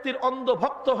ব্যক্তির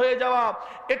অন্ধভক্ত হয়ে যাওয়া,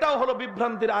 এটাও হলো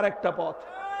বিভ্রান্তির আরেকটা পথ।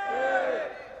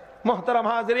 মুহতারাম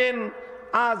হাজিরিন,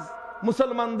 আজ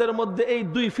মুসলমানদের মধ্যে এই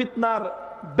দুই ফিতনার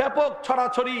ব্যাপক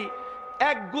ছড়াছড়ি।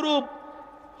 এক গ্রুপ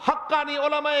হক্কানি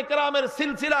ওলামায়ে কেরামের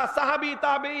সিলসিলা, সাহাবী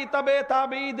তাবেঈ তাবে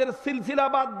তাবেঈদের সিলসিলা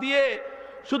বাদ দিয়ে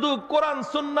শুধু কোরআন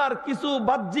সুন্নাহর কিছু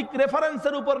বাহ্যিক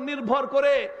রেফারেন্সের উপর নির্ভর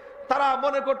করে তারা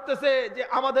মনে করতেছে যে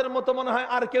আমাদের মতো মনে হয়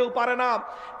আর কেউ পারে না।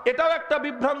 এটাও একটা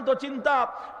বিভ্রান্ত চিন্তা।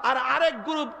 আর আরেক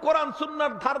গ্রুপ কোরআন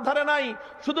সুন্নাহর ধার ধারে নাই,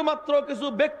 শুধুমাত্র কিছু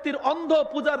ব্যক্তির অন্ধ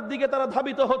পূজার দিকে তারা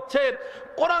ধাবিত হচ্ছে।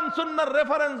 কোরআন সুন্নাহর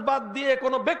রেফারেন্স বাদ দিয়ে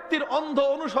কোনো ব্যক্তির অন্ধ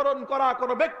অনুসরণ করা,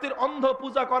 কোনো ব্যক্তির অন্ধ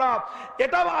পূজা করা,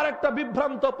 এটাও আরেকটা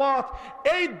বিভ্রান্ত পথ।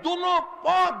 এই দুটো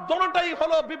পথ, দুটোটাই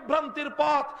হলো বিভ্রান্তির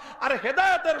পথ। আর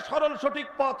হেদায়েতের সরল সঠিক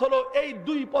পথ হলো এই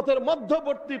দুই পথের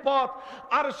মধ্যবর্তী পথ।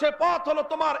 আর সে পথ হলো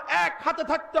তোমার এক হাতে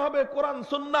থাকতে হবে কোরআন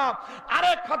সুন্নাহ,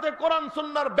 আরেক হাতে কোরআন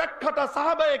সুন্নাহর ব্যাখ্যাটা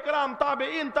সাহাবায়ে কেরাম,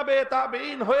 তাবেঈন, তাবে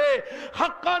তাবেঈন হয়ে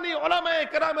হক্কানি উলামায়ে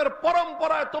কেরামের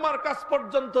পরম্পরায় তোমার কাছ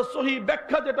পর্যন্ত সহিহ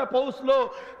ব্যাখ্যা যেটা পৌঁছলো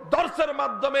দর্সের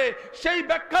মাধ্যমে, সেই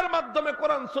ব্যাখ্যার মাধ্যমে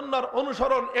কোরআন সুন্নাহর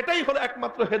অনুসরণ, এটাই হলো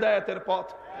একমাত্র হেদায়েতের পথ।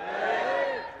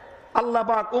 আল্লাহ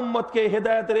পাক উম্মতকে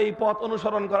হেদায়েতের এই পথ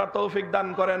অনুসরণ করার তৌফিক দান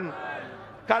করেন।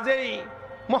 কাজেই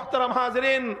মুহতারাম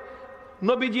হাজিরিন,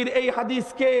 নবীজির এই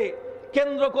হাদিসকে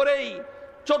কেন্দ্র করেই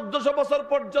 1400 বছর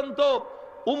পর্যন্ত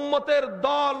উম্মতের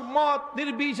দল মত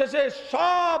নির্বিশেষে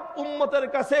সব উম্মতের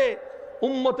কাছে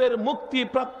উম্মতের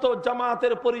মুক্তিপ্রাপ্ত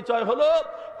জামাতের পরিচয় হলো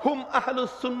হুম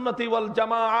আহলুস সুন্নতি ওয়াল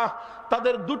জামাআহ।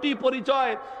 তাদের দুটি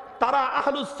পরিচয়, তারা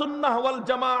আহলুস সুন্নাহ ওয়াল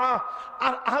জামাআহ।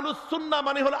 আর আহলুস সুন্নাহ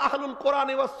মানে হলো আহলুল কোরআন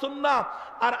ওয়াস সুন্নাহ,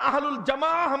 আর আহলুল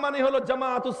জামাআহ মানে হলো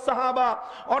জামাআতুস সাহাবা।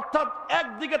 অর্থাৎ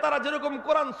একদিকে তারা যেরকম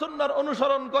কোরআন সুন্নাহর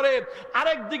অনুসরণ করে,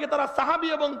 আরেক দিকে তারা সাহাবী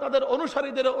এবং তাদের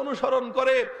অনুসারীদের অনুসরণ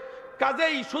করে।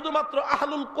 কাজেই শুধুমাত্র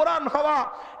আহলুল কোরআন হওয়া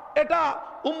এটা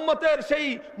উম্মতের সেই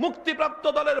মুক্তিপ্রাপ্ত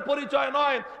দলের পরিচয়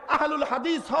নয়, আহলুল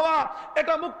হাদিস হওয়া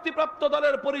এটা মুক্তিপ্রাপ্ত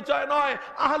দলের পরিচয় নয়,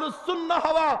 আহলুস সুন্নাহ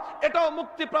হওয়া এটাও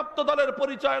মুক্তিপ্রাপ্ত দলের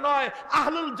পরিচয় নয়,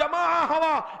 আহলুল জামাআহ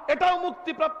হওয়া এটাও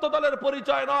মুক্তিপ্রাপ্ত দলের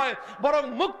পরিচয় নয়। বরং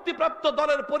মুক্তিপ্রাপ্ত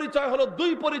দলের পরিচয় হলো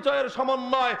দুই পরিচয়ের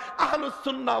সমন্বয়, আহলুস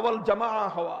সুন্নাহ ওয়াল জামাআহ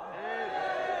হওয়া।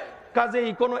 কাজেই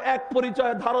কোনো এক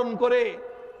পরিচয় ধারণ করে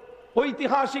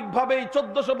ঐতিহাসিকভাবেই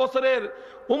 1400 বছরের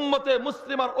উম্মতে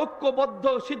মুসলিমার ঐক্যবদ্ধ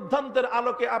সিদ্ধান্তের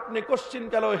আলোকে আপনি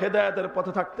কোশ্চিনকালে হেদায়েতের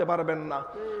পথে থাকতে পারবেন না।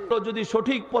 তো যদি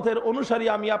সঠিক পথের অনুসারী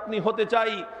আমি আপনি হতে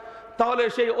চাই, তাহলে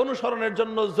সেই অনুসরণের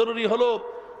জন্য জরুরি হলো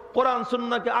কোরআন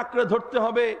সুন্নাহকে আঁকড়ে ধরতে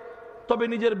হবে, তবে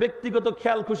নিজের ব্যক্তিগত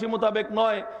খেয়াল খুশি মোতাবেক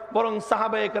নয়, বরং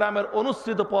সাহাবায়ে কেরামের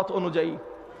অনুসৃত পথ অনুযায়ী।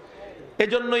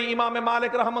 এজন্যই ইমামে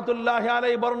মালিক রাহমাতুল্লাহি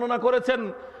আলাইহি বর্ণনা করেছেন,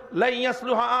 লা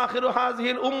ইয়াসলুহা আখিরু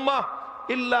হাযিহিল উম্মাহ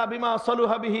ইল্লা বিমা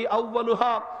সালুহা বিহি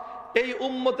আউয়ালুহা। এই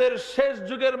উম্মতের শেষ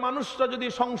যুগের মানুষরা যদি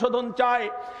সংশোধন চায়,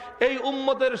 এই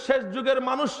উম্মতের শেষ যুগের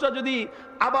মানুষরা যদি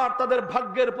আবার তাদের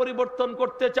ভাগ্যের পরিবর্তন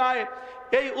করতে চায়,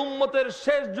 এই উম্মতের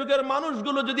শেষ যুগের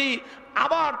মানুষগুলো যদি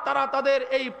আবার তারা তাদের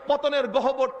এই পতনের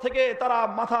গহ্বর থেকে তারা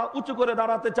মাথা উঁচু করে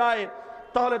দাঁড়াতে চায়,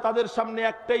 তাহলে তাদের সামনে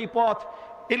একটাই পথ,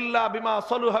 ইল্লা বিমা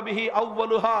সালুহা বিহি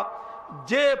আউয়ালুহা।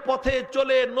 যে পথে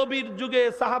চলে নবীর যুগে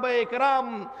সাহাবায়ে কেরাম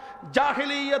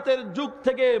জাহিলিয়াতের যুগ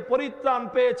থেকে পরিত্রাণ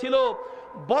পেয়েছিল,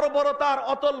 বর্বরতার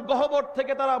অতল গহ্বর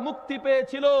থেকে তারা মুক্তি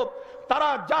পেয়েছিল, তারা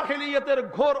জাহিলিয়াতের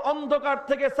ঘোর অন্ধকার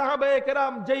থেকে সাহাবায়ে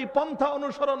কেরাম যেই পন্থা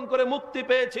অনুসরণ করে মুক্তি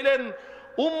পেয়েছিলেন,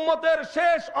 উম্মতের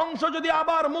শেষ অংশ যদি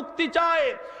আবার মুক্তি চায়,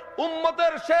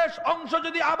 উম্মতের শেষ অংশ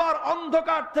যদি আবার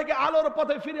অন্ধকার থেকে আলোর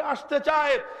পথে ফিরে আসতে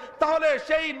চায়, তাহলে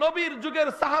সেই নবীর যুগের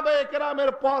সাহাবায়ে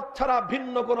কেরামের পথ ছাড়া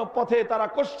ভিন্ন কোনো পথে তারা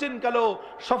কোশ্চিনকালেও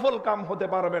সফল কাম হতে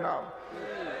পারবে না।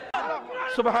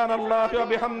 সুবহানাল্লাহি ওয়া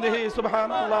বিহামদিহি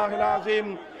সুবহানাল্লাহিল আযীম।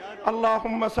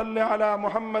 আল্লাহুম্মা সাল্লি আলা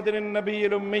মুহাম্মাদিন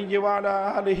নবিয়্যিল উম্মিয়্যি ওয়া আলা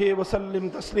আলিহি ওয়া সাল্লিম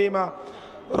তাসলিমা।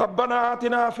 রব্বানা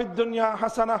আতিনা ফিদ দুনিয়া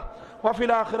হাসানাহ ওয়া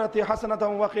ফিল আখিরাতি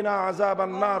হাসানাতাও ওয়া কিনা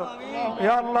আযাবান নার।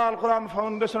 ইয়া আল্লাহ, আল কোরআন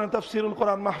ফাউন্ডেশন তাফসীরুল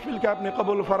কোরআন মাহফিলকে আপনি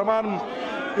কবুল ফরমান।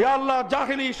 ইয়া আল্লাহ,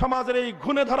 জাহিলি সমাজের এই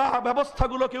ঘুণে ধরা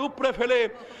ব্যবস্থাগুলোকে উপড়ে ফেলে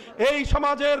এই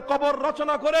সমাজের কবর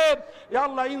রচনা করে ইয়া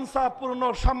আল্লাহ ইনসাফপূর্ণ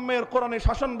সাম্যের কোরআনী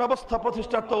শাসন ব্যবস্থা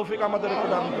প্রতিষ্ঠার তৌফিক আমাদেরকে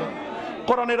দান করুন।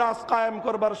 কোরআনের রাজ কায়েম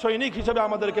করবার সৈনিক হিসেবে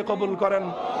আমাদেরকে কবুল করেন।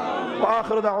 ওয়া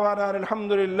আখিরু দাওয়ানা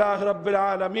আলহামদুলিল্লাহি রাব্বিল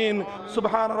আলামিন।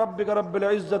 সুবহান রাব্বিকা রাব্বিল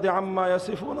ইজ্জাতি আম্মা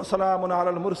ইয়াসিফুন, সালামুন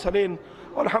আলাল মুরসালিন,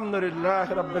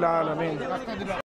 আলহামদুলিল্লাহি রাব্বিল আলামিন।